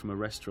 I did it from a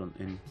restaurant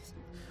in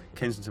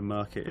Kensington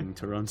Market in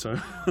Toronto.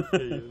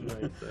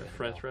 Nice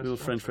French restaurant. Little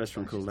French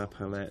restaurant called La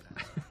Palette.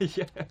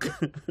 Yeah.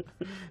 And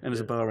there's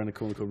a bar around the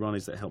corner called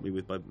Ronnie's that helped me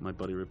with my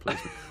body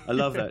replacement. I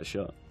love that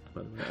shot.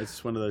 But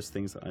it's one of those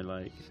things that I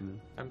like.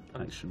 I'm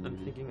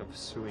movie. thinking of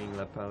suing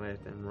La Palette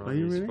and Ronnie's. Are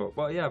you really?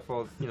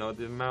 For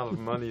the amount of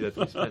money that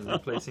we spend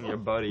replacing your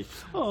body.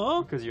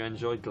 Oh, because you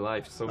enjoyed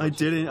life so much. I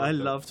didn't. I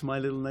loved my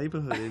little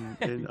neighborhood.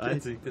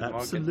 I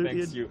absolutely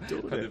thanks you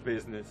adored for it. the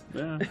business.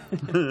 Yeah.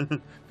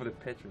 For the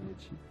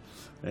patronage.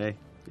 Hey.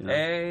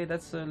 Hey,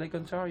 that's Lake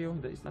Ontario.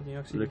 It's not New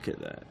York City. Look at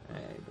that.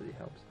 Hey, but it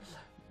helps.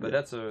 But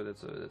that's a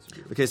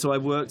okay, so I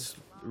worked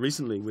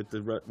recently with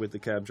the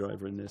cab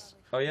driver in this.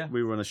 Oh yeah.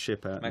 We were on a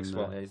ship out.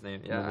 Maxwell, his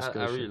name. Yeah,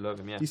 I really love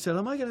him. Yeah. He said,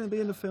 "Am I going to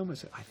be in the film?" I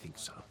said, "I think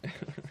so."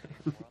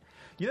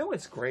 You know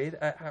what's great?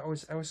 I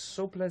was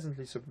so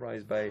pleasantly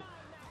surprised by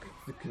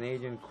the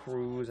Canadian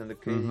crews and the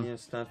Canadian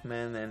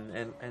stuntmen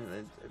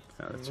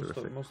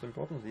and most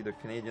importantly the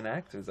Canadian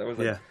actors. I was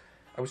like. Yeah.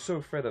 I was so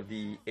afraid of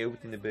the out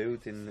in the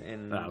boat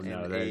and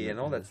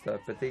all that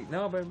stuff, but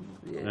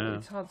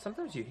it's hard.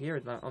 Sometimes you hear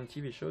it on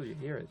TV shows. You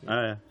hear it.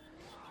 Oh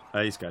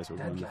yeah, these guys were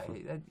that wonderful.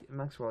 Guy,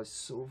 Maxwell is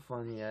so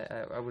funny.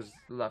 I was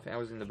laughing. I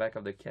was in the back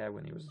of the cab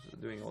when he was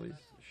doing all this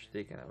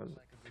shtick, and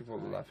people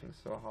were laughing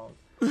so hard.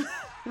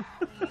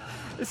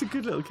 It's a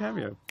good little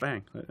cameo.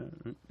 Bang. Like that,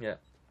 right? Yeah,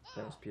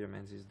 that was Peter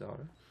Menzies'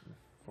 daughter.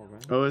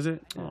 Foreground. Oh, is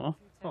it? Yeah.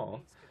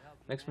 Oh,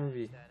 next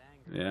movie.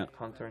 Yeah.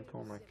 Hunter and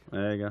Cormac.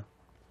 There you go.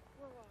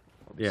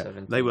 Yeah,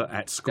 17. they were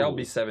at school. They'll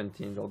be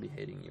 17. They'll be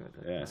hating you.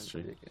 Yeah, that's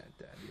true. Dad,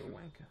 you're a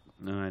wanker.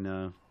 No, I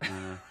know.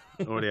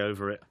 Already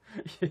over it.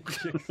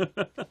 Excuse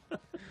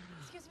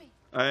me.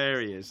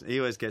 There he is. He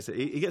always gets it.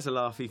 He gets a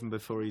laugh even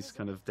before he's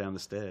kind of down the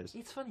stairs.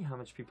 It's funny how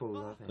much people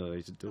love him. Oh,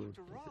 he's adored.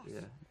 Yeah,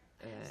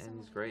 and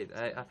he's great.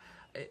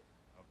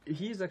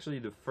 he's actually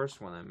the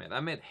first one I met. I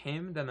met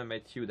him, then I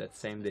met you that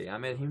same day. I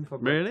met him for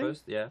Really?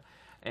 breakfast, yeah,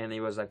 and he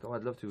was like, "Oh,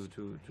 I'd love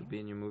to be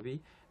in your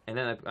movie." And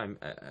then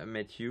I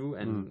met you,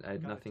 and I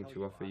had nothing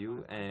to offer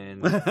you,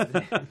 and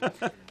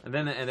and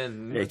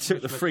then Yeah, you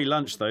took the free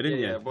lunch though, didn't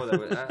yeah, you?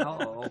 but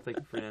I'll take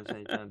a free lunch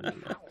anytime.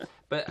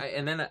 But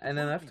and then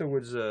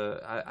afterwards,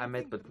 I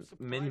met, but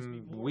many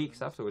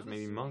weeks afterwards,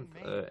 maybe month,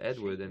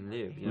 Edward and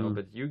Liv, you know.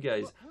 But you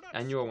guys,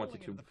 I knew I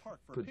wanted to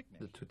put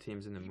the two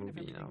teams in the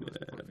movie, you know.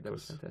 That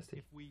was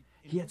fantastic.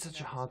 He had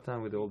such a hard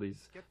time with all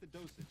these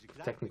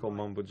technical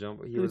mumbo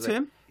jumbo. He was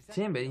like,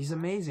 Tim, but he's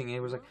amazing. And he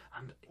was like,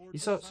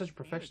 he's such a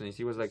perfectionist.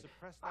 He was like,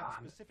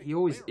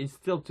 he's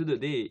still to the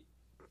day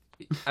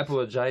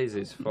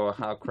apologizes for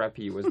how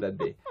crappy he was that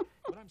day.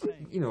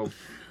 You know.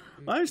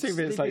 I always think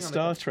that it's like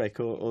Star Trek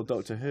or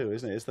Doctor Who,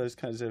 isn't it? It's those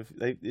kinds of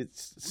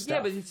it's stuff.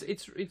 Yeah, but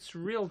it's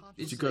real.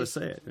 You got to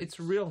say it. It's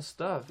real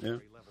stuff. Yeah.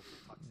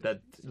 That,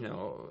 you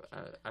know,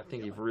 I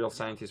think if real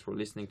scientists were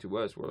listening to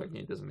us, we're like,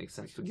 it doesn't make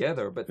sense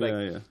together. But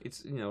like,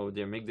 it's, you know,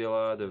 the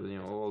amygdala, you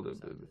know,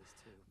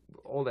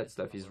 all that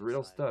stuff is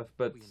real stuff.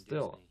 But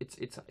still,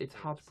 it's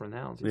hard to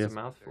pronounce. It's a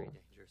mouthful.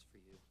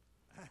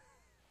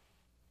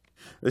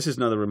 This is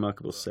another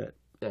remarkable set.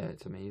 Yeah,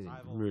 it's amazing.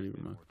 Really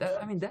remarkable.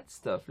 That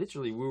stuff.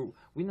 Literally, we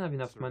didn't have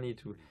enough money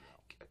to.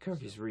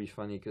 Kirk is really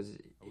funny because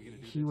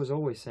he was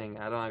always saying,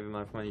 "I don't have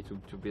enough money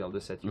to build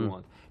the set you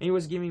want," and he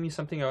was giving me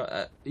something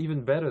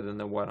even better than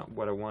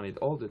what I wanted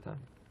all the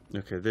time.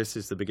 Okay, this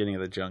is the beginning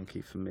of the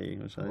Junkie for me,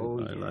 which I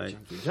like.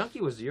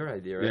 Junkie was your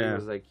idea, right? Yeah. It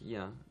was like,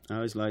 yeah. I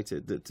always liked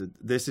it.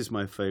 This is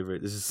my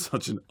favorite. This is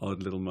such an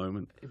odd little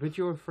moment. But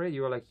you were afraid.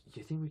 You were like,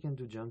 "You think we can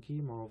do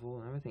Junkie, Marvel,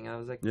 and everything?" I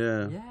was like,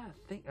 Yeah. I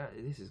think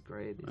this is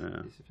great.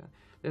 This is fun.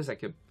 There's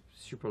like a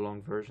super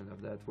long version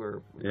of that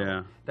where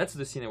that's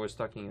the scene I was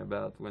talking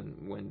about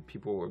when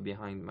people were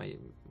behind my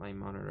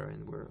monitor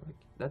and were like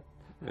that.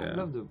 I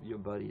love your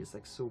body. It's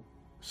like so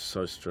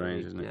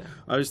strange, isn't it? Yeah.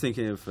 I was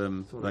thinking of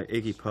like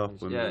Iggy Pop.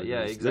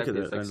 Exactly. Look at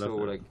it's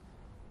like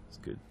it's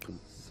good.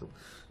 So,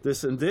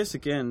 this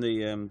again,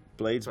 the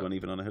Blades one,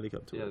 even on a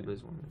helicopter. Yeah, the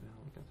Blades one.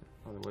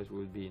 Otherwise, we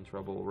would be in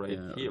trouble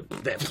here.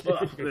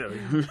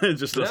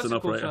 Just lost an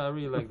operator. I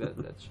really like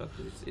that shot.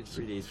 It's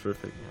really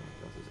terrific.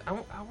 Yeah,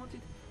 I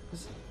wanted.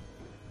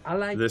 I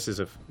like. This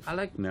is I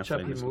like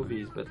choppy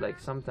movies, but like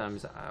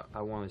sometimes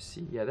I want to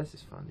see. Yeah, this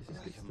is fun. This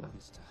is good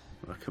stuff.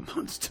 Like a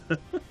monster.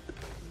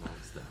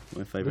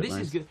 My favorite. But this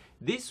is good.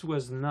 This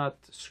was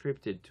not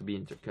scripted to be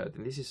intercut,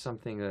 and this is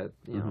something that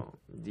you know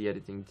the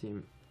editing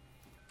team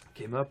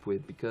came up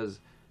with because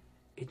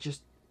it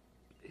just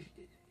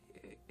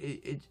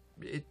it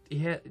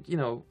had, you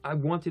know, I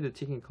wanted a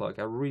ticking clock.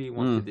 I really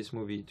wanted this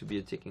movie to be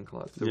a ticking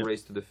clock, the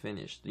race to the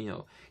finish. You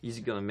know, is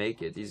he gonna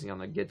make it? Is he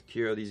gonna get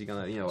cured? Is he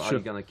gonna, you know, are you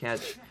gonna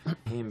catch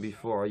him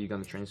before? Are you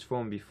gonna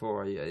transform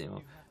before? You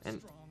know, and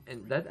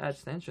that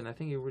adds tension. I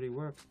think it really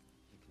worked. You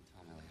can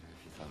tell me later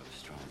if you thought it was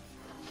strong.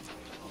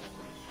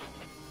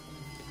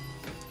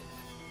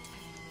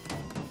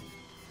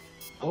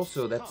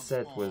 Also, that's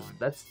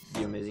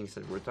the amazing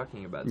set we're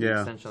talking about. The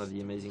extension of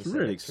the amazing set.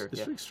 Really, it's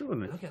really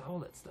extraordinary. Look at all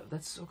that stuff.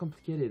 That's so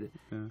complicated.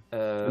 Yeah.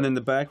 And then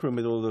the back room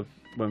with all the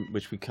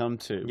which we come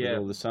to with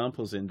all the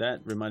samples in,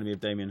 that reminded me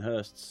of Damien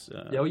Hirst's.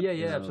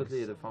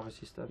 Absolutely, the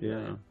pharmacy stuff.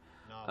 Yeah.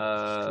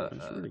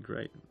 It's really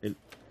great. It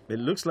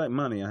looks like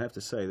money, I have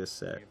to say, this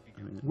set.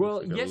 I mean,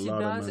 well, yes, it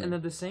does, and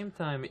at the same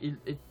time,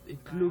 it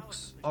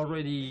looks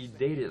already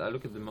dated. I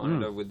look at the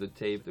monitor with the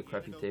tape, the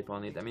crappy tape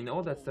on it. I mean,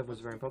 all that stuff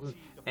was very important.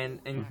 And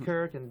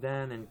Kirk and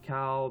Dan and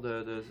Cal,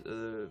 the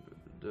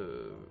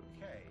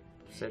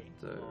set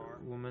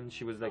woman,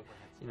 she was like,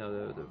 you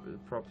know, the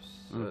props,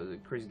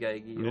 Chris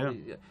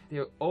Geige.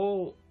 They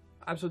all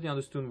absolutely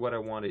understood what I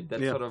wanted.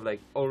 That sort of like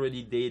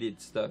already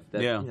dated stuff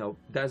that you know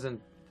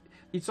doesn't.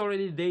 It's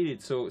already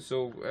dated, so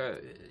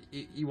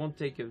you won't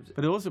take it.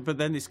 But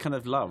then it's kind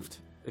of loved.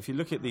 If you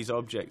look at these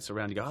objects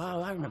around, you go,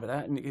 "Oh, I remember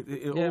that," and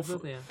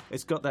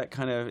it's got that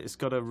kind of, it's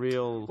got a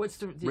real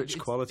rich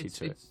quality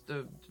to it. It's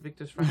the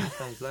Victor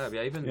Frankenstein's lab.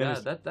 Yeah, even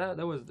that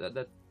was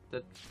that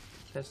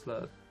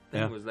Tesla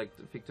thing was like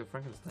the Victor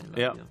Frankenstein lab.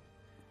 Yeah. You know?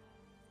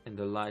 And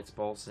the lights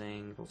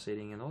pulsating,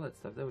 and all that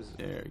stuff. That was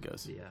there. It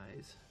goes. The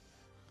eyes.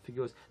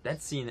 Goes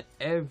that scene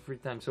every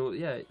time. So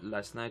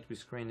last night we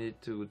screened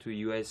it to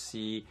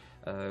USC.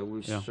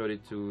 We showed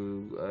it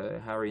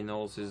to Harry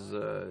Knowles'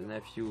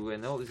 nephew,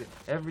 and all this.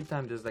 Every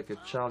time there's like a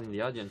child in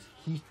the audience,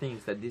 he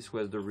thinks that this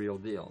was the real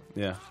deal.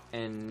 Yeah.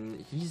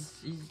 And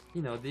he's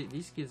you know,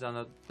 these kids are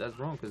not that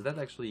wrong, because that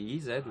actually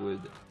is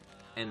Edward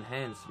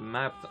enhanced,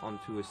 mapped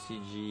onto a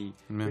CG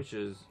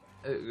creatures,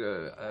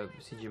 a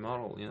CG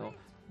model. You know,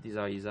 these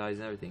are his eyes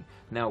and everything.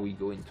 Now we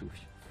go into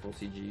full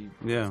CG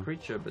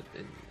creature, but.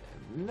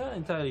 Not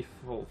entirely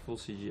full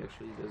CG,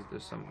 actually.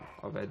 There's some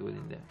of Edward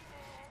in there.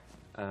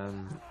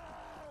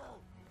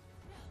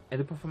 And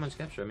the performance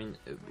capture. I mean,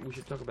 we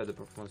should talk about the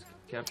performance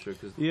capture,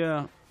 because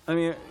I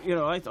mean, you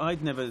know,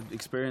 I'd never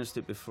experienced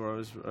it before.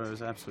 I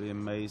was absolutely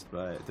amazed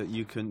by it. That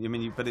you can, I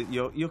mean,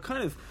 you're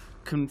kind of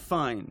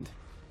confined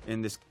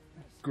in this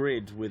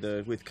grid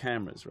with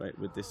cameras, right?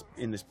 With this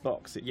in this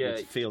box,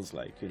 it feels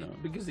like, you know.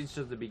 Because it's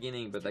just the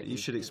beginning, but like you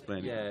should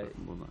explain it.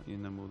 You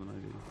know more than I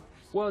do.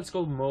 Well, it's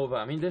called MOVA.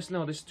 I mean,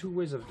 there's two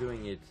ways of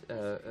doing it.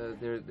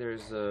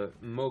 There's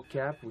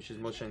mocap, which is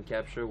motion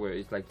capture, where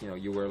it's like, you know,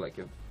 you wear like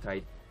a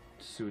tight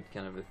suit,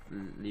 kind of a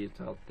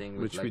leotard thing,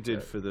 with which like we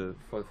did for the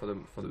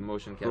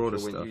motion capture, when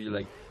stuff, you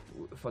like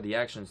for the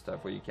action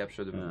stuff, where you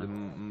capture the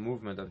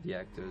movement of the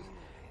actors.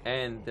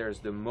 And there's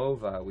the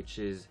MOVA, which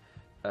is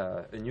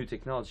a new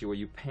technology where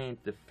you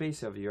paint the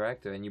face of your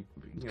actor and you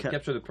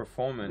capture the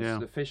performance,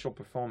 the facial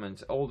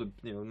performance, all the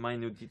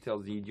minute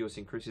details, the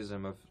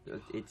idiosyncrasism of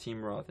a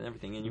Team Roth and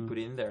everything, and you put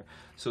it in there.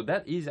 So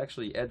that is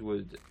actually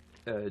Edward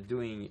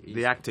doing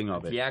the acting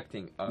of it. The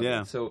acting of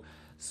it.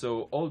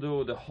 So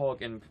although the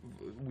Hulk, and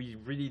we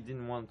really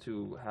didn't want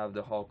to have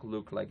the Hulk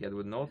look like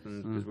Edward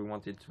Norton, because we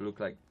wanted to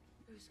look like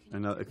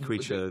another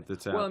creature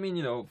that's out. Well, I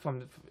mean,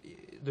 from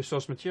the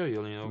source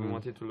material, we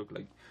wanted to look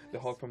like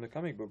the Hulk from the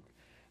comic book.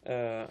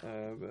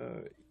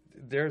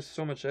 There's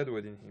so much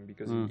Edward in him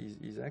because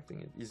he's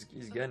acting it,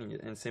 he's getting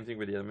it, and same thing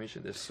with the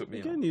animation. There's so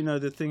again,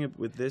 the thing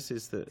with this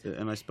is that,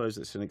 and I suppose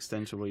it's an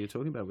extension of what you're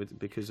talking about,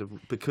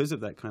 because of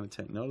that kind of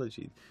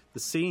technology, the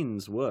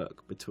scenes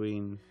work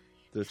between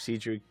the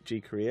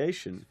CG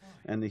creation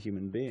and the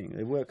human being.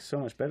 They work so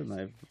much better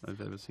than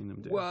I've ever seen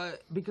them do. Well,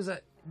 because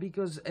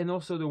and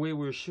also the way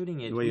we're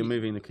shooting it, the way you're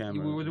moving the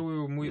camera. We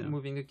were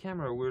moving the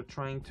camera. We're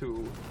trying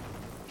to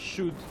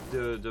shoot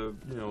the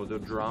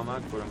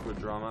drama, quote unquote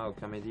drama or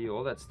comedy,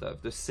 all that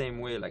stuff, the same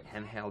way, like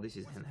handheld. This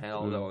is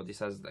handheld, or this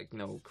has like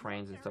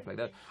cranes and stuff like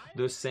that.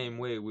 The same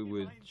way we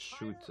would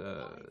shoot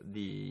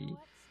the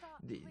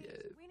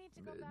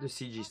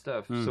CG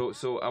stuff.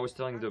 So I was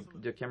telling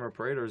the camera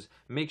operators,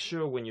 make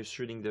sure when you're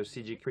shooting the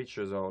CG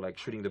creatures or like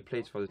shooting the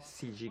plates for the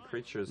CG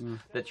creatures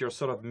that you're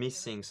sort of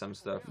missing some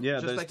stuff. Yeah,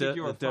 just like if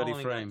you're the dirty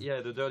frame.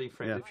 The dirty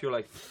frame. Yeah. If you're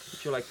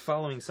like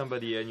following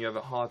somebody and you have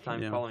a hard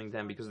time following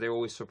them because they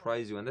always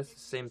surprise you, and that's the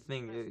same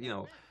thing,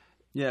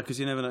 Yeah, because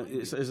you never know.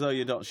 It's as though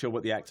you're not sure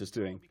what the actor's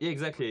doing. Yeah,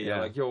 exactly.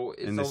 Yeah, like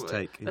in this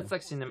take. That's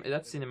like cinema.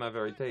 That's cinema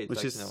verite.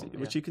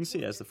 Which you can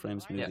see as the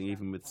frame's moving,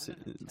 even with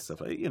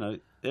stuff like,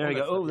 there you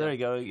go. Oh, there you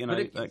go.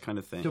 That kind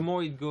of thing. The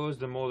more it goes,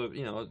 the more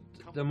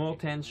the more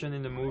tension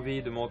in the movie,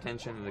 the more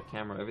tension in the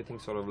camera. Everything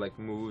sort of like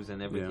moves,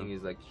 and everything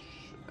is like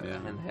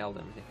handheld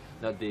and everything.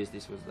 Not this.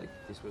 This was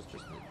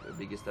just a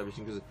big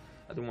establishing, because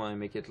I don't want to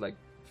make it like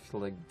feel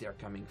like they're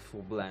coming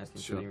full blast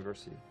into the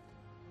university.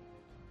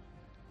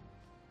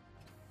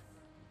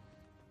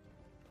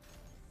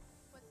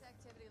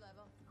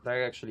 That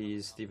actually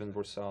is Steven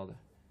Broussard,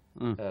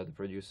 the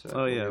producer.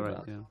 Oh yeah, right.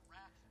 Yeah.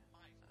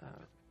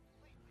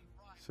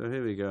 So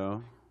here we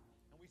go.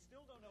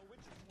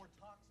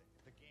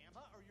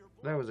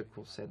 That was a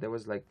cool set. That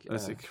was like I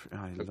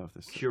love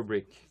this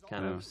Kubrick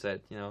kind of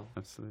set,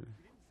 Absolutely.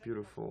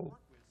 Beautiful.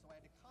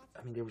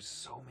 I mean, there were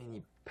so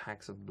many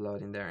packs of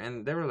blood in there,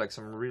 and there were like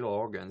some real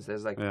organs.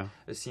 There's like a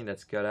scene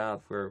that's cut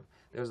out where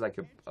there was like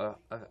a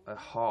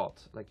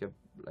heart, like a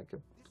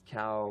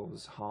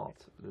cow's heart.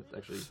 That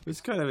actually.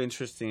 What's kind of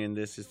interesting in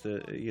this is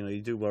that you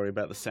do worry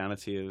about the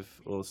sanity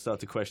or start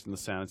to question the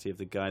sanity of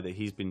the guy that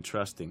he's been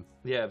trusting.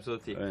 Yeah,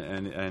 absolutely.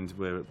 And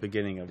we're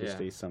beginning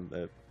obviously some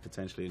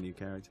potentially a new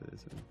character.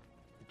 So.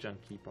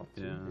 Junkie Part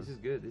 2. Yeah. This is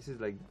good. This is.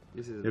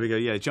 Here we go.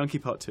 Yeah, Junkie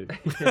Part 2.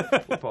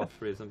 Or Part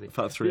 3 or something.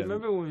 Part 3.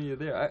 Remember when you were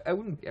there? I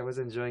was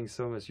enjoying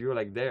so much. You were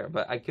like there,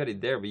 but I cut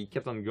it there. But you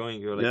kept on going.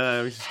 You were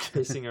like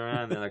pacing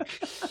around and like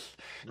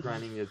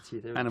grinding your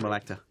teeth. Animal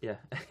actor. Yeah.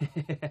 We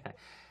could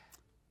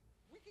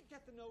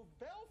get the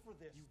Nobel for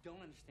this. You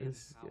don't understand.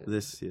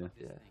 This, yeah.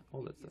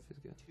 All that stuff is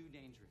good. Too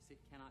dangerous. It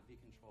cannot be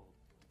controlled.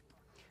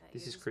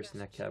 This is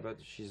Christina Cabot.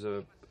 She's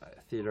a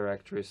theater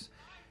actress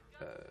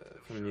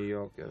from New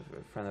York, a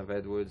friend of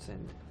Edward's,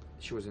 and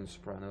she was in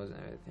Sopranos and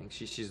everything.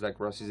 She's like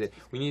Ross is.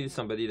 We needed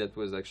somebody that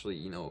was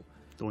actually,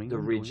 the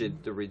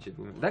rigid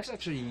woman. That's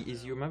actually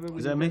you remember?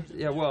 Is that me?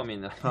 Yeah. Well, I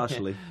mean,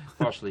 partially.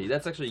 Partially.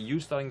 That's actually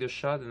you starting the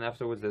shot, and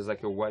afterwards there's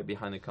like a white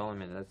behind the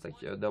column, and that's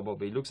like a double.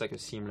 But it looks like a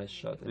seamless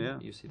shot,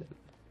 and you see that.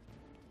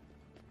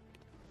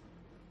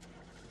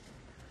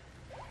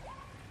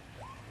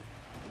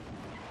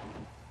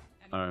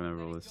 I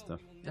remember all this stuff.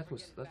 That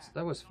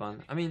was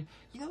fun. I mean,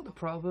 the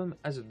problem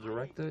as a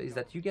director is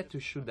that you get to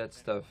shoot that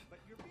stuff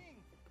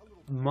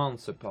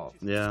months apart.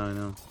 Yeah, I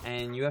know.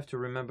 And you have to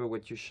remember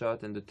what you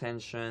shot and the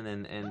tension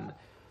and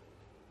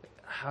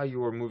how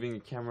you were moving the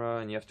camera,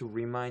 and you have to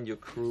remind your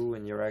crew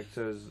and your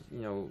actors,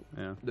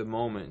 the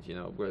moment,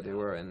 where they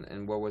were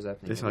and what was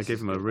happening. I gave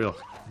him a real.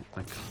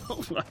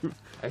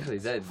 Actually,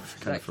 that's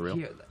kind of for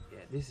real.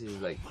 This is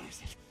like.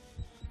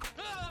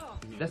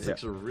 That's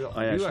actually real.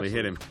 I actually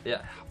hit him.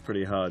 Yeah.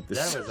 Pretty hard.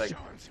 That was like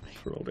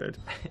poor old Ed.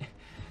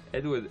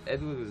 Edward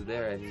was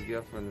there, and his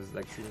girlfriend was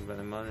like sitting by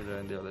the monitor,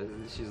 and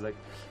she's like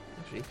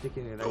actually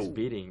taking a nice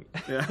beating.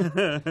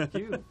 Yeah.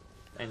 You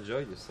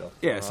enjoyed yourself.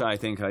 Yes, I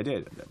think I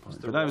did at that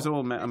point. But I was all.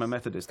 I'm a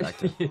Methodist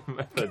actor.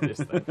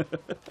 Methodist actor.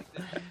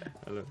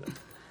 I love that.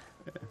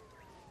 Yeah.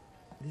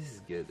 This is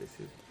good.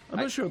 I'm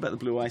not sure about the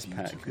blue ice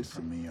pack. Took it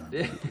from me on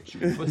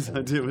His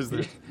idea was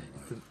that.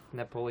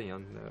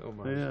 Napoleon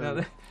homage. Yeah.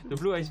 No, the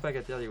blue ice pack,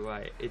 I tell you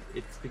why.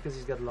 It's because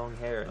he's got long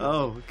hair.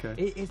 Oh, okay.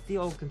 It's the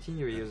old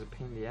continuity. He was a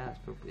pain in the ass,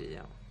 but yeah.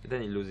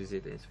 Then he loses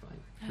it and it's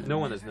fine. No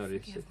one has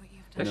noticed it.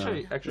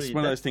 Actually, it's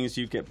one of those things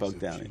you get bogged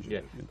down in.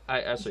 Yeah, I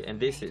actually, and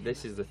this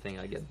is the thing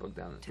I get bogged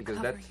down in, because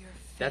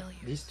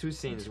these two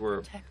scenes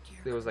were,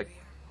 there was like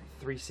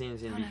 3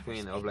 scenes in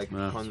between of like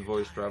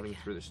convoys traveling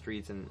through the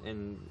streets,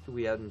 and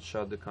we hadn't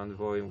shot the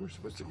convoy, and we're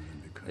supposed to,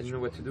 I didn't know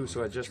what to do,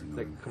 so I just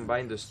like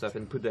combined the stuff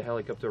and put the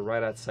helicopter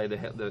right outside the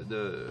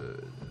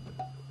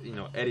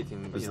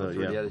editing, through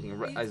the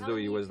editing, as though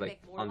he was like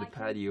on the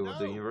patio of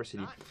the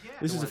university.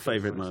 This is a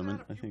favourite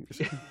moment, I think.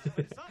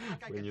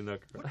 When you knock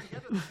her.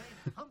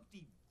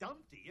 Humpty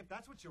Dumpty, if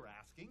that's what you're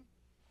asking.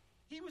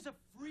 He was a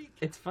freak.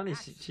 It's funny.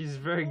 She's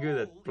very good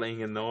at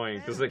playing annoying,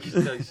 because like she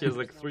has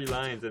like 3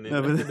 lines, and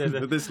no,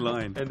 but this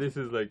line, and this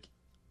is like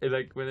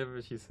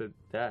whenever she said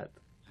that,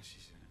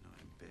 She's an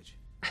annoying bitch.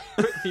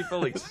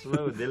 people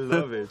explode. They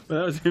love it. Well,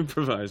 that was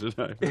improvised,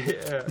 right?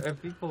 Yeah,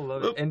 and people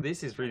love it. And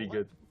this is really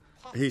good.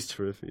 He's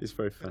terrific. He's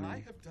very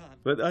funny.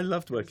 But I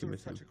loved working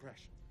with him.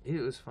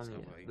 It was funny.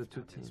 The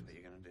 2 teams.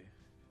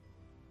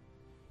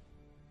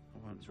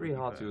 It's really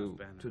hard to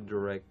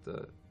direct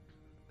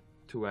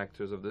 2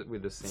 actors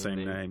with the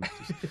same name.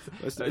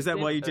 Is that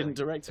why you didn't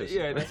direct us?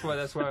 Yeah, that's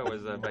why I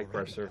was back for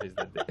our service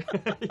that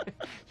day.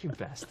 You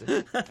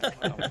bastard.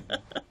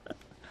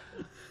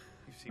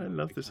 I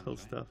love this whole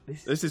stuff.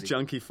 This is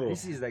junky 4.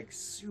 This is like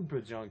super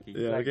junky.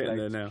 Yeah, we're getting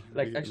there now.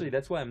 Like actually,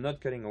 that's why I'm not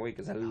cutting away,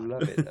 because I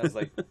love it.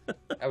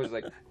 I was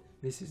like,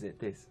 this is it.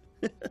 This.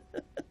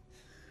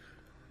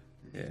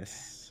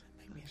 Yes,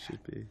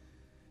 should be.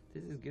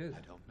 This is good.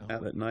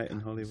 Out at night in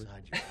Hollywood.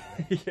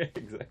 Yeah,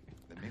 exactly.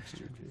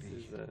 This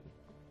is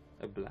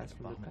a blast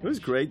from the past. It was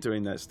great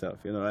doing that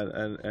stuff, and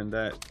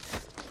that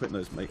putting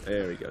those.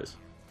 There he goes.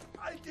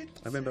 I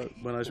remember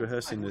when I was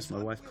rehearsing this,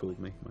 my wife called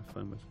me. My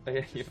phone was. Oh,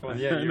 yeah, your phone.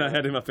 Yeah, and I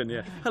had him up in the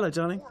air. Hello,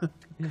 darling.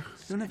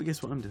 You'll never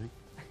guess what I'm doing.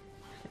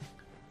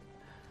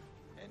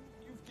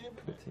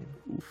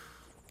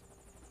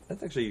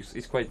 That's actually,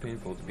 it's quite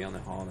painful to be on the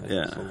horn for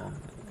so long.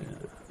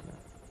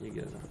 You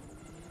guys are.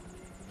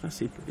 Plus,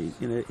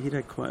 he'd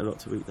had quite a lot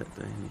to eat that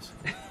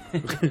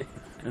day,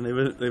 and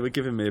they were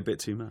giving me a bit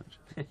too much.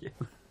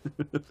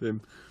 Of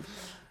him.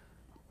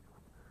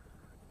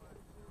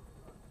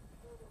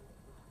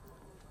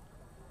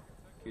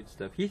 Good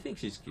stuff. He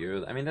thinks he's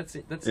cured. I mean,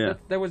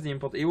 that was the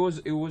important.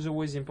 It was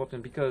always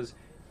important, because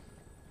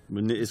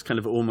it's kind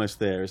of almost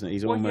there, isn't it?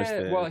 He's almost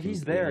there. Well,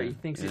 he's there. He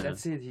thinks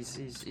that's it.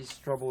 His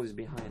trouble is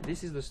behind.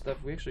 This is the stuff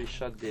we actually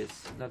shot.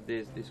 Not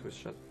this. This was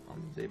shot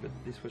on the day, but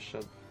this was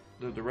shot.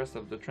 The rest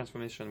of the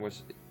transformation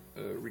was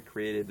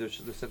recreated. The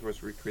set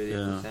was recreated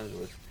in Los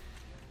Angeles,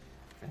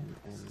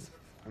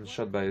 and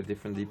shot by a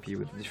different DP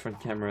with a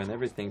different camera and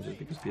everything, just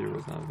because Peter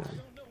was not there.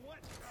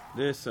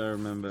 This I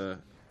remember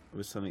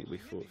was something we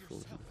fought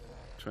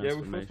for. Yeah,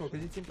 we fought for,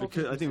 because it's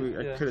important. I think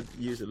I could have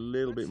used a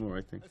little bit more.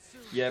 I think.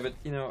 Yeah, but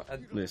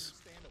this.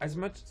 As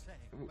much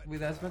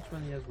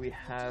money as we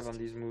have on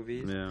these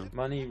movies,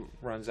 money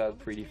runs out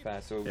pretty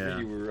fast. So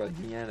really, we were at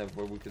the end of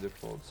what we could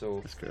afford. So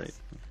that's great.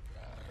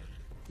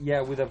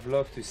 Yeah, we'd have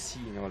loved to see,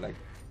 like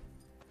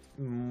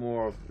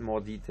more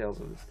details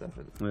of the stuff.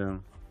 Yeah.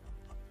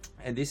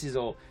 And this is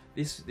all.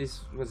 This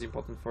was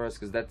important for us,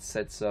 because that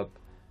sets up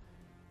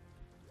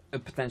a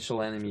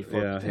potential enemy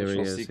for a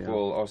potential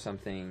sequel or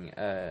something.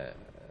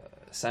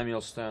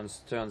 Samuel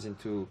Stearns turns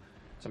into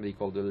somebody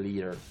called the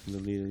Leader. The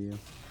Leader, yeah.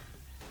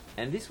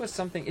 And this was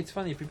something. It's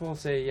funny. People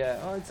say,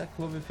 it's a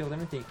Cloverfield,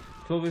 everything.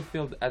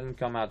 Cloverfield hadn't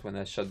come out when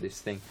I shot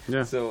this thing.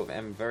 Yeah. So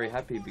I'm very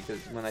happy, because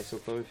when I saw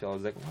Cloverfield, I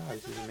was like, wow,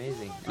 this is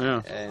amazing.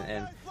 Yeah.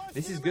 And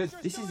this is good.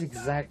 This is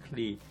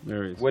exactly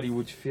what it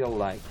would feel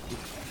like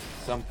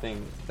if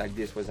something like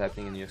this was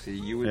happening in New York City.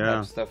 You would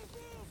have stuff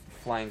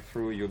flying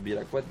through. You'd be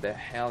like, what the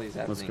hell is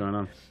happening? What's going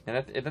on?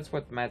 And that's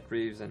what Matt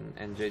Reeves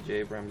and J.J.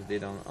 Abrams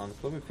did on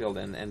Cloverfield,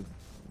 and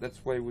that's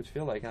what it would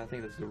feel like. And I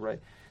think that's the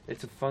right.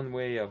 It's a fun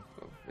way of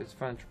it's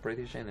fun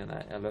interpretation, and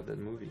I love that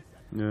movie.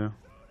 Yeah.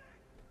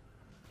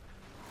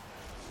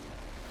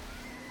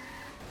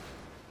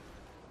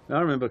 I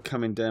remember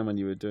coming down when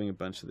you were doing a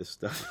bunch of this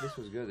stuff. This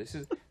was good. This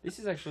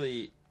is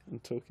actually. I'm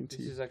talking to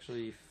you. This is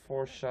actually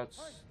 4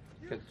 shots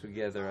cut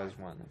together as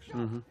one.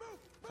 Actually,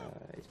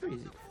 it's pretty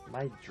easy.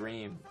 My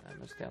dream, I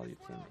must tell you,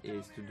 Tim,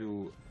 is to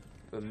do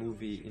a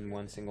movie in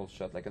one single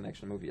shot, like an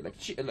action movie, like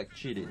cheated.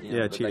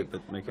 Yeah, but cheated,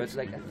 but make it. But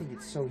like, I think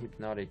it's so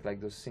hypnotic.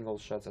 Like those single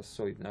shots are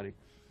so hypnotic.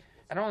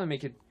 I don't want to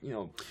make it,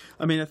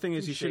 I mean, the thing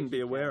is, you shouldn't be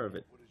aware of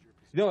it.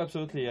 No,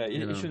 absolutely.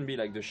 It shouldn't be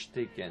like the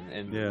shtick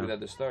and without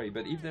the story.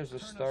 But if there's a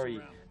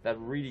story that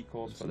really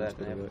calls for that,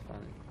 then have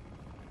fun.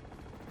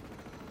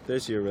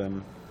 There's your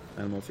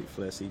anamorphic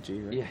flare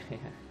CG, right?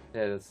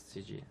 Yeah, that's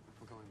CG.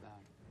 We're going back.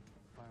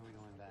 Why are we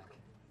going back?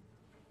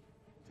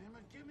 Damn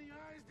it, give me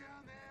eyes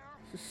down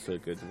there. It's so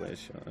good the way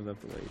it's shot. I love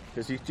the way,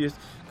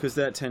 because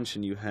that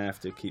tension you have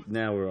to keep.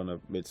 Now we're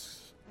on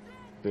it's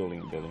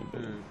building.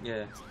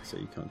 Yeah. So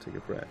you can't take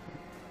a breath.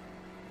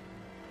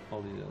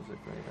 All details are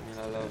great. I mean,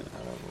 I love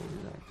all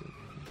these actors.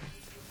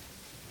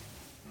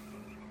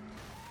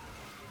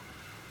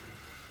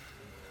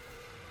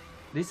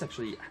 This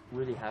actually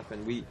really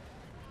happened. We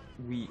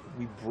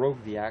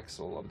broke the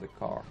axle of the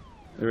car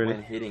Really?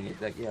 when hitting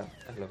it. Like, yeah,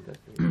 I love that.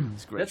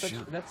 It's a great That's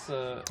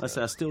shot. that's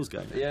our stills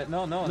guy. yeah,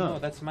 no, No.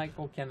 that's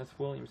Michael Kenneth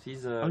Williams.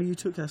 He's Oh, you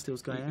took our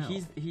stills guy out.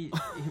 Because it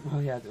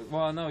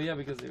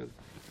was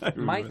I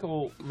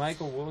remember.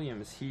 Michael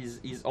Williams.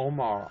 He's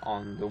Omar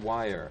on The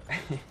Wire,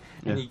 and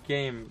Yeah. he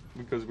came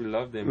because we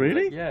loved him.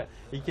 Really? Like, yeah,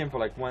 he came for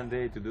like one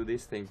day to do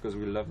this thing because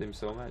we loved him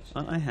so much.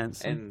 Aren't I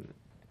handsome? And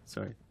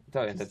Sorry.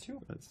 that's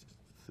you. I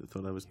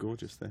thought I was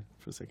gorgeous there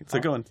for a second. So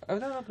go on. Oh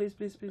no, please.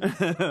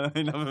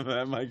 Enough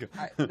about Michael.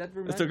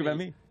 Let's talk about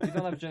me. You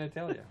don't have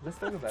genitalia. Let's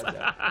talk about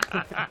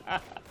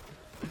that.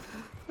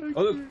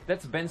 Oh look,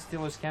 that's Ben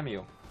Stiller's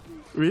cameo.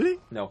 Really?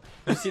 No,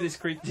 you see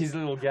these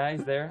little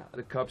guys there,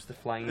 the cops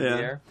flying in Yeah.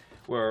 the air,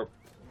 where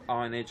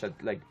R&H had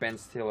like Ben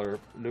Stiller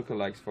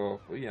lookalikes for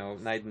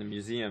night in the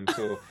museum.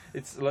 So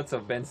it's lots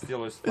of Ben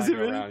Stillers Is flying it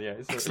really? around. Yeah,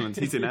 it's Excellent.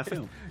 He's in our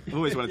film. I've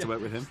always wanted to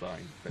work with him.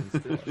 Starring Ben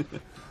Stiller.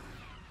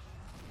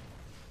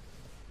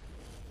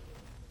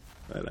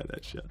 I like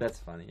that shot. That's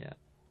funny, yeah.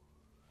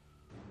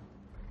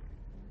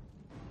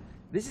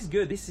 This is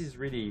good. This is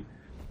really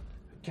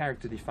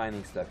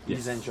character-defining stuff.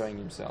 He's Yes. enjoying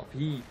himself.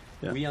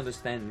 Yeah. We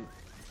understand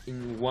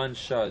in one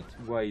shot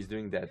why he's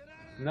doing that.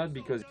 Not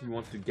because he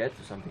wants to get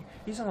to something.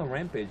 He's on a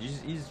rampage.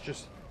 He's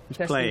just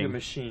testing playing. the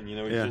machine. He's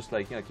Yeah. just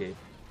like, okay,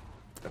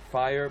 a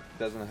fire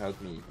doesn't hurt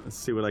me. Let's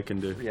see what I can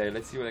do. Yeah,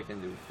 let's see what I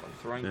can do.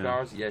 Throwing Yeah.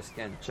 cars, yes,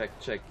 can check.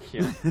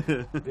 Yeah.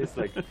 This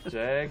like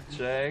check,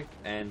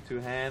 and two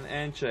hand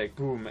and check,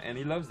 boom, and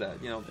he loves that.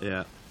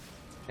 Yeah.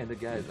 And the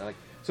guys are like,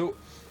 so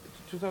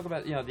to talk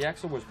about, the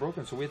axle was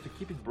broken, so we had to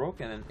keep it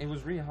broken, and it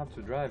was really hard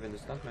to drive, and the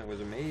stuntman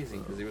was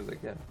amazing because he was like,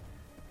 yeah,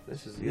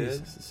 this is good.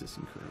 Jesus, this is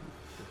incredible.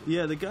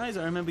 Yeah, the guys,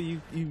 I remember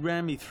you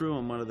ran me through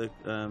on one of the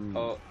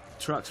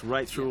trucks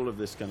right through all of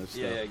this kind of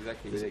stuff. Yeah,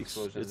 exactly, with the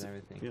explosions it's- and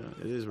everything.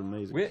 Yeah, it is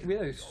amazing. We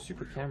had a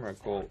super camera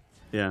called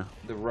Yeah.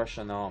 the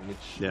Russian Arm,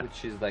 Yeah.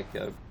 which is like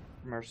a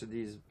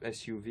Mercedes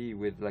SUV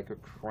with like a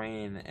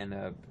crane and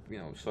a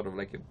sort of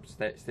like a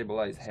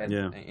stabilized head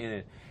Yeah. in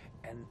it,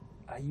 and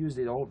I used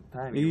it all the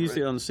time. You used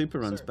it on super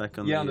runs back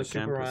on the on the super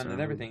campus, run I and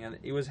remember. everything, and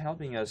it was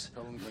helping us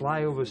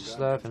fly over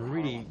stuff and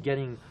really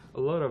getting a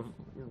lot of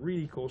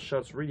really cool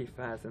shots really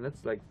fast, and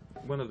that's like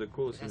one of the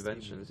coolest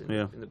inventions in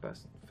the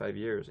past 5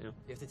 years. You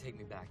have to take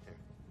me back there.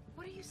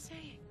 What are you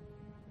saying?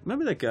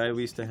 Remember that guy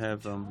we used to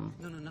have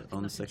nothing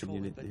on the second control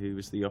unit it, but- who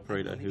was the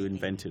operator who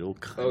invented all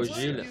kinds Oh, of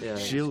Gilles! stuff? Yeah,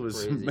 Gilles he's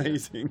was crazy.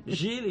 amazing.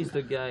 Gilles is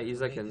the guy.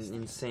 He's like an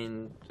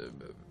insane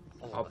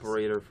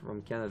operator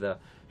from Canada,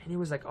 and he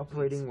was like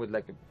operating with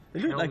like a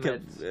It looked like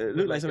helmet,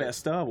 looked like something out of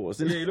Star Wars,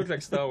 didn't Yeah, it? it looked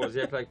like Star Wars.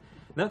 Yeah, like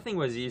nothing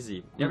was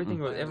easy. Everything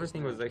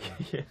was like.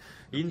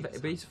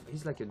 But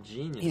he's like a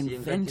genius. He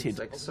Invented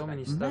like so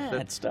many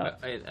mad stuff.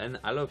 stuff. And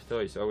I love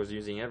toys, so I was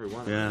using every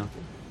one. Yeah. Of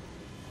them.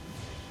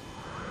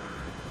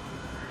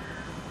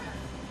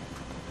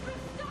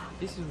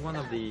 This is one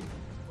of the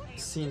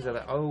scenes that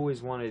I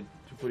always wanted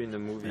to put in the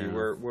movie,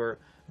 Yeah. where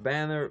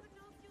Banner.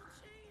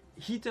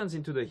 He turns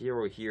into the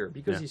hero here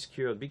because Yeah. he's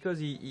cured. Because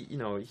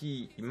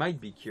he might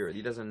be cured.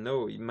 He doesn't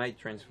know. He might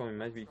transform. He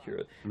might be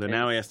cured. But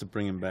now he has to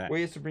bring him back. Well,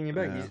 he has to bring him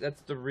back. Yeah.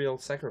 That's the real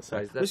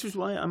sacrifice. Which is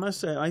why I must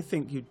say I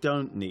think you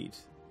don't need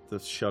the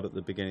shot at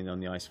the beginning on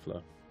the ice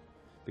floe,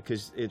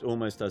 because it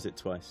almost does it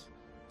twice.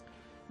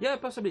 Yeah,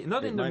 possibly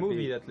not It in the might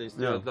movie be- at least.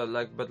 No.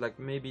 But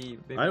maybe.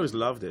 I always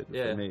loved it.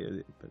 Yeah. For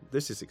me, but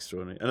this is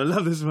extraordinary, and I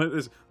love this one.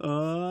 This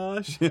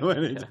shit,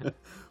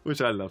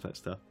 which I love that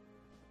stuff.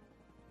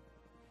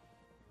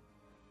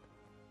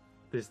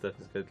 This stuff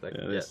is good. Like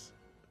Yeah, this-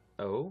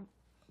 Oh.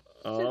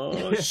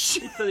 Oh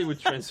shit! He thought he would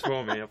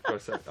transform me. Of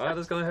course.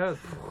 That's gonna hurt.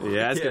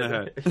 Yeah, it's gonna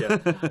hurt. Yeah.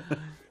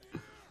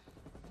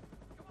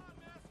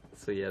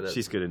 So yeah,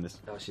 She's good in this.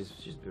 Oh, she's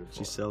beautiful.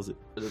 She sells it.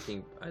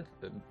 Looking at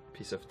a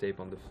piece of tape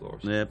on the floor.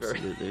 She's Yeah, very-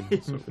 absolutely.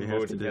 That's what we have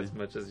to promoting do. as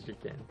much as you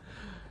can.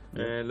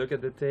 Yeah. Look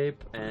at the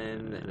tape,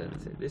 and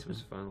that's it. This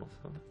was fun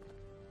also.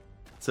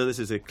 So this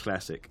is a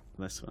classic.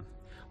 This one.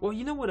 Well,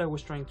 you know what I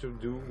was trying to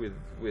do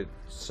with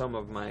some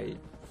of my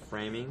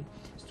framing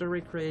is to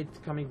recreate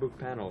comic book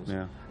panels.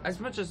 Yeah.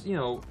 As much as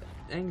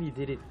Ang Lee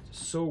did it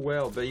so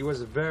well, but it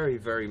was very,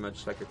 very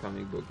much like a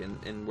comic book,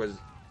 and was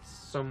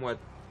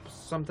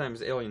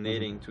sometimes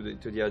alienating to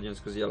the audience,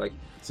 because you're like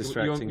It's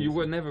distracting. you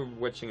were never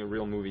watching a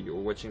real movie. You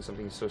were watching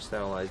something so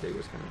stylized that it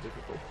was kind of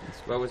difficult.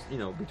 But I was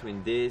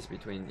between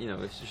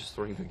it's just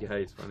throwing the guy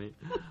is funny.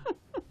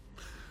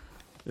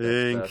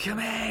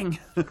 Incoming.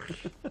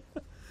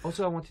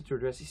 Also, I wanted to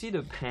address. You see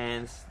the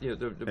pants, the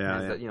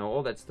pants yeah. that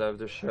all that stuff,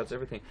 the shirts,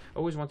 everything. I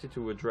always wanted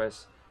to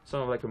address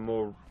some of like a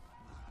more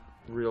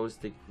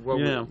realistic. What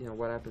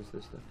happens to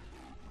this stuff?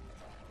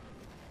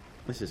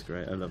 This is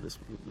great. I love this.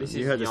 This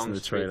You is heard this Young in the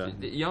Street. trailer.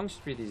 The Young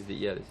Street is the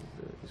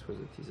this was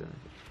a teaser.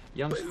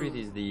 Young Street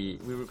is we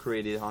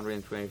recreated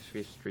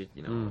 125th Street,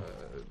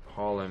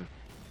 Harlem,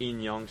 in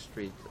Yonge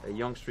Street.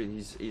 Yonge Street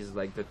is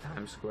like the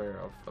Times Square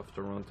of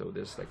Toronto.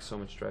 There's like so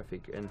much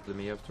traffic, and the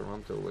mayor of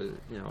Toronto,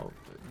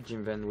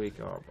 Jim Van Wyck,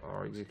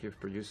 our executive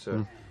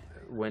producer,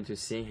 went to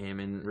see him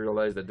and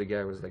realized that the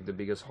guy was like the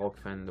biggest Hulk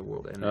fan in the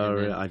world. And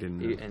really? I didn't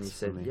know. And he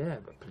said, "Yeah,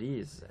 but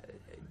please,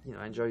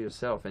 enjoy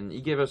yourself." And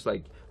he gave us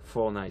like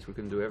 4 nights. We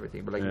couldn't do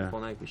everything, but like in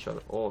 4 nights we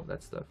shot all of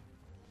that stuff.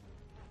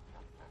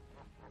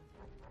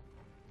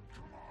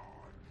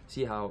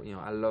 See how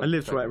I love. I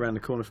lived right around the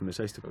corner from this.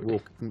 I used to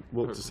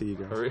walk to see you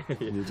guys. Oh, really?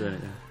 You're doing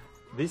it.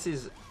 This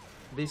is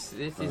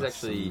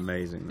actually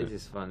amazing. This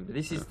is fun. But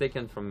this is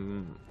taken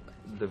from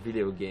the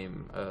video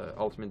game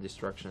Ultimate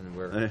Destruction,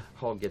 where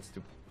Hulk gets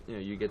to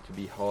you get to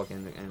be Hulk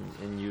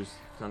and use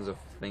tons of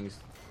things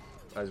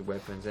as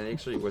weapons, and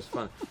actually it was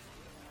fun.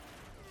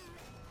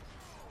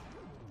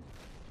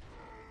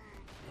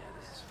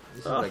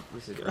 Yeah,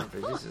 this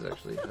is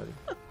actually fun.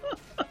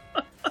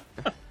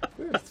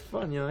 It's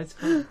fun, it's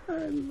fun.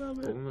 I love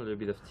it. A little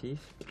bit of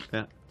teeth.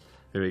 Yeah.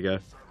 Here we go.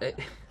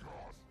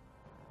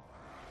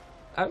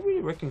 I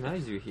really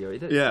recognize you here.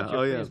 It's yeah.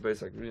 Like your face, but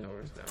it's like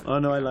Oh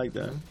no, I like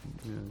that.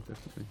 Yeah,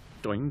 definitely.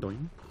 Doing,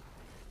 doing.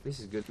 This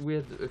is good. We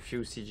had a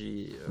few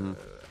CG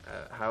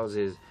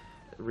houses.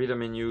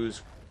 Rhythm and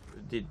News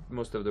did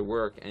most of the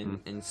work,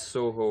 and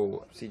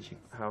Soho CG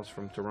house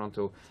from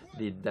Toronto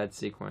did that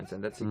sequence,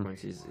 and that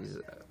sequence is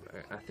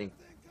I think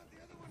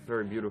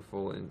very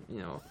beautiful, and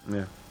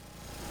Yeah.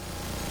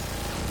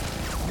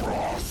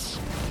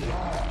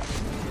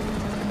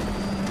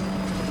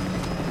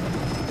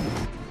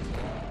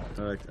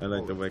 I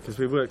like the way, because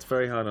we worked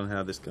very hard on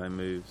how this guy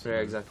moves.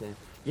 Yeah, exactly.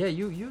 Yeah,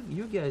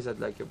 you guys had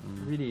like a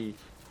really.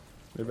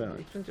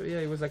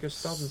 It was like a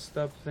start and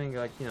stop thing,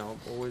 like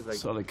always like.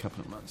 Solid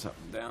couple of months up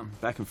and down,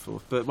 back and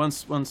forth. But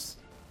once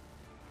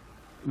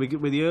we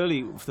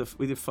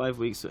did 5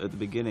 weeks at the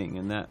beginning,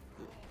 and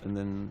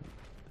then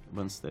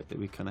once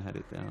we kind of had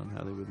it down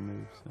how they would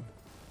move. So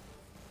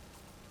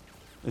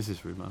this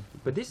is remarkable.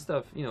 But this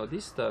stuff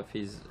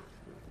is.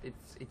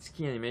 It's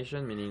key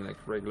animation, meaning like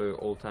regular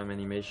old-time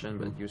animation,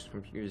 but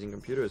using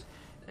computers.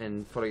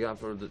 And for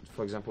example,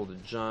 the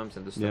jumps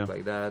and the stuff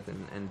like that,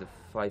 and the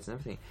fights and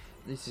everything.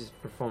 This is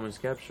performance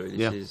capture.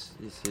 This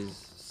is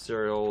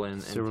Cyril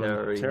and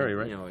Terry,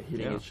 right?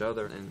 hitting each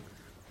other. And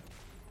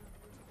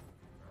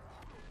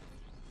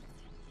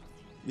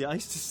yeah, I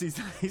used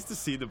to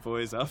see the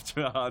boys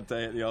after a hard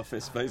day at the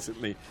office,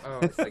 basically. Oh,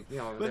 it's like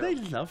but they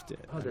loved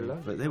it. Oh, they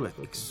loved it. But they were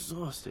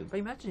exhausted. But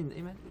imagine,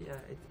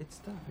 it's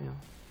tough,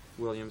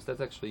 Williams, that's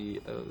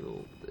actually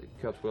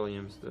Kurt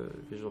Williams, the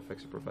visual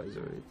effects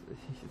supervisor.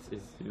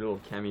 It's a little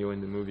cameo in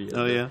the movie.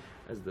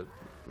 As the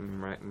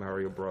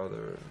Mario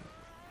brother,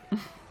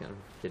 kind of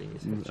getting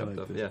his head chopped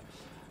off. Yeah.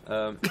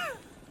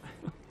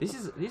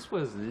 This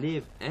was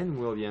Liv and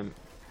William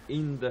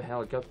in the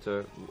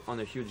helicopter on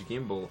a huge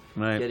gimbal,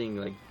 getting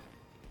like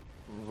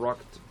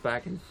rocked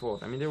back and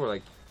forth. I mean,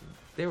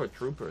 they were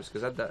troopers,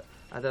 because at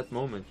that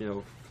moment,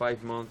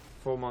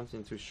 4 months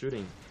into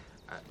shooting.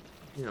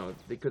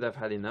 They could have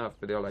had enough,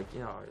 but they were like,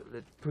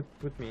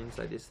 put me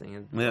inside this thing,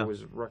 and I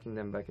was rocking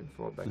them back and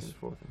forth. And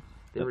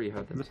they really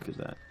hurt themselves. Look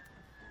at that.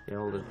 Yeah,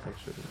 all the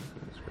textures and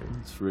everything was great.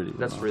 It's really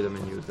That's Rhythm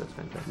and News. That's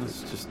fantastic.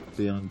 That's just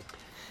beyond.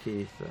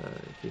 Keith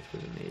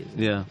was amazing.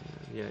 Yeah.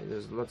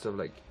 There's lots of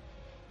like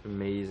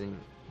amazing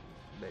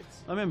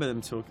bits. I remember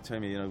them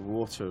telling me,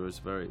 water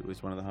was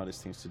one of the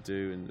hardest things to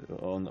do, and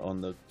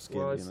on the skin.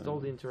 Well, it's all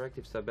the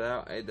interactive stuff,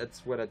 but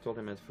that's what I told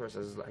him at first. I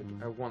was like,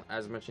 I want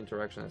as much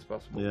interaction as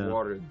possible. Yeah.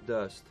 Water,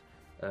 dust,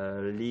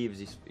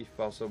 leaves, if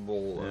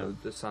possible,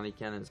 the sonic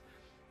cannons.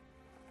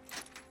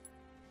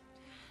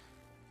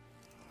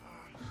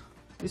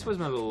 This was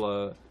my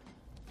little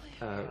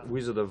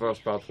Wizard of Oz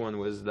Part 1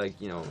 was like,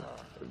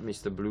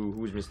 Mr. Blue.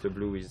 Who's Mr.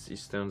 Blue?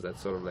 Is turns that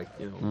sort of like,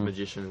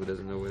 magician who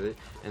doesn't know what it is.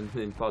 And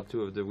in Part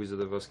 2 of the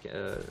Wizard of Oz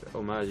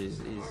homage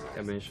is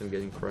Abomination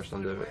getting crushed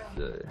on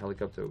the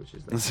helicopter, which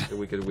is like the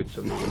Wicked Witch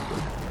of the Woods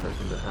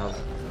crushed in the house.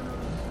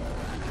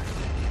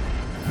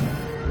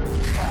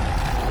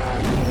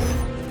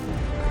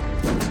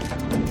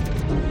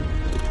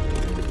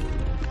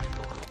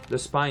 The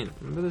spine.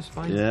 Remember the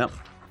spine? Yeah.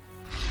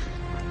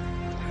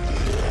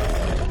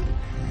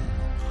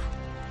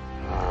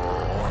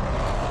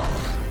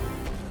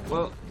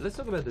 Well, let's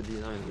talk about the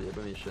design of the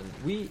Abomination.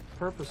 We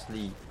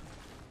purposely,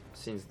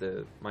 since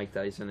the Mike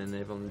Tyson and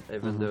Evan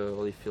the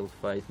Holyfield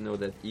fight, know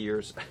that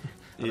ears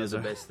are the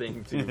best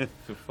thing to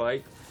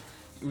fight.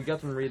 We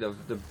gotten rid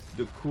of the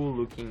cool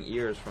looking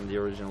ears from the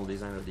original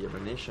design of the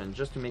Abomination,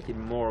 just to make it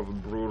more of a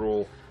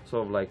brutal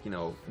sort of like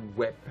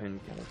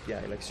weapon kind of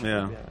guy, like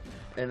Superman.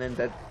 And then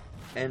that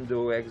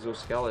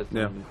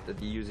exoskeleton that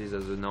he uses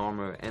as an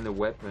armor and a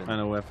weapon.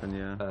 And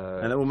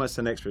almost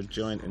an extra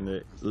joint in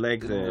the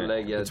leg there,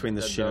 between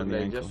the shin and the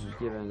ankle. Just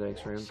give him the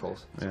extra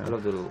impulse. I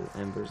love the little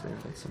embers there.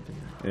 That's something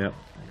I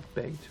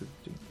beg to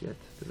get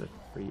to that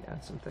where you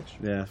add some texture.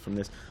 Yeah, from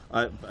this.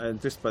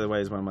 This, by the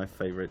way, is one of my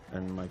favourite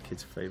and my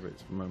kids' favourite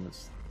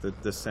moments.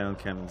 The sound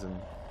cannons, and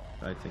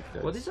I think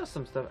that. Well, these are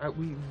some stuff I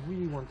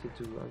really wanted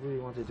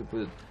to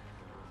put.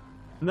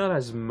 Not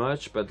as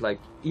much, but like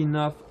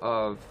enough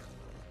of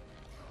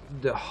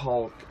the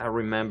Hulk I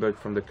remembered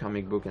from the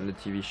comic book and the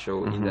TV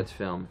show in that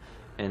film.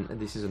 And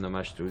this is an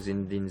homage to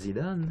Zinedine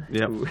Zidane,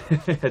 who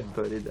had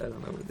butted, I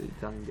don't know, the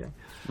Italian guy.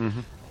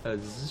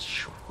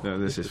 No,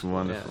 this is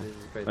wonderful. Yeah, this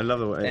is great. I love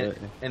the way.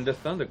 And the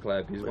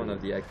thunderclap is one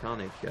of the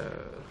iconic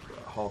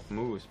Hulk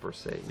moves per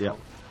se. You know?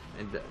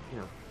 And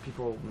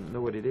people know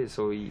what it is,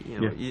 so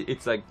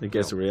it's like it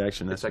gets a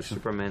reaction. It's like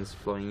Superman's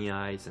floating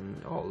eyes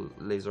and all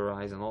laser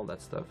eyes and all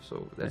that stuff.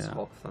 So that's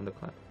Hulk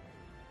thunderclap.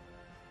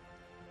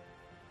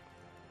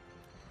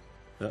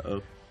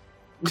 Edward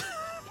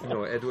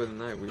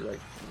and I, we like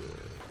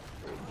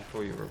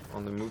before you were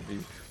on the movie,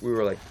 we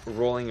were like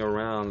rolling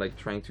around, like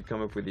trying to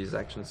come up with these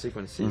action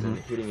sequences and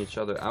hitting each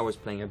other. I was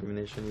playing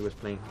Abomination, he was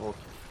playing Hulk,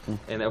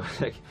 and I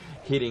was like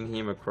hitting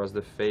him across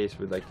the face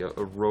with like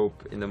a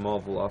rope in the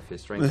Marvel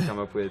office, trying to come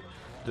up with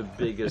the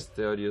biggest,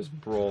 dirtiest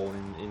brawl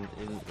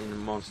in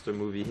monster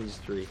movie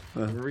history,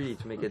 and really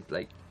to make it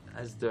like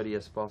as dirty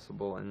as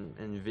possible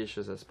and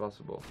vicious as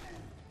possible.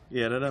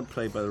 Yeah, they don't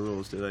play by the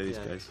rules, do they? These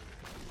guys.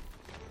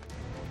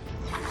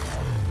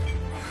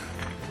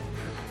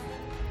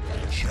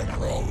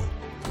 General.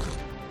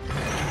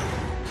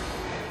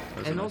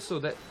 And also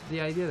that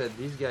the idea that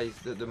these guys,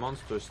 the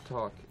monsters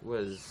talk,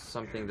 was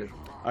something that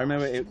I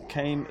remember. It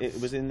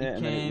was in there,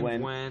 and then it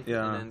went,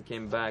 and then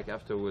came back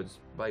afterwards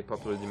by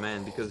popular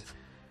demand, because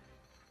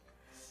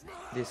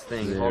this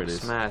thing, Hulk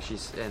Smash,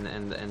 is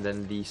and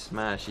then the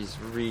Smash is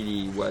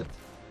really what.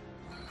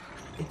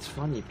 It's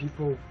funny.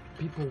 People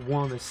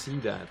want to see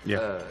that.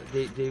 Yeah.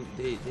 They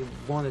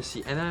want to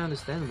see, and I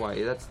understand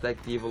why. That's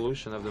like the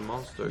evolution of the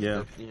monster.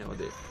 Yeah.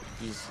 That,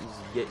 he's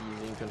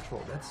in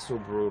control. That's so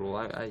brutal.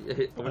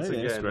 Once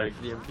again, like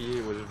the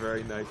MPA was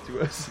very nice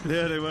to us.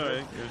 Yeah, they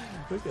were.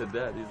 Look at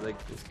that. He's like.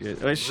 It's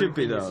good. It should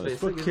be though.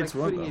 It's what kids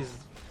want. Putting his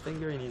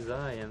finger in his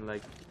eye and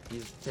like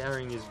he's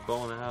tearing his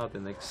bone out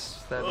and like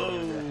stabbing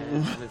him in the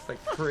hand, and it's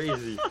like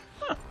crazy.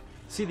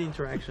 See the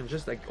interaction,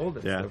 just like all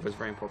that stuff was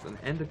very important,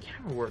 and the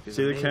camera work is.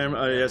 See amazing. the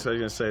camera? Oh yes, I was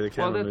going to say the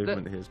camera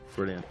movement here is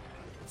brilliant.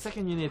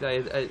 Second unit,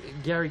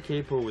 Gary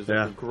Capo was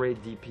like a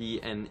great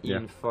DP, and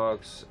Ian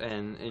Fox,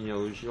 and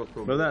Gilles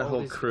Corbett. Well, that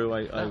whole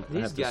crew,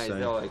 these guys,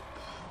 they're like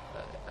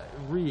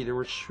really, they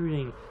were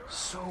shooting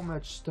so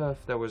much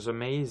stuff that was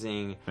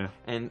amazing,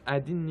 and I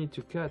didn't need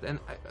to cut. And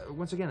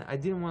once again, I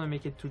didn't want to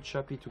make it too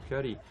choppy, too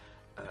cutty.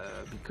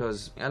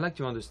 Because I like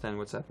to understand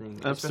what's happening.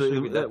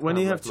 Absolutely. When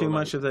you have too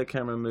much of that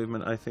camera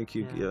movement, I think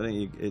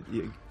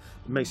it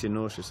makes you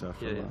nauseous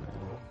after a while.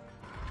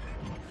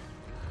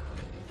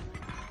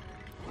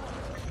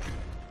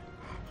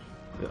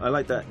 I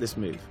like this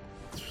move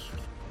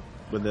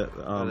with the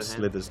arm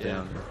slithers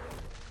down.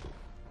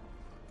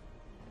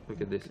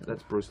 Look at this.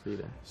 That's Bruce Lee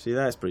there. See,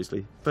 that's Bruce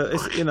Lee. But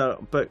it's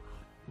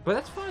But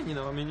that's fine,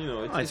 I mean,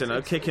 I don't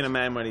know, kicking a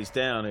man when he's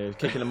down, or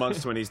kicking a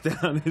monster when he's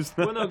down is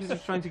not... Well, no, because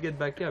he's trying to get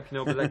back up,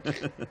 but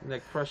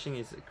like crushing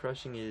his.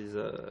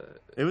 That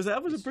was a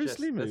Bruce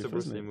Lee move. That's a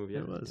Bruce Lee move, yeah.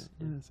 It was.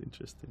 Yeah, it's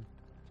interesting.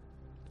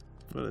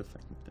 Well,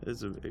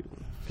 it's a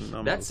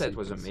phenomenal. That set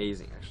was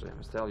amazing, actually. I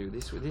must tell you,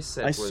 this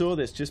set. I saw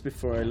this just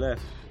before I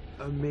left.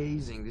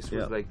 Amazing. This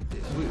was like,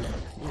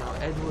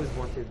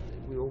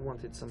 we all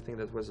wanted something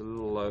that was a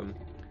little.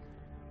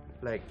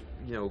 Like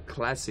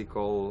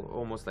classical,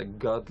 almost like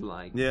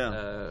godlike.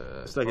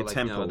 It's like a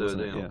temple.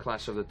 The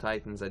Clash of the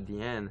Titans at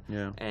the end.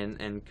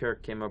 And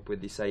Kirk came up with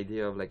this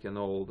idea of like an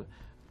old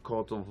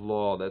court of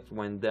law that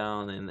went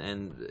down and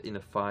in a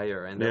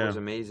fire, and that was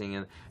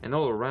amazing. And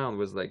all around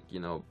was like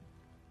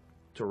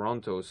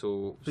Toronto.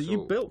 But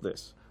you built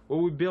this.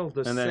 Well, we built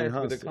the set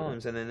with the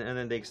columns, and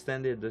then they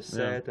extended the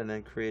set, and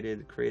then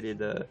created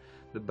the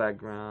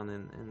background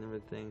and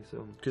everything.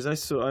 So because I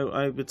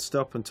would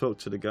stop and talk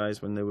to the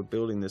guys when they were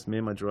building this. Me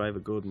and my driver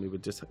Gordon, we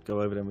would just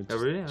go over them and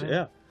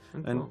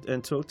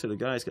and talk to the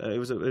guys. It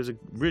was a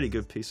really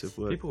good piece of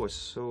work. People were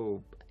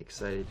so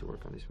excited to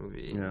work on this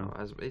movie.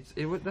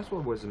 That's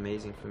what was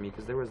amazing for me,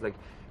 because there was like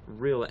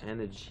real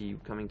energy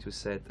coming to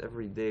set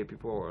every day.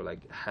 People were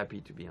like happy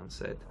to be on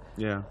set.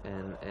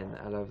 And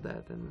I love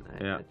that, and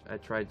I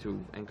try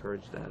to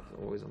encourage that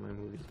always on my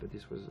movies. But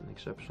this was an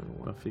exceptional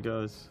one. Off he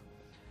goes.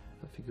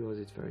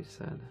 It's very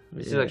sad.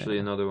 This is actually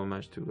another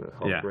homage to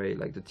Hulk Ray,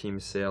 like the team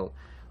sail,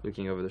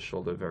 looking over the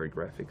shoulder, very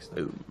graphic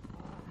stuff.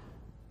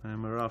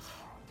 And we're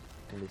off.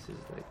 And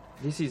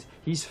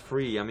he's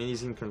free. I mean,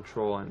 he's in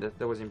control, and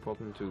that was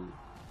important to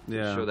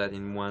show that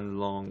in one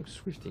long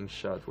swifting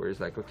shot, where it's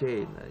like,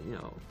 okay,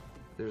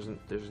 there's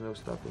no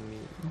stopping me.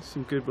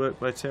 Some good work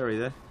by Terry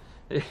there.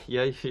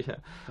 Yeah.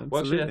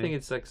 Well, actually, I think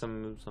it's like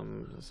some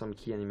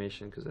key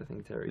animation, because I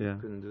think Terry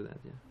couldn't do that.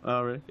 Yeah.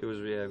 Oh, really? It was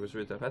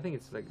really tough. I think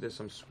it's like there's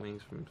some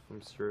swings from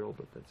Serial,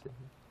 but that's it.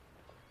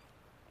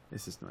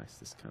 This is nice.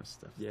 This kind of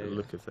stuff. Yeah, the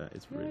look of that,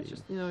 it's really. It's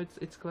just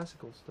it's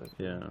classical stuff.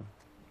 Yeah.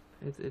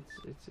 It's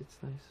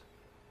nice.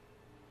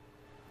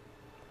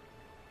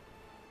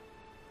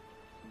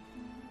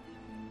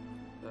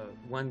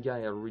 One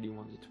guy I really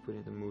wanted to put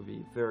in the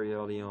movie very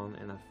early on,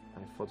 and I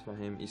fought for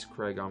him, is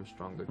Craig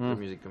Armstrong, the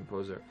music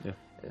composer.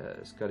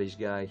 Scottish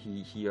guy.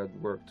 He had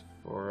worked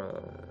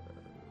for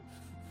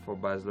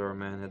before Baz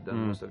Luhrmann had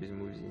done most of his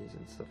movies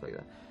and stuff like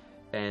that.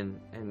 And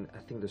I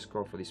think the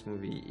score for this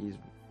movie is,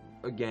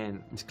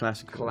 again, it's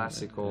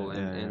classical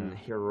and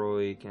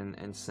heroic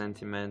and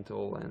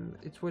sentimental, and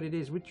it's what it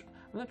is. Which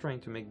I'm not trying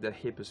to make the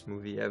hippest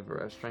movie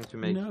ever. I was trying to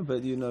make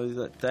but you know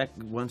that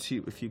once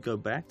if you go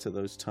back to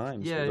those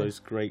times, those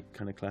great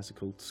kind of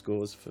classical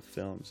scores for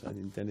films, I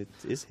think then it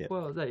is hip.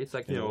 Well, it's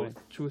like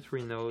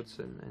 2-3 notes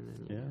and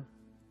then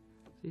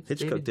It's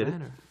Hitchcock David did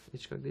Banner.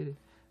 Hitchcock did it.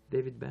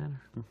 David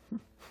Banner.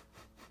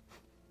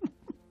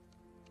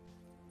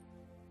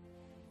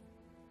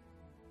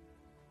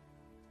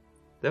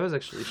 That was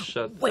actually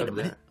shot Wait up a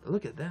minute. there.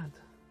 Look at that.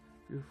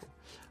 Beautiful.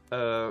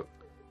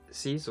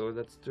 See, so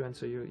that's to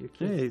answer your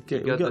kid. Yeah,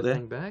 he got the there.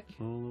 thing back,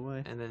 All the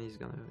way. and then he's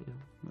gonna,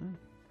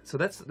 So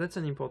that's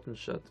an important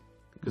shot,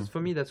 because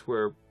for me that's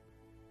where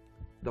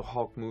the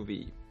Hawk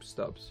movie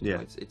stops. You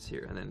know, it's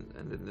here, and then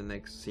the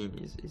next scene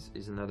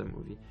is another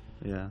movie.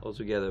 Yeah.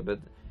 Altogether, but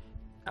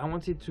I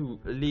wanted to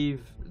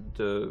leave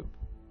the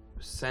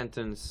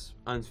sentence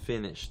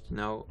unfinished,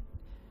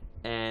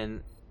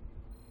 and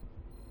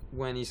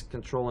when he's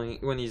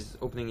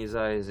opening his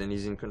eyes and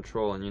he's in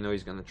control, and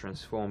he's gonna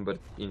transform, but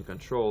in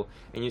control,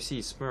 and you see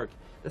his smirk.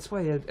 That's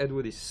why Ed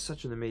Wood is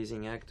such an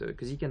amazing actor,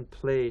 because he can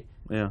play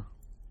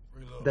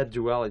that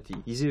duality.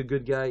 Is he a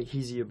good guy?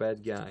 Is he a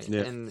bad guy?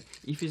 Yeah. And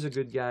if he's a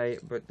good guy,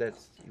 but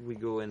we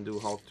go and do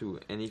Hulk 2.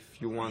 And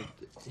if you want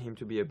him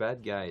to be a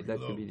bad guy, that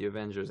could be the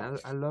Avengers. And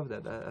I love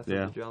that. I thought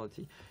the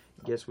duality.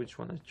 Guess which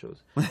one I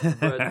chose.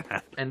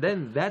 But, and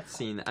then that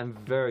scene, I'm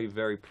very,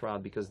 very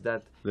proud, because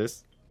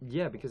This?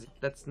 Yeah, because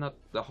that's not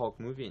the Hulk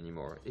movie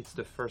anymore. It's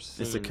the first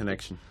scene. It's a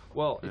connection.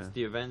 Well, it's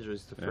the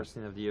Avengers. The first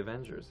scene of the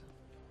Avengers.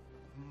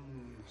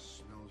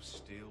 Smell of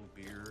stale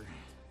beer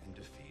and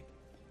defeat.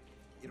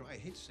 I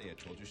hate to say I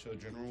told you so,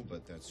 General,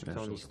 but that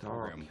Tony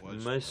Stark, program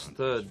was my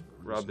stud,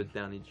 Robert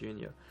Downey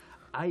Jr.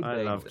 I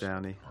love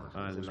Downey.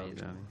 I love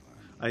Downey.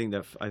 I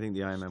think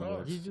the Iron Man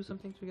works. Did you do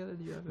something together?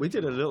 We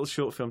did a little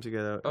short film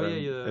together.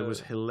 Yeah. It was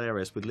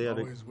hilarious with Leo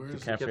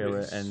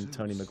DiCaprio and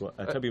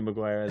Tobey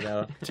Maguire as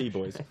our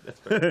T-boys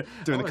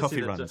doing the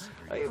coffee runs.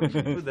 We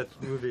should put that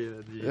movie.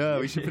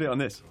 We should put it on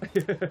this.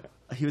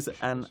 He was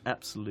an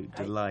absolute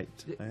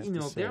delight.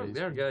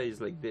 There are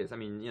guys like this. I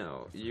mean,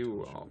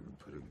 you are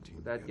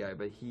that guy,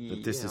 but he.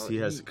 But he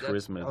has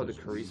charisma. The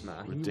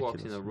charisma. Ridiculous. He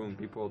walks in a room,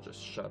 people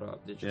just shut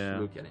up. They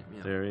just look at him.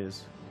 There he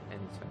is. And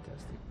it's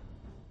fantastic.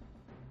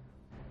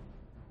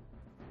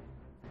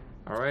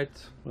 All right.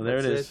 Well, there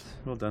it is.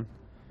 Well done.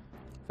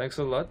 Thanks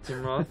a lot,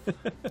 Tim Roth,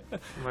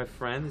 my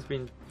friend. It's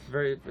been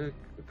a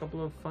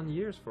couple of fun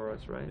years for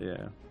us, right?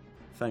 Yeah.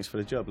 Thanks for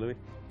the job, Louis.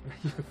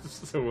 You're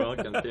so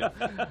welcome, Tim.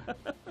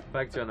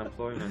 Back to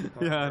unemployment.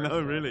 Yeah, I know,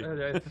 really.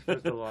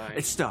 That's the line.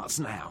 It starts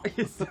now.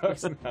 It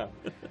starts now.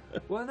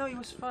 Well, no, it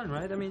was fun,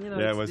 right? I mean,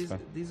 it was fun.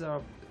 These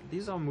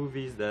are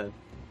movies that,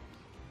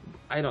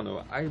 I don't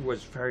know. I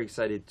was very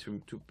excited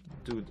to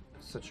do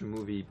such a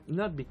movie,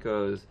 not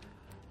because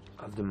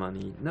of the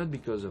money, not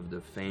because of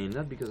the fame,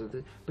 not because of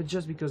but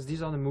just because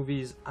these are the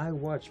movies I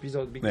watch. Because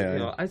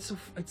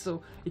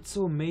it's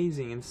so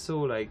amazing and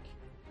so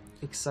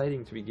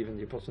exciting to be given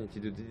the opportunity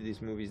to do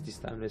these movies, these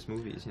timeless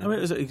movies. I mean, it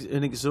was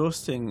an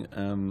exhausting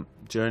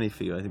journey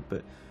for you, I think,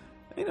 but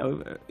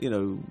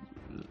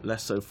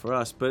less so for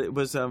us. But it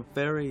was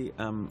very.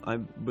 I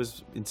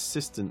was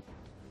insistent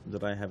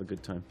that I have a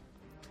good time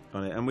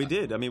on it, and we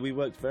did. I mean, we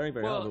worked very,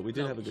 very hard, but we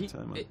did have a good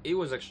time on it. It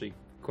was actually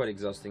quite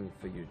exhausting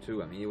for you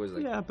too. I mean, it was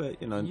but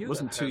it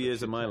wasn't 2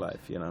 years of my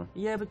life,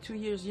 Yeah, but 2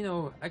 years,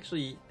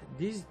 actually,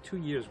 these 2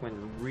 years went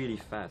really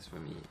fast for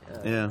me.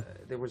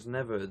 There was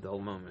never a dull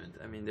moment.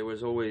 I mean, there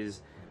was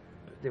always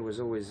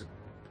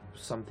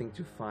something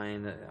to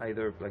find,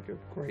 either like a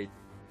great,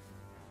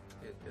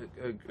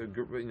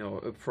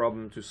 a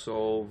problem to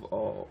solve,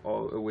 or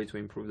a way to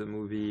improve the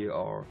movie,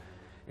 or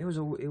it was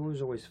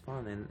always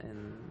fun,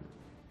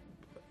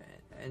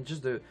 and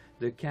just the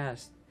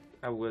cast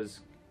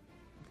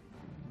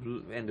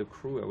and the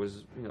crew I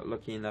was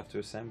lucky enough to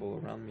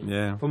assemble around me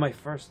for my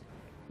first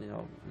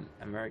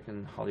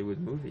American Hollywood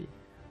movie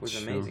was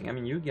amazing. I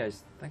mean, you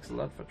guys, thanks a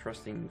lot for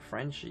trusting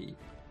Frenchie.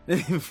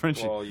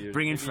 Frenchie,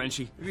 bring in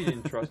Frenchie. You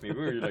didn't trust me.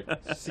 We were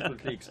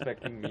secretly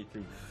expecting me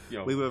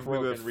to, we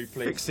were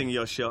fixing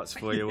your shots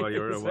for you while you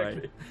were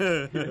away.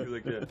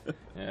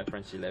 Yeah,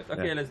 Frenchie left.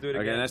 Okay, let's do it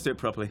again. Okay, let's do it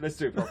properly.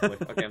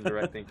 Okay, I'm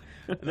directing.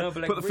 No,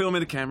 but put the film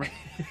in the camera.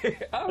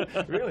 Oh,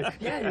 really?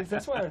 Yeah,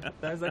 that's why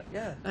I was like,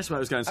 yeah. That's why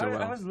it was going so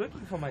well. I was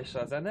looking for my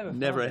shots. I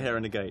never a hair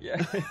in the gate.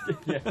 Yeah,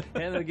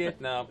 hair in the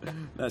gate now.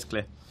 That's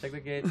clear. Check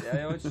the gate.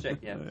 I always check.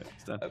 Yeah.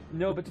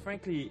 No, but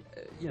frankly,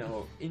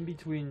 in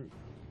between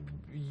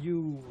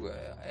you,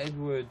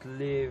 Edward,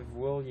 Liv,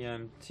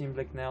 William, Tim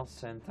Blake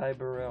Nelson, Ty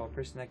Burrell,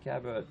 Christina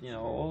Cabot,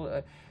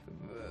 all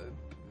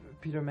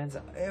Peter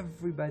Menza,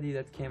 everybody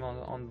that came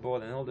on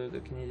board, and all the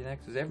Canadian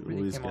actors,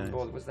 everybody came on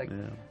board. It was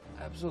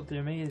absolutely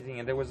amazing,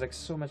 and there was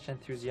so much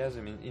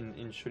enthusiasm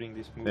in shooting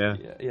this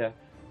movie. Yeah.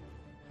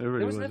 There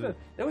really was.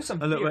 There was some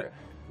fear.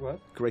 What?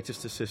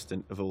 Greatest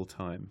assistant of all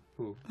time.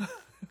 Who?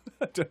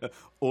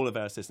 All of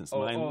our assistants.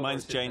 All of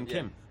Mine's our Jane assistants,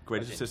 Kim, yeah.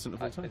 greatest assistant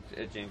of all time.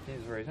 Jane Kim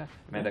is very time.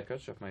 Amanda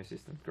Kutcher, my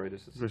assistant,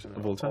 greatest assistant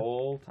Of all time?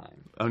 All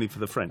time. Only for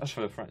the French.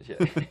 For the French,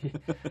 yeah.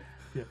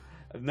 Yeah.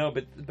 No,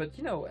 but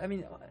you know, I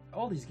mean,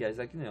 all these guys,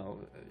 like, you know,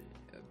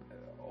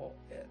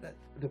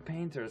 the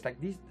painters,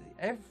 like these,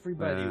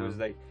 everybody was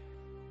like,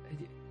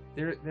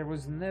 there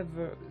was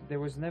never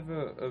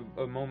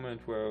a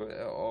moment where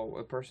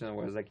a person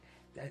was like,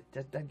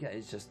 that guy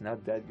is just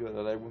not that good,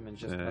 or that woman's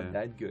just not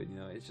that good. You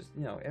know, it's just,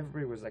 you know,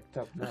 everybody was like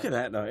top notch. Look at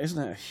that though,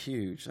 isn't that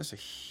huge? That's a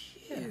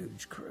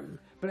huge crew.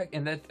 But like,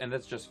 and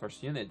that's just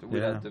first unit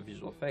without the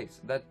visual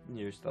effects. That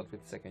you start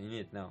with second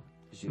unit now.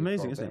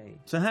 Amazing, isn't it?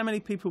 So how many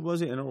people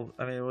was it in all?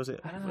 I mean, was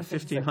it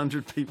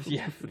 1,500 people?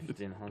 Yeah,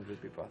 1,500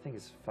 people. I think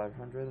it's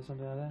 500 or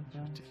something like that.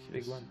 Yeah,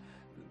 big one.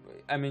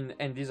 I mean,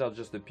 and these are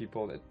just the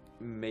people that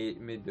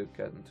made the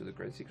cut into the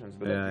credit sequence.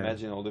 But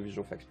imagine all the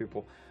visual effects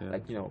people.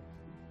 Like, you know,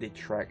 they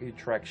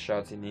track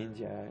shots in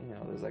India. You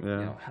know, there's like, you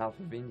know, half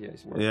of India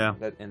is working. Yeah.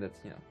 And that's,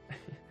 you know.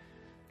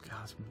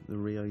 God, the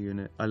Rio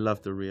unit. I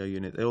love the Rio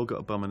unit. They all got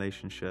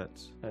Abomination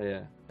shirts. Oh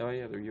yeah,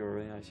 you were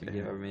really nice. You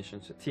gave Abomination,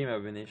 Team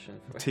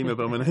Abomination. Team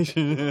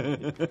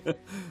Abomination.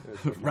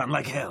 Run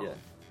like hell. Yeah,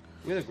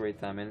 we had a great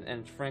time,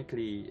 and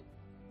frankly,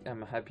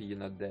 I'm happy you're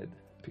not dead,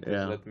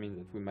 because that means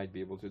that we might be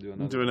able to do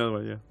another. Do another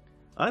one, yeah.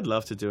 I'd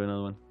love to do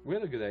another one. We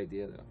had a good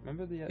idea though.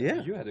 Remember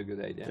you had a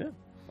good idea. Yeah.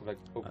 Of like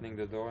opening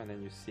the door and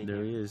then you see there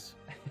him. He is.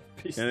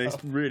 Pissed and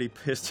off. he's really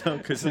pissed off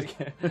because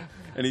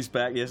and he's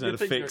back. He hasn't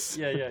had a fix.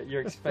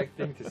 You're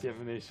expecting to see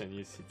Abomination.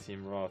 You see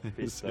Team Roth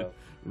pissed off.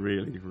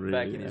 Really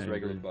back in his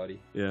regular body.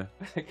 Yeah.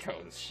 Like,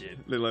 oh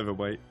shit. Little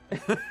overweight.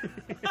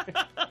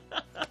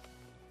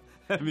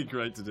 That'd be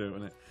great to do,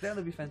 wouldn't it? That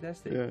would be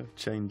fantastic. Yeah.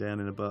 Chained down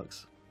in a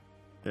box.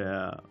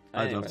 Yeah.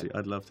 Anyway.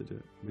 I'd love to do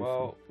it.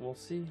 Well, we'll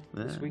see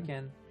this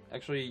weekend.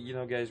 Actually, you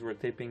know, guys, we're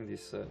taping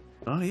this.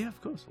 Oh yeah, of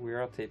course. We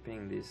are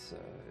taping this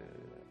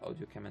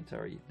audio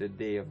commentary the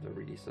day of the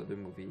release of the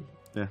movie.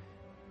 Yeah.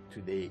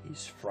 Today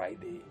is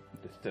Friday,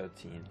 the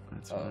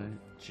 13th of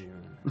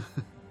June,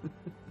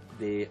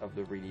 day of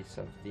the release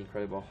of The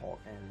Incredible Hulk,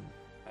 and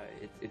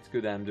it's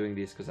good that I'm doing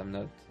this because I'm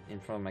not in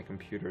front of my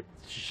computer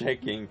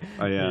checking.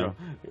 Oh yeah. You know,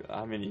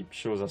 how many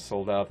shows are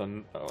sold out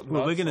and.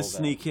 Well, we're going to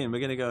sneak in. We're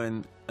going to go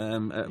in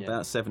at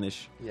about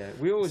 7ish. Yeah,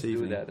 we always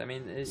do that. I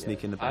mean,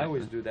 sneak in the back, I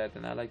always do that,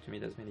 and I like to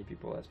meet as many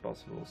people as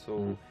possible.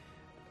 So.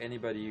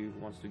 Anybody who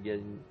wants to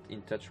get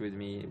in touch with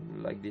me,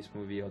 like this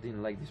movie or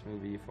didn't like this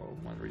movie for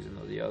one reason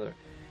or the other,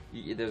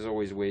 there's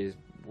always ways,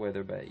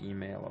 whether by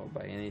email or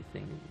by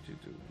anything, to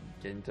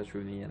get in touch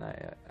with me. And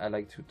I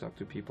like to talk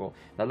to people.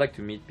 I like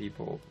to meet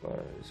people.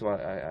 So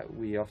I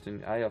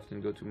often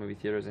go to movie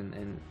theaters,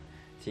 and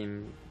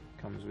Tim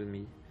comes with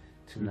me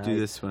tonight. Do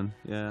this one,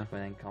 yeah.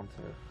 When I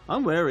encounter.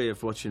 I'm wary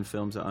of watching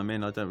films that I'm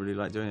in. I don't really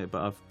like doing it,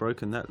 but I've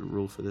broken that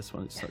rule for this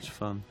one. It's such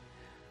fun.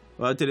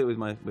 Well, I did it with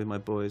my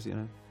boys, you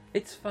know.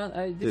 It's fun.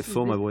 This is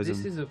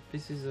a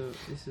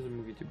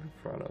movie to be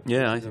proud of.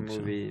 Yeah,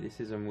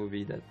 This is a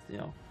movie that, you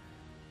know,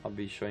 I'll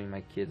be showing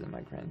my kids and my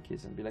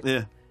grandkids and be like,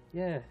 yeah.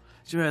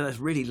 Do you know that's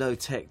really low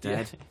tech,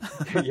 Dad?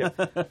 Yeah.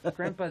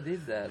 Grandpa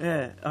did that.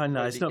 Yeah, I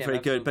know it's not very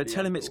good, but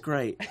tell him it's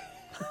great.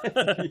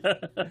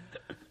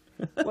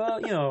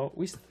 Well, you know,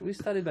 we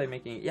started by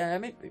making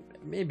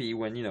maybe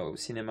when, you know,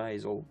 cinema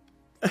is all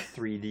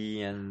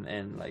 3D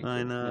and like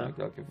I know.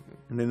 Like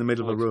and in the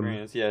middle of the room.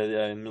 In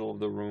the middle of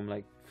the room,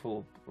 like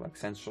full like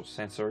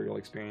sensorial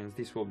experience.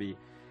 This will be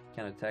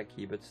kind of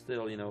tacky, but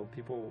still, you know,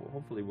 people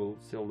hopefully will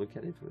still look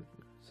at it with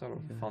sort of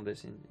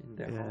fondness in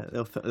their heart.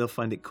 They'll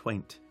find it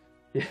quaint.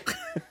 Yeah.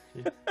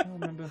 I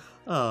remember.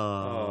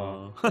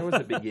 Oh, that was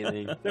the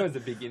beginning.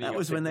 That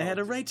was when they had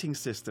a rating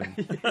system.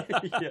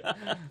 Yeah.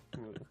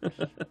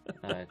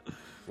 All right.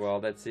 Well,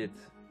 that's it.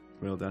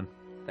 Well done.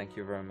 Thank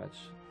you very much.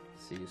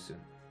 See you soon.